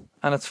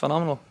 And it's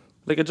phenomenal.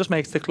 Like, it just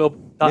makes the club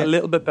that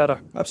little bit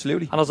better.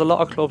 Absolutely. And there's a lot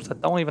of clubs that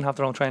don't even have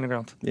their own training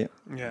ground. Yeah.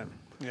 Yeah.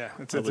 Yeah,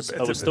 I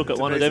was stuck at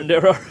one of them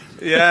there.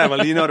 Yeah,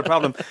 well, you know the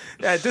problem.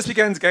 This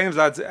weekend's games,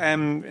 lads.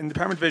 In the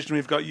Premier Division,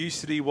 we've got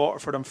UCD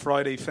Waterford on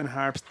Friday, Finn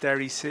Harps,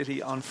 Derry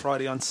City on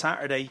Friday. On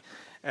Saturday,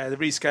 the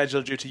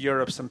rescheduled due to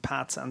Europe, St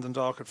Pat's and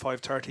Dundalk at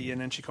 5:30 in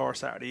Inchicore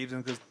Saturday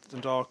evening, because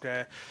Dundalk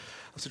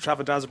to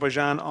travel to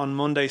Azerbaijan on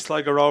Monday.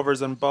 Sligo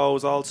Rovers and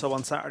Bows also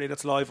on Saturday.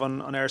 That's live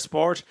on Air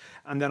Sport.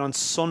 And then on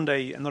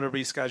Sunday, another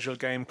rescheduled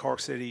game, Cork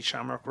City,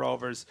 Shamrock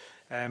Rovers.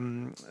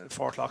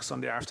 4 o'clock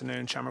Sunday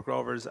afternoon. Shamrock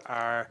Rovers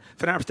are...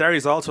 Finn Harps Derry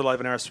is also live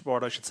on Air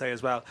Sport, I should say,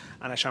 as well.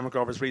 And Shamrock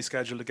Rovers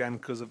rescheduled again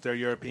because of their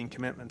European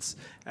commitments.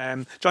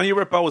 John, you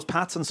were at Bows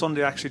Pats on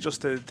Sunday, actually,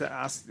 just to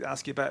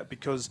ask you about it,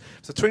 because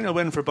it's a 3-0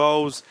 win for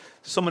Bows.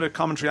 Some of the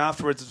commentary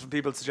afterwards is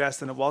people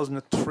suggesting it wasn't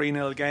a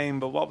 3-0 game,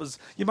 but what was...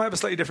 You might have a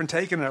slightly different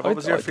take in it. What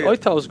was your feel? I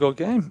thought it was a good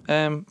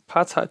game.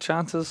 Pats had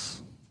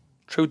chances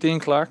through Dean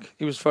Clark.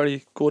 He was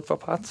very good for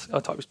Pats. I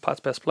thought he was Pats'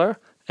 best player.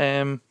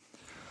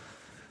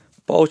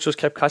 Bows just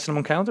kept catching them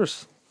on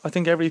counters. I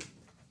think every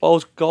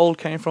Bows goal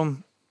came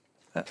from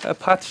a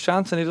Pat's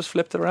chance, and he just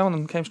flipped it around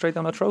and came straight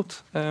down their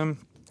throat. It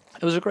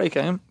was a great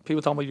game.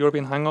 People talking about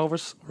European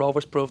hangovers.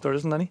 Rovers proved there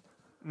isn't any.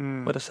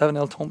 with a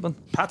 7-0 thumping.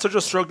 Pats are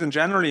just struggling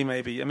generally,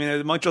 maybe. I mean,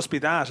 it might just be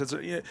that. It's,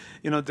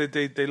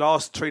 they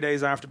lost 3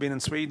 days after being in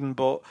Sweden,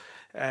 but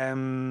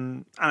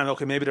and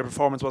okay, maybe their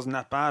performance wasn't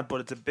that bad,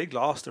 but it's a big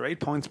loss. They're 8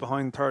 points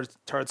behind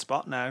third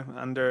spot now,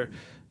 and they're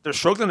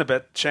struggling a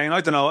bit. Shane,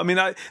 I don't know. I mean,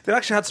 they've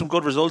actually had some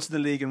good results in the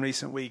league in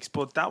recent weeks,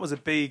 but that was a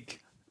big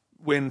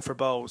win for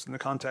Bohs in the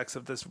context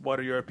of this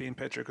wider European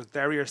picture, because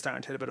Derry are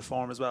starting to hit a bit of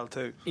form as well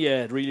too.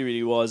 Yeah, it really,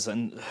 really was.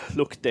 And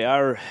look, they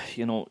are,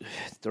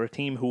 they're a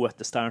team who at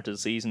the start of the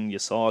season you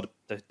saw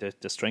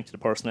the strength of the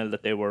personnel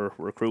that they were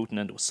recruiting,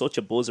 and there was such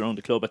a buzz around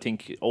the club. I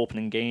think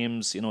opening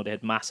games, they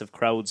had massive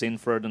crowds in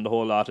for it and the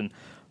whole lot, and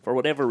for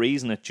whatever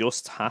reason it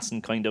just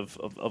hasn't kind of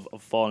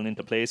fallen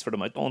into place for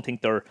them. I don't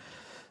think they're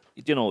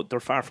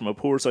far from a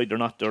poor side. They're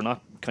not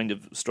kind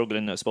of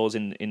struggling, I suppose,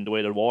 in the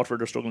way that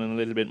Waterford are struggling a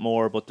little bit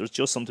more, but there's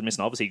just something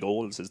missing. Obviously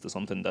goals is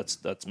something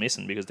that's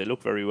missing, because they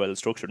look very well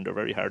structured and they're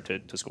very hard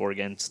to score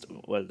against.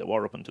 Well, they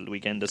were up until the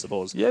weekend, I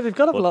suppose. Yeah, they've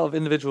got a lot of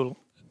individual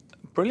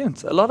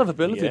brilliance, a lot of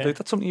ability. Yeah. Like,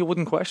 that's something you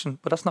wouldn't question,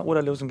 but that's not why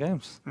they're losing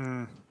games.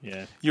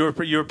 Yeah, you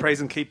were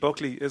praising Keith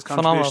Buckley, his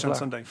contribution on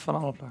Sunday.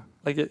 Phenomenal player.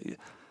 Like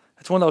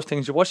it's one of those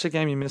things. You watch the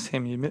game, you miss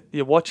him.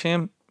 You watch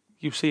him,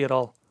 you see it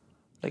all.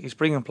 Like, he's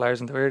bringing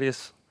players into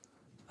areas,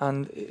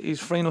 and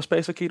he's freeing up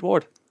space for Keith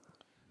Ward.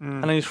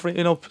 And then he's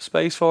freeing up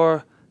space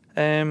for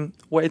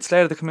Wade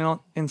Slater to come in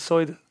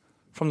inside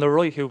from the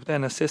right, who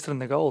then assisted in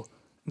the goal,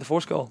 in the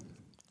first goal.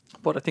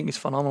 But I think he's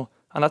phenomenal,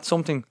 and that's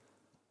something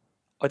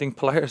I think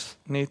players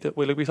need to.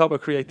 We talk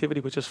about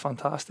creativity, which is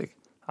fantastic,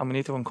 and we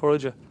need to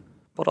encourage it.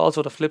 But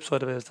also the flip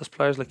side of it is there's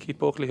players like Keith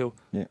Buckley who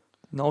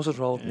knows his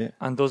role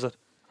and does it.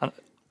 And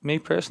me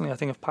personally, I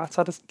think if Pats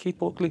had Keith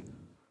Buckley,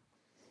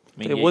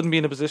 they wouldn't be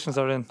in the positions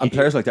they're in. And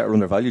players like that are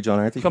undervalued, John,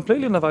 aren't they?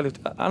 Completely undervalued.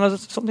 And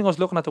as something I was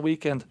looking at the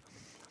weekend,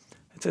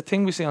 it's a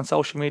thing we see on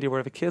social media where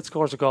if a kid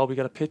scores a goal, we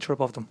get a picture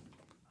above them.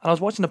 And I was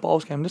watching the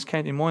Bohs game, and this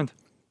came to mind.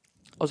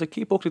 I was like,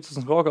 Keith Buckley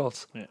doesn't score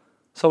goals. Yeah.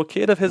 So a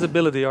kid of his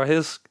ability or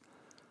his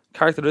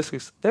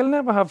characteristics, they'll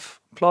never have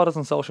plaudits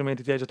on social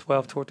media at the age of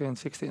 12, 13,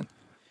 16.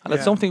 And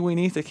it's something we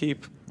need to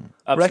keep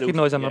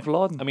recognising and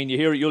applauding. I mean,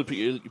 you'll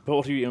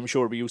both of you, I'm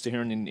sure, be used to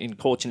hearing in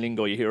coaching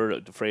lingo, you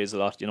hear the phrase a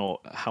lot,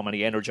 how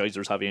many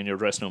energizers have you in your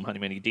dressing room, how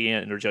many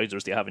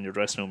de-energizers do you have in your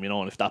dressing room,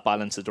 and if that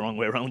balance is the wrong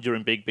way around, you're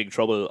in big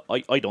trouble.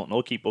 I don't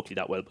know Keith Buckley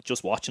that well, but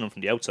just watching him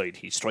from the outside,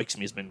 he strikes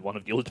me as being one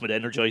of the ultimate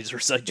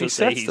energizers. He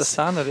sets the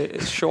standard.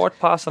 It's short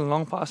passing,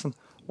 long passing,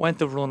 when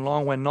to run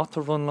long, when not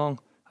to run long.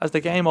 As the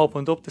game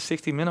opened up, the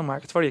 60-minute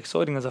mark, it's very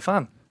exciting as a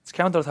fan. It's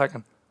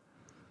counter-attacking.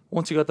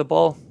 Once he got the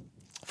ball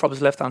from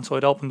his left-hand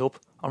side, opened up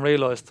and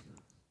realised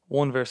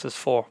 1 versus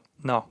 4.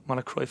 No, I'm going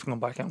to cry for him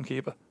back out and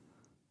keep it.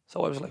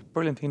 So I was like,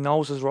 brilliant, he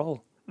knows his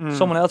role.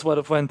 Someone else would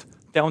have went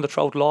down the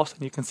throat, lost,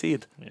 and you can see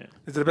it. Yeah.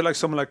 Is it a bit like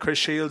someone like Chris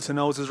Shields who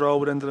knows his role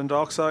within the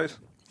Dundalk side?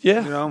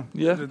 Yeah,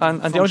 yeah.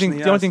 And the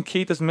only thing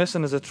Keith is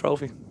missing is a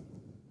trophy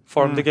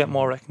for him to get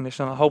more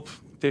recognition. I hope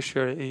this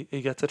year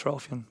he gets a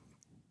trophy.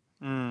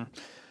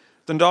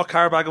 Dundalk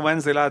Carabag on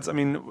Wednesday, lads. I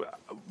mean,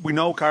 we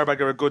know Carabag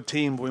are a good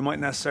team, but we might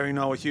necessarily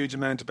know a huge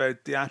amount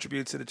about the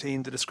attributes of the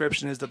team. The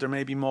description is that there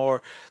may be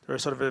more. They're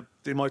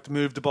they might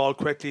move the ball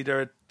quickly.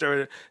 They're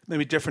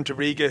maybe different to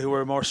Riga, who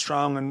are more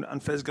strong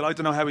and physical. I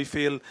don't know how we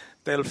feel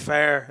they'll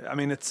fare. I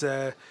mean, it's.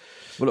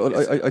 Well,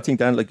 I think,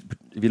 Dan, like,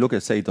 if you look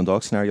at, say,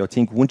 Dundalk scenario, I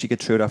think once you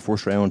get through that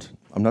first round,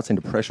 I'm not saying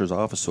the pressure's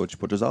off as such,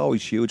 but there's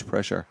always huge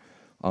pressure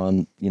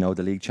on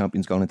the league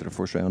champions going into the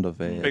first round of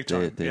the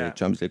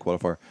Champions League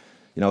qualifier.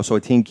 So I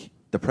think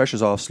the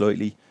pressure's off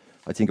slightly.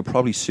 I think it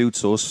probably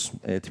suits us,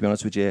 to be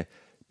honest with you,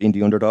 being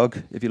the underdog,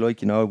 if you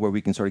like, where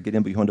we can sort of get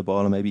in behind the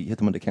ball and maybe hit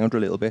them on the counter a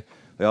little bit.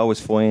 I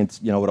always find,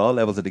 with all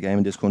levels of the game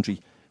in this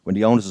country, when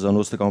the onus is on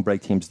us to go and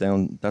break teams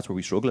down, that's where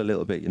we struggle a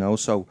little bit,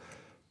 So,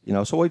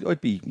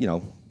 I'd be,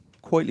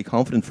 quietly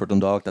confident for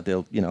Dundalk that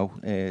they'll,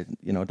 that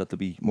there'll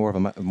be more of a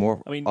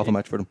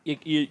match for them.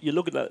 You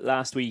look at that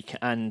last week,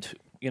 and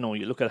you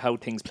look at how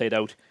things played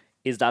out.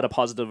 Is that a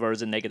positive or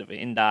is it negative?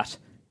 In that,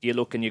 do you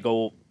look and you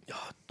go,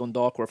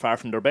 Dundalk were far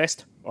from their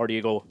best, or do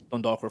you go,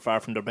 Dundalk were far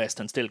from their best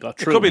and still got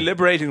through? It could be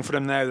liberating for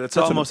them now. That's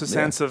almost a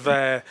sense of.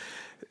 There's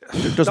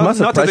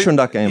massive pressure in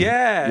that game.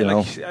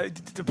 Yeah,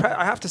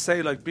 I have to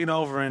say, like, being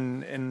over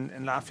in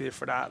Latvia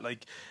for that,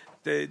 like.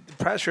 The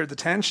pressure, the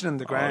tension in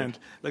the ground,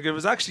 like, it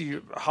was actually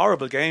a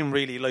horrible game,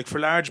 really, like, for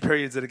large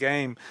periods of the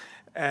game,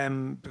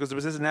 because there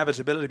was this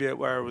inevitability about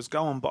where it was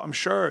going. But I'm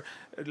sure,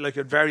 like,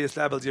 at various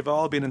levels, you've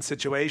all been in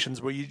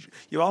situations where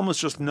you almost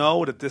just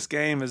know that this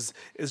game is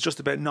just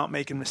about not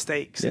making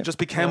mistakes. It just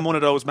became one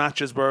of those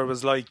matches where it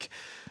was like,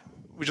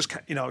 we just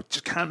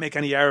can't make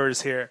any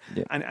errors here,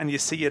 and you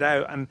see it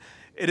out. And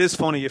it is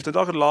funny, if the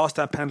Dundalk had lost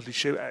that penalty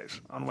shootout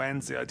on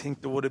Wednesday, I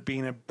think there would have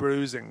been a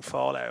bruising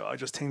fallout. I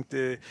just think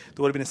there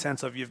would have been a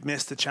sense of, you've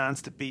missed a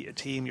chance to beat a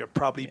team you're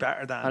probably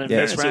better than. And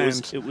in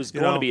fairness, it was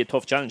going to be a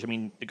tough challenge. I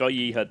mean, the guy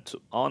you had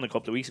on a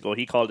couple of weeks ago,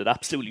 he called it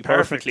absolutely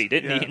perfectly,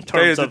 didn't he? In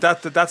terms of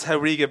that's how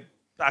Riga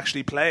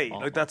actually play.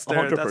 Like that's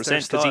their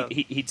style.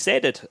 Because he'd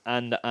said it,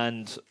 and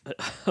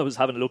I was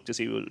having a look to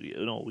see,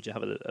 would you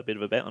have a bit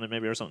of a bet on it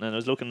maybe or something? And I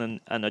was looking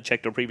and I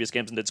checked their previous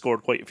games, and they'd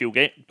scored quite a few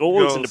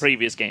goals in the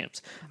previous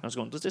games. And I was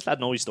going, does this lad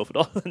know his stuff at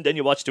all? And then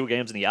you watch 2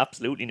 games, and he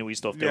absolutely knew his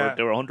stuff. They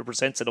were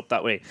 100% set up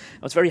that way.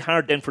 And it's very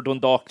hard then for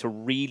Dundalk to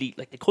really,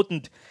 like, they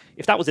couldn't,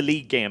 if that was a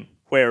league game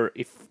where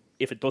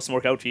if it doesn't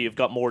work out for you, you've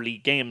got more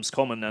league games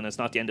coming and it's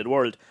not the end of the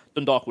world,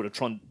 Dundalk would have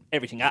thrown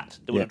everything at it.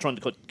 They would have thrown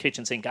the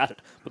kitchen sink at it.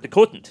 But they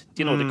couldn't.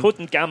 They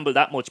couldn't gamble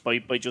that much by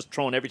just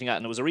throwing everything at it.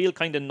 And it was a real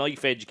kind of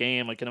knife-edge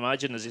game, I can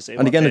imagine, as you say.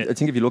 And again, I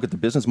think if you look at the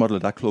business model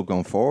of that club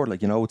going forward,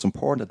 like, it's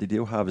important that they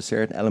do have a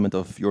certain element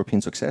of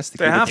European success to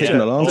keep it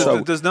ticking along.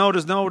 So there's no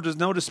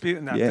dispute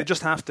in that. Yeah, they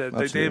just have to.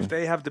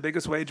 They have the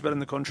biggest wage bill in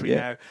the country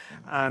now,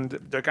 and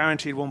they're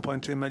guaranteed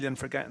 1.2 million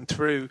for getting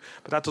through,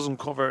 but that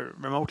doesn't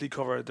remotely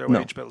cover their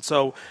wage bill.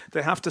 So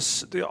they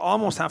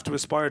almost have to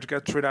aspire to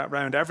get through that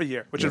round every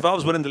year, which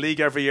involves winning the league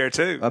every year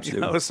too.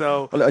 Absolutely.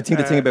 So well, I think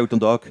the thing about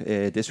Dundalk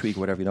this week,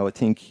 whatever, I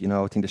think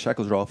the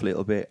shackles are off a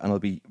little bit, and I'll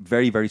be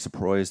very, very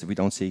surprised if we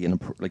don't see an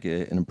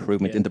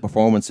improvement in the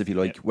performance, if you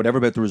like, whatever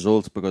about the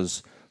results,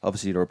 because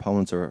obviously their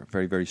opponents are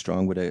very, very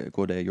strong with a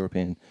good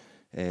European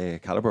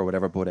calibre or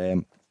whatever. But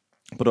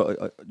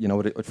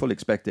I'd fully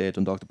expect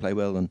Dundalk to play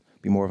well and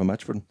be more of a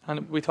match for them.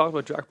 And we talk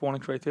about Jack Byrne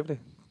and creativity.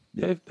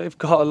 Yeah. They've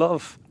got a lot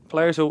of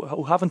players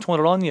who haven't turned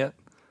it on yet.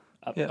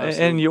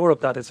 In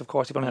Europe, that is, of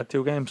course, you've only had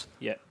 2 games.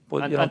 Yeah.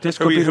 But this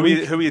who are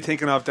you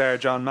thinking of there,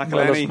 John?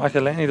 McElhenney? Well,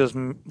 McElhenney, there's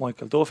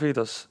Michael Duffy,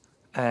 there's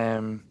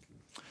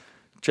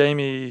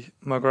Jamie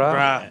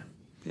McGrath.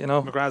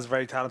 McGrath's a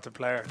very talented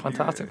player.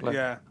 Fantastic player.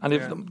 Yeah.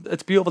 And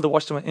it's beautiful to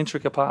watch them in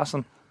intricate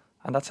passing,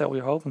 and that's how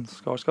we're hoping to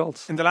score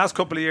goals. In the last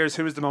couple of years,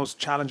 who was the most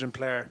challenging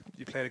player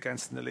you played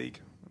against in the league?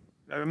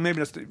 Maybe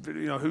that's who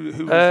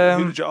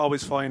did you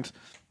always find?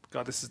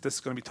 God, this is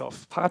going to be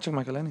tough. Patrick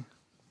McElhenney.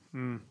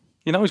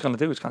 You know what he's going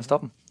to do. He can't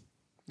stop him.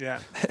 Yeah.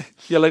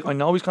 You're like, I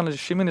know he's going to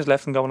just shimmy in his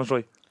left and go on his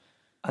right,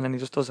 and then he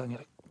just does that, and you're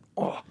like,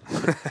 oh.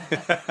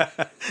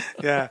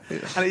 Yeah.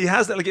 And he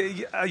has that. Like,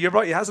 you're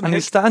right. He hasn't. And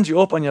he stands you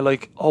up, and you're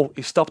like, oh,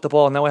 he stopped the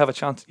ball. Now I have a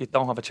chance. You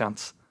don't have a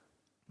chance.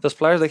 There's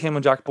players like him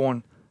and Jack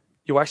Byrne.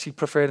 You actually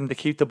prefer them to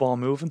keep the ball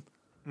moving,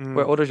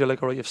 where others you're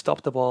like, all right, you've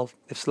stopped the ball,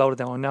 you've slowed it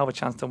down, and now have a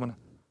chance to win it.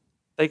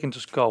 They can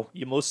just go.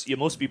 You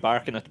must be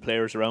barking at the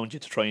players around you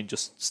to try and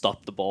just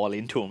stop the ball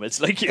into him.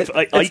 It's like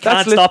I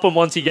can't stop him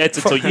once he gets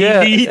it, so you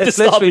need to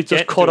stop it.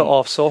 Just cut it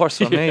off source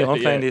for me. I'm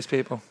playing these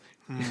people.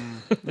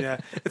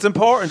 Yeah, it's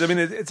important. I mean,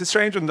 it's a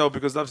strange one though,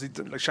 because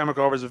obviously, like, Shamrock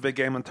Rovers have a big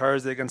game on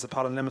Thursday against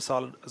Apollon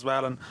Limassol as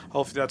well, and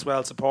hopefully that's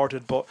well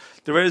supported. But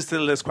there is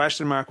still this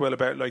question mark, Will,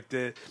 about like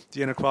the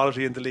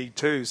inequality in the league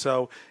too.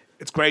 So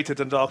it's great that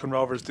Dundalk and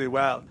Rovers do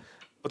well,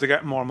 but they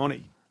get more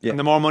money, and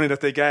the more money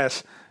that they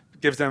get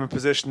gives them a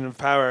position of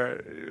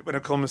power when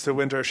it comes to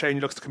winter. Shane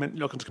looking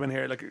to come in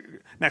here like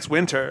next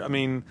winter. I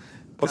mean,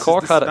 but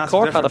Cork had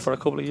it for a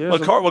couple of years.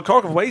 Well,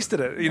 Cork have wasted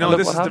it.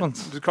 This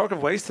is Cork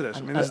have wasted it.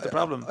 I mean, this is the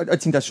problem. I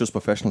think that's just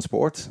professional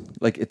sport.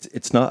 Like,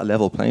 it's not a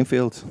level playing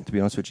field, to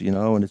be honest with you.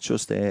 And it's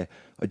just I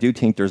do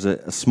think there's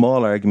a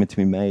small argument to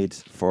be made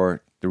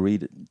for the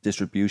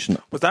redistribution.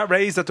 Was that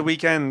raised at the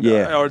weekend?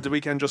 Or the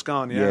weekend just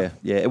gone? Yeah.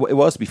 It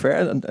was, to be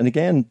fair, and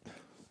again,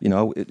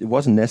 it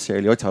wasn't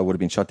necessarily, I thought it would have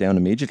been shut down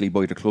immediately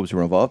by the clubs who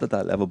were involved at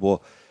that level,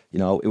 but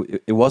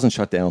it wasn't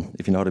shut down,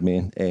 if you know what I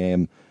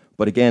mean.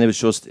 But again, I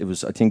think it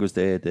was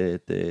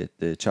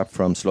the chap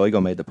from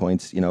Sligo made the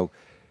point, and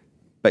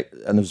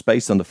it was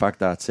based on the fact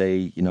that,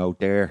 say,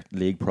 their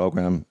league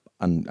programme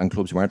and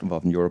clubs who weren't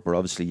involved in Europe are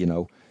obviously,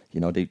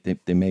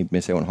 they may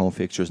miss out on home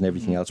fixtures and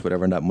everything else,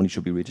 whatever, and that money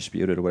should be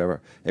redistributed or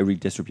whatever,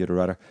 redistributed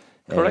rather.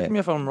 Correct me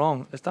if I'm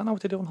wrong. Is that not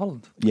what they do in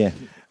Holland? Yeah.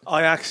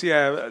 Ajax,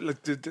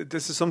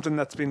 this is something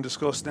that's been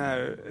discussed now.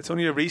 It's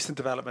only a recent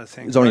development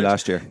thing. It's only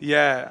last year.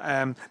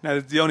 Yeah.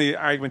 Now, the only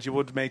argument you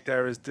would make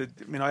there is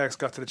Ajax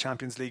got to the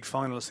Champions League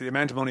final, so the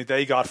amount of money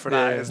they got for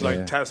that is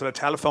like sort of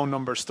telephone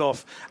number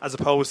stuff, as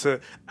opposed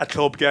to a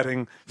club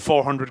getting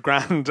 400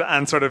 grand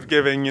and sort of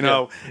giving,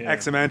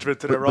 X amount of it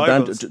to their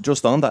rivals. But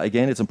just on that,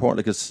 again, it's important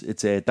because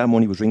it's that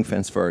money was ring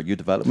fenced for youth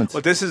development.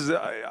 Well, this is,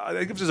 I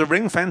think if there's a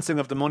ring fencing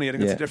of the money, I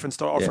think it's a different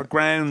story, or for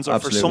grounds, or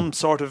for some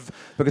sort of.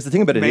 Because the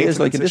thing about it is,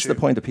 like, and this is the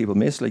point that people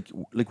miss, like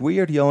we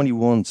are the only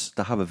ones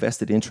that have a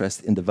vested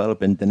interest in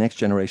developing the next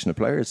generation of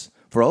players.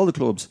 For all the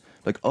clubs,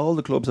 like, all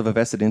the clubs have a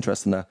vested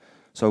interest in that.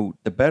 So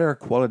the better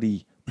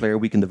quality player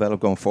we can develop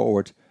going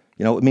forward,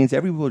 it means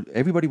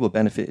everybody will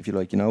benefit, if you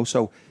like,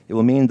 So it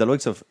will mean the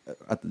likes of,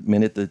 at the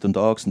minute, the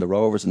Dundalks and the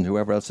Rovers and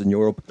whoever else in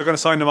Europe. They're going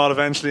to sign them all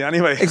eventually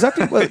anyway.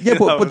 Exactly. Well, yeah,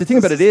 but the thing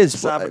about it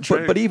is,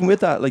 but even with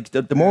that, like,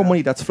 the more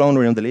money that's flowing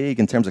around the league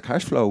in terms of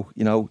cash flow,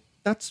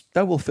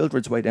 that will filter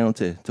its way down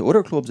to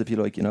other clubs, if you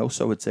like,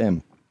 So it's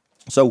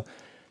so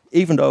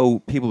even though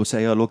people will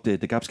say, oh, look, the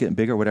gap's getting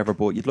bigger, whatever,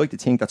 but you'd like to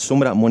think that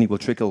some of that money will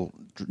trickle,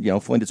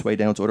 find its way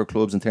down to other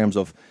clubs in terms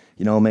of,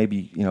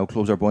 maybe,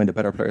 clubs are buying the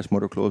better players from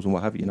other clubs and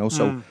what have you,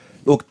 So,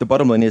 look, the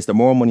bottom line is the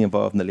more money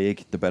involved in the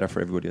league, the better for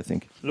everybody, I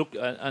think. Look,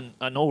 and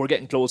I know we're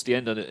getting close to the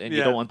end of it, and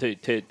you don't want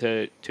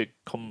to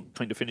come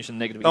kind of finishing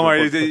negatively. Don't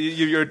worry,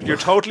 you're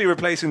totally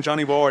replacing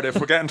Johnny Ward if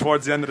we're getting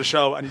towards the end of the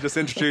show, and you just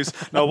introduce.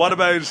 Now, what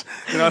about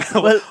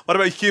what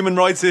about human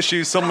rights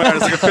issues somewhere?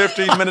 It's like a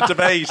 15-minute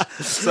debate.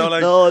 So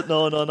like,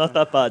 no, not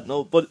that bad.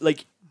 No, but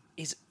like,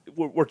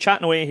 we're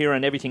chatting away here,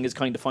 and everything is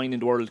kind of fine in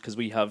the world because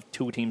we have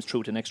 2 teams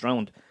through to the next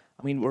round.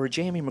 I mean, we're a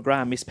Jamie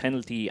McGrath missed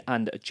penalty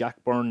and a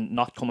Jack Byrne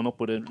not coming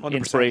up with an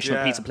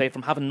inspirational piece of play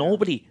from having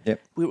nobody.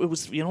 Yep. It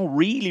was,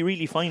 really,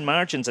 really fine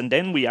margins, and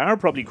then we are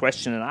probably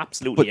questioning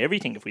absolutely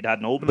everything if we'd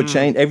had nobody. But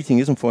Shane, everything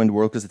isn't fine in the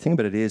world, because the thing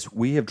about it is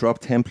we have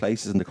dropped 10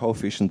 places in the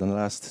coefficient in the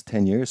last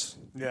 10 years.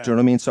 Yeah. Do you know what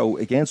I mean? So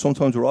again,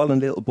 sometimes we're all in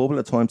a little bubble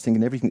at times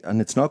thinking everything,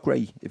 and it's not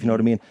great, if you know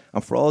what I mean.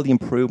 And for all the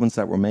improvements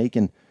that we're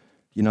making,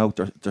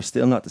 they're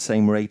still not the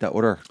same rate that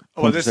other countries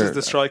well, this are, is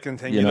the striking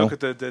thing. You look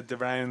at the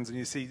rounds and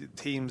you see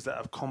teams that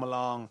have come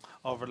along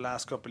over the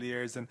last couple of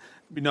years, and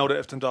we know that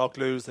if Dundalk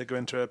lose, they go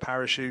into they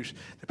parachute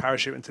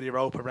into the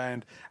Europa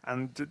round.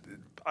 And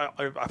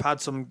I've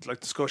had some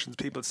discussions,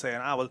 people saying,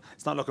 well,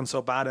 it's not looking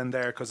so bad in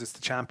there because it's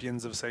the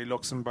champions of, say,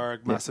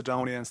 Luxembourg,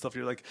 Macedonia and stuff.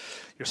 You're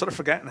sort of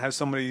forgetting how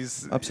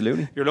somebody's...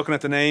 Absolutely. You're looking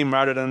at the name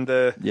rather than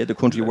the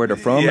country where they're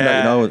from.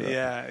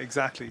 Yeah,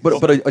 exactly.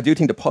 But I do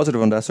think the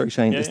positive on that,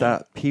 Shane, is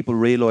that people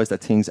realise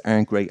that things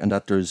aren't great and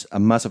that there's a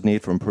massive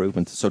need for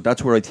improvement. So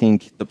that's where I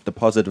think the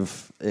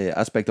positive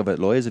aspect of it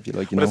lies, if you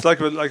like. But it's like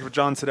what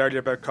John said earlier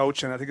about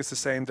coaching. I think it's the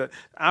same that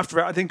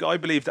I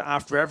believe that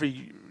after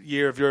every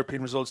year of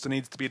European results, there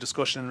needs to be a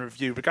discussion and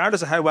review,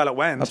 regardless of how well it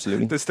went.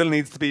 Absolutely. There still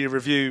needs to be a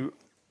review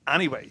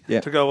anyway,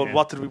 to go,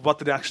 what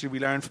did actually we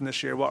learn from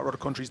this year, what are other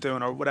countries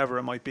doing, or whatever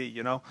it might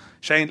be,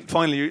 Shane,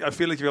 finally, I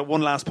feel like you've got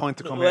one last point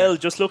to come Well,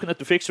 just looking at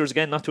the fixtures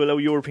again, not to allow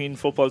European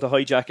football to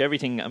hijack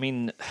everything. I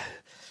mean,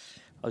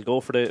 I'll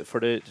go for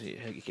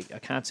the. I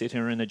can't sit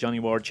here in a Johnny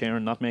Ward chair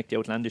and not make the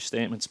outlandish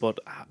statements, but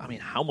I mean,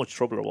 how much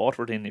trouble are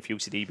Waterford in if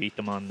UCD beat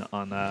them on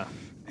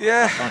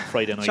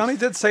Friday night? Johnny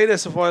did say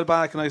this a while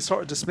back, and I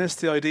sort of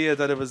dismissed the idea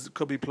that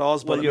could be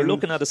plausible. Well, you're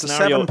looking at a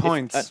scenario 7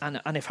 points, and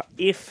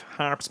if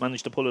Harps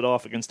managed to pull it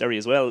off against Derry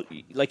as well,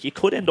 like you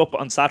could end up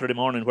on Saturday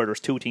morning where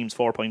there's 2 teams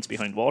 4 points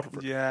behind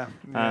Waterford.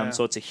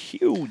 So it's a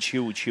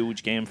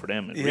huge game for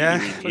them. It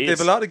really they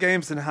have a lot of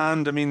games in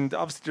hand. I mean,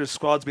 obviously their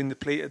squad's been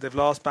depleted. They've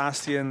lost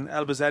Bastian.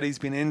 Elbazetti's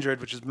been injured,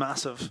 which is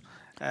massive.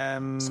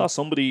 Saw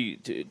somebody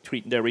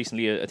tweeting there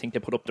recently. I think they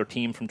put up their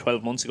team from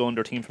 12 months ago and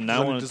their team from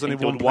now. There's only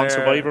one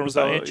survivor. Was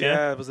that it?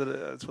 Yeah, was it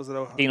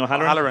Dino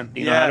Halloran?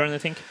 Dino Halloran, I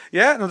think.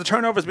 Yeah, no, the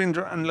turnover's been,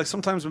 and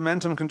sometimes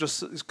momentum can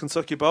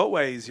suck you both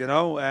ways, I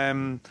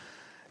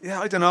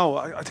don't know.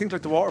 I think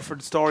the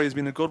Waterford story has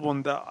been a good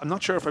one. That I'm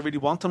not sure if I really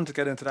want them to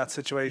get into that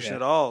situation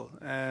at all.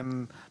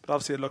 But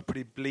obviously it looked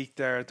pretty bleak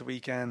there at the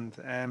weekend.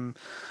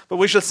 But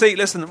we shall see.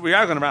 Listen, we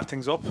are going to wrap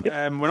things up.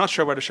 We're not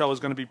sure where the show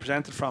is going to be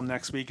presented from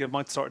next week. It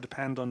might sort of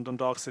depend on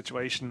Dundalk's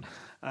situation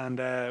and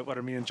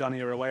whether me and Johnny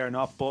are away or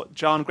not. But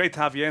John, great to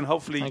have you in.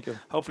 Hopefully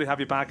have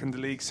you back in the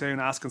league soon,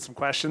 asking some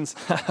questions.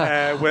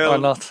 Or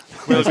not.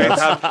 We'll great to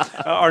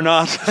have, or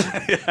not.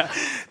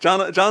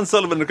 John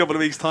Sullivan in a couple of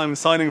weeks' time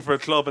signing for a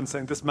club and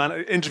saying this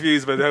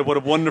interviews about what a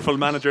wonderful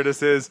manager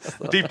this is.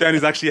 Deep down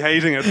he's actually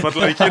hating it, but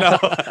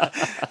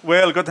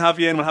Will, good to have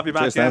you in. We'll have you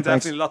back again.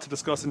 Definitely a lot to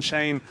discuss. And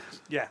Shane,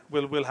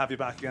 we'll have you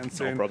back again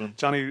soon. No problem.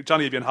 Johnny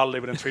will be on holiday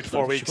within 3 to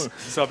 4 weeks,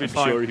 so I'll be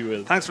fine. I'm sure he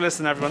will. Thanks for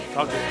listening, everyone.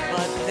 Talk to you.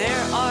 But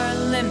there are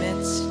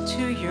limits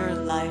to your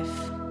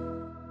life.